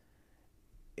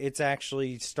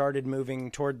started moving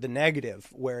toward the negative,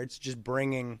 where it's just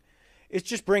bringing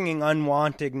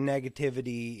unwanted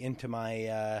negativity into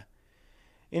my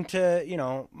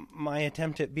my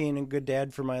attempt at being a good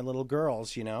dad for my little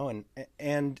girls,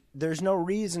 and there's no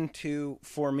reason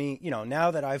for me,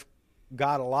 now that I've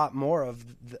got a lot more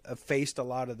faced a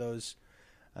lot of those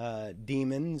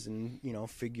demons, and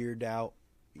figured out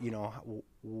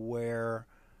where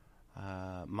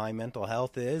my mental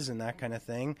health is and that kind of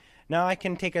thing. Now I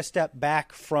can take a step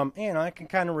back from, I can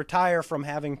kind of retire from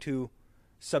having to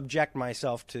subject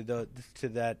myself to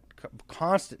that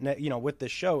constant, with the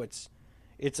show, it's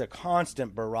a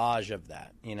constant barrage of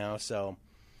that, so,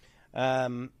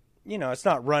 it's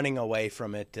not running away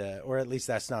from it, or at least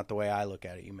that's not the way I look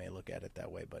at it. You may look at it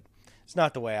that way, but it's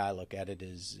not the way I look at it.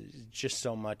 Is just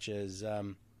so much as,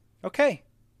 okay,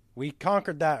 we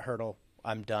conquered that hurdle.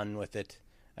 I'm done with it.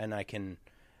 And I can,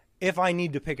 if I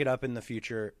need to pick it up in the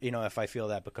future, if I feel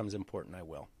that becomes important, I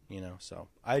will, so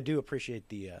I do appreciate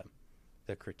the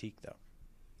critique though.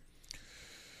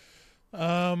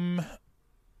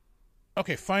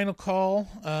 Okay, final call.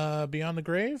 Beyond the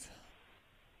Grave.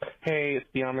 Hey, it's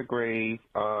Beyond the Grave.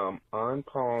 I'm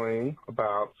calling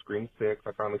about Scream 6.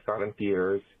 I finally saw it in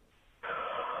theaters.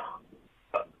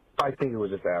 I think it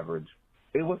was just average.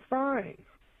 It was fine.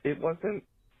 It wasn't,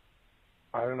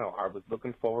 I don't know. I was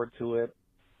looking forward to it.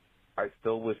 I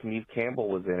still wish Neve Campbell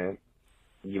was in it.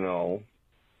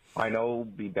 I know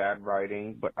it'd be bad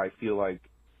writing, but I feel like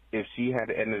if she had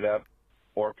ended up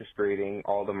orchestrating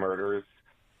all the murders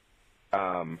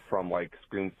from like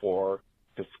Scream 4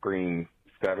 to Scream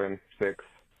 7, 6,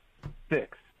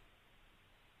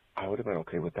 I would have been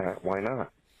okay with that. Why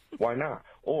not? Why not?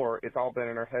 Or it's all been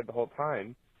in her head the whole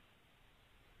time.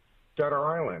 Shutter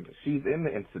Island. She's in the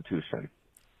institution.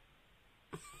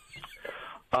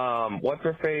 What's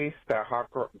her face? That hot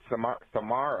girl,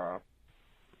 Samara.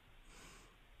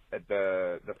 At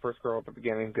the first girl at the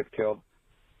beginning gets killed.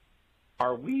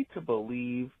 Are we to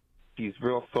believe she's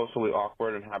real socially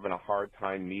awkward and having a hard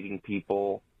time meeting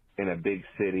people in a big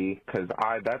city? Because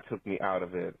that took me out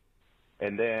of it.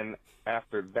 And then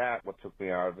after that, what took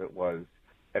me out of it was,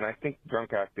 and I think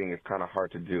drunk acting is kind of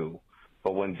hard to do,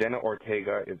 but when Jenna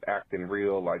Ortega is acting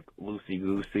real, like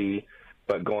loosey-goosey,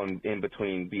 but going in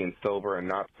between being sober and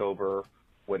not sober,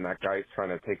 when that guy's trying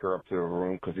to take her up to the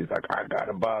room because he's like, I got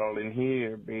a bottle in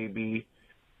here, baby.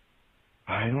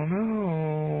 I don't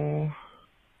know.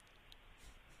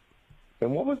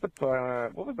 And what was the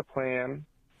plan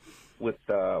with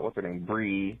what's her name,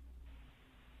 Bree,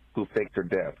 who faked her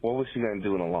death? What was she going to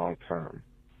do in the long term?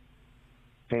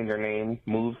 Change her name,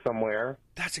 move somewhere?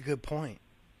 That's a good point.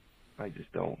 I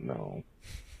just don't know.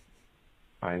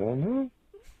 I don't know.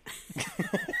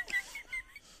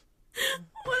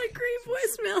 What a great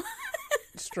voicemail.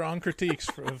 Strong critiques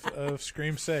of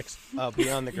Scream 6.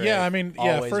 Beyond the Grave. Yeah, I mean,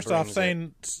 first off, brings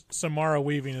saying Samara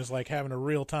Weaving is like having a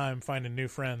real time finding new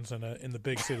friends in the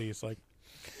big cities. Like,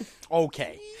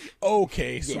 okay,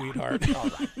 sweetheart. All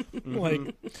right.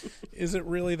 Like, is it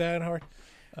really that hard?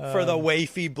 For the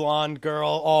wafy blonde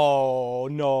girl? Oh,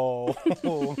 no.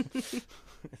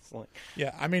 It's like,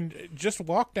 yeah, I mean, just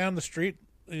walk down the street,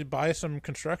 buy some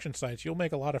construction sites. You'll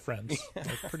make a lot of friends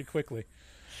like, pretty quickly.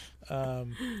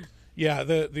 Yeah,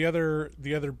 the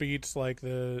other beats, like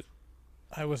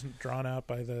I wasn't drawn out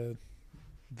by the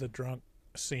drunk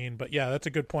scene, but yeah, that's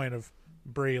a good point of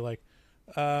Bree. Like,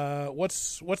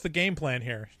 what's the game plan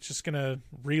here? Just gonna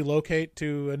relocate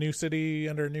to a new city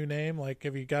under a new name? Like,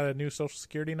 have you got a new social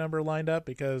security number lined up?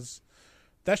 Because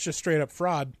that's just straight up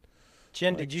fraud.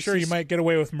 Jen, like, did you sure you might get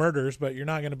away with murders, but you're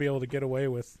not going to be able to get away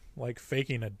with like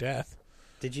faking a death.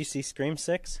 Did you see Scream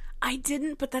 6? I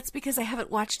didn't, but that's because I haven't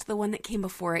watched the one that came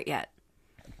before it yet.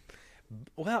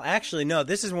 Well, actually, no.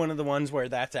 This is one of the ones where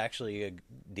that's actually a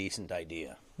decent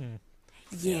idea.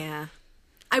 Yeah.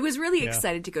 I was really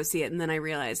excited to go see it, and then I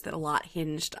realized that a lot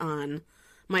hinged on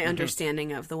my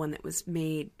understanding of the one that was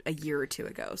made a year or two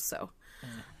ago. So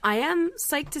I am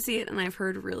psyched to see it, and I've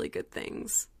heard really good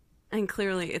things. And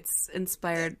clearly it's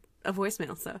inspired a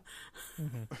voicemail, so.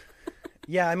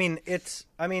 Yeah, I mean,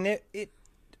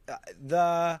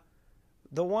 the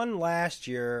one last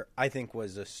year, I think,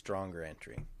 was a stronger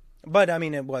entry. But, I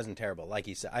mean, it wasn't terrible. Like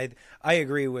you said, I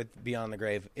agree with Beyond the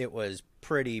Grave. It was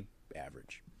pretty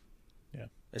average. Yeah.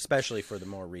 Especially for the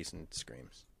more recent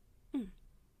Screams.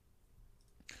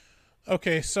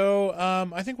 Okay, so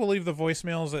I think we'll leave the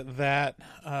voicemails at that.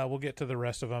 We'll get to the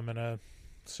rest of them in a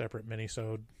separate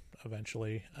mini-sode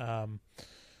eventually.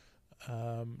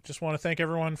 Just want to thank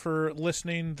everyone for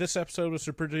listening. This episode was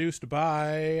produced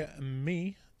by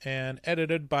me and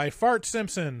edited by Fart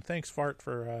Simpson. Thanks, Fart,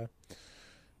 for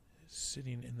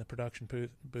sitting in the production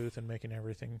booth and making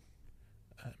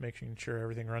sure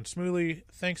everything runs smoothly.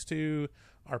 Thanks to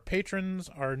our patrons,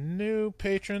 our new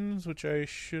patrons, which I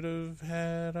should have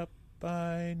had up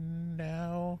by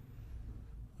now.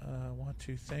 I want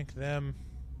to thank them,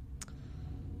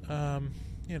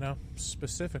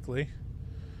 specifically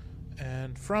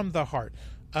and from the heart.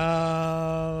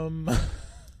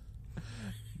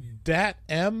 Dat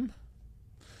M,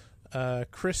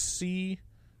 Chris C,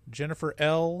 Jennifer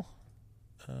L.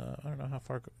 I don't know how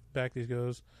far back these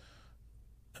goes.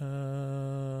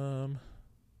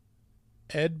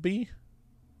 Ed B.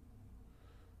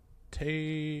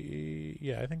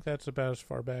 I think that's about as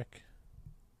far back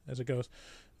as it goes.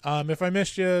 If I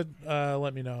missed you,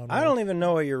 let me know. I don't even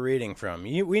know what you're reading from.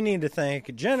 We need to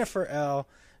thank Jennifer L.,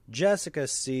 Jessica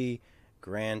C.,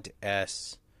 Grant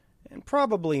S., and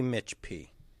probably Mitch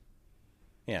P.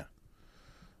 Yeah.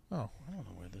 Oh, I don't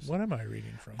know where this. What am I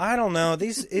reading from? I don't know.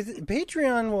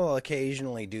 Patreon will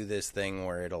occasionally do this thing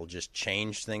where it'll just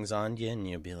change things on you, and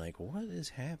you'll be like, "What is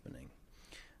happening?"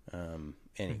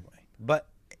 Anyway, but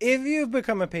if you've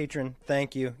become a patron,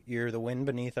 thank you. You're the wind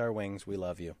beneath our wings. We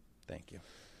love you. Thank you.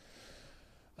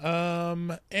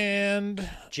 And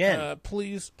Jen,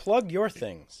 please plug your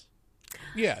things.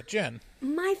 Yeah, Jen.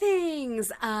 My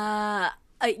things.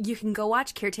 You can go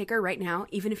watch Caretaker right now.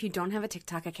 Even if you don't have a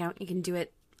TikTok account, you can do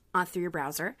it through your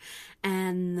browser.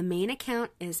 And the main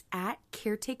account is at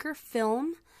Caretaker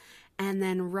Film. And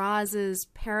then Roz's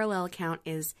parallel account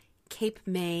is Cape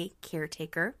May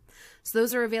Caretaker. So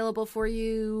those are available for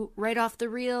you right off the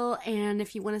reel. And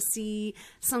if you want to see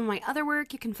some of my other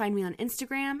work, you can find me on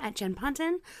Instagram at Jen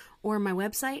Ponton or my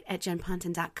website at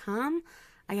jenponton.com.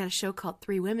 I got a show called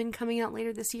 3 Women coming out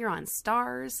later this year on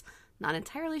Stars. Not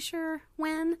entirely sure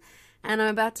when. And I'm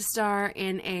about to star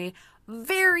in a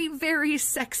very, very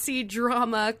sexy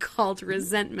drama called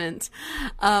Resentment,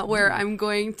 where I'm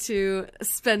going to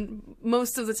spend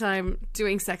most of the time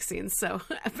doing sex scenes. So,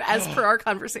 as per our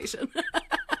conversation.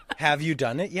 Have you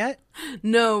done it yet?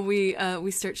 No, we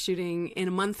start shooting in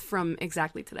a month from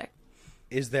exactly today.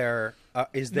 Is there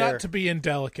not to be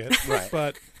indelicate, right?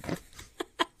 But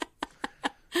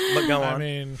go on. I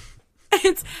mean,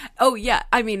 it's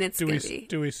it's do gonna we be.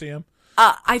 Do we see him?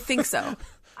 I think so.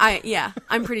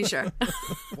 I'm pretty sure.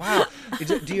 Wow.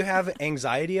 Do you have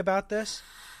anxiety about this?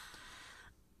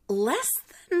 Less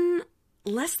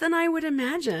than I would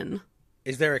imagine.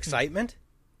 Is there excitement?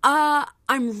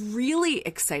 I'm really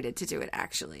excited to do it,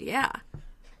 actually. Yeah.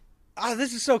 Oh,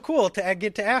 this is so cool to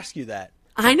get to ask you that.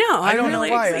 I know. I don't know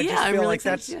why. I'm really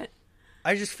excited.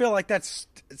 I just feel like that's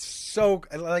so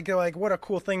like what a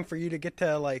cool thing for you to get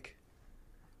to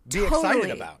be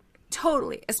excited about.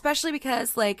 Totally, especially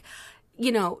because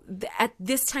at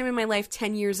this time in my life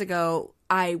 10 years ago,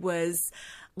 I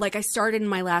started in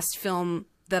my last film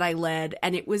that I led,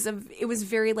 and it was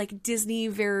very Disney,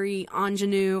 very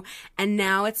ingenue, and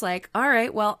now it's all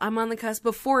right, well, I'm on the cusp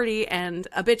of 40 and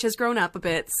a bitch has grown up a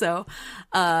bit, so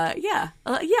I'm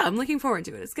looking forward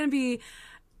to it. It's gonna be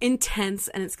intense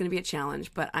and it's gonna be a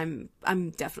challenge, but I'm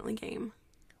definitely game.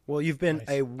 Well, you've been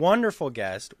a wonderful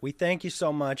guest. We thank you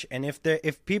so much, and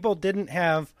if people didn't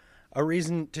have a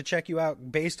reason to check you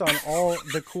out based on all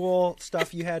the cool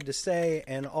stuff you had to say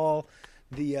and all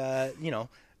the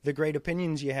the great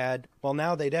opinions you had, well,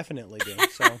 now they definitely do.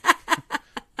 So,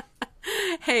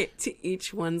 hey, to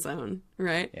each one's own,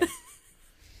 right? Yeah.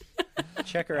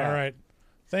 Check her out. All right.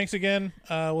 Thanks again.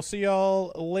 We'll see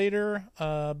y'all later.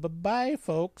 Bye-bye,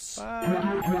 folks.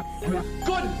 Bye.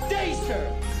 Good day,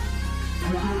 sir.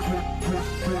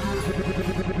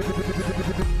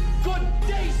 Good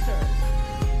day, sir.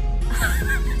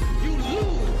 You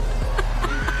lose.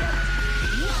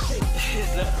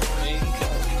 Is that rain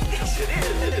coming? Yes, it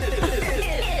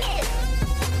is.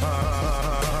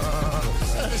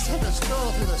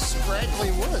 scroll through the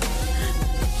scraggly woods.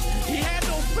 He had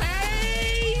no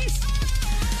face!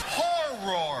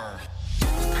 Horror!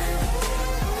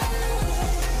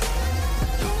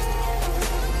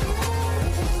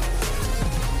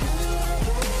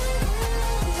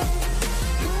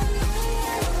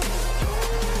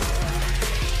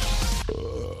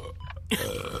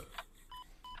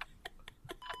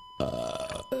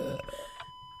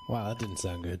 Wow, that didn't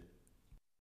sound good.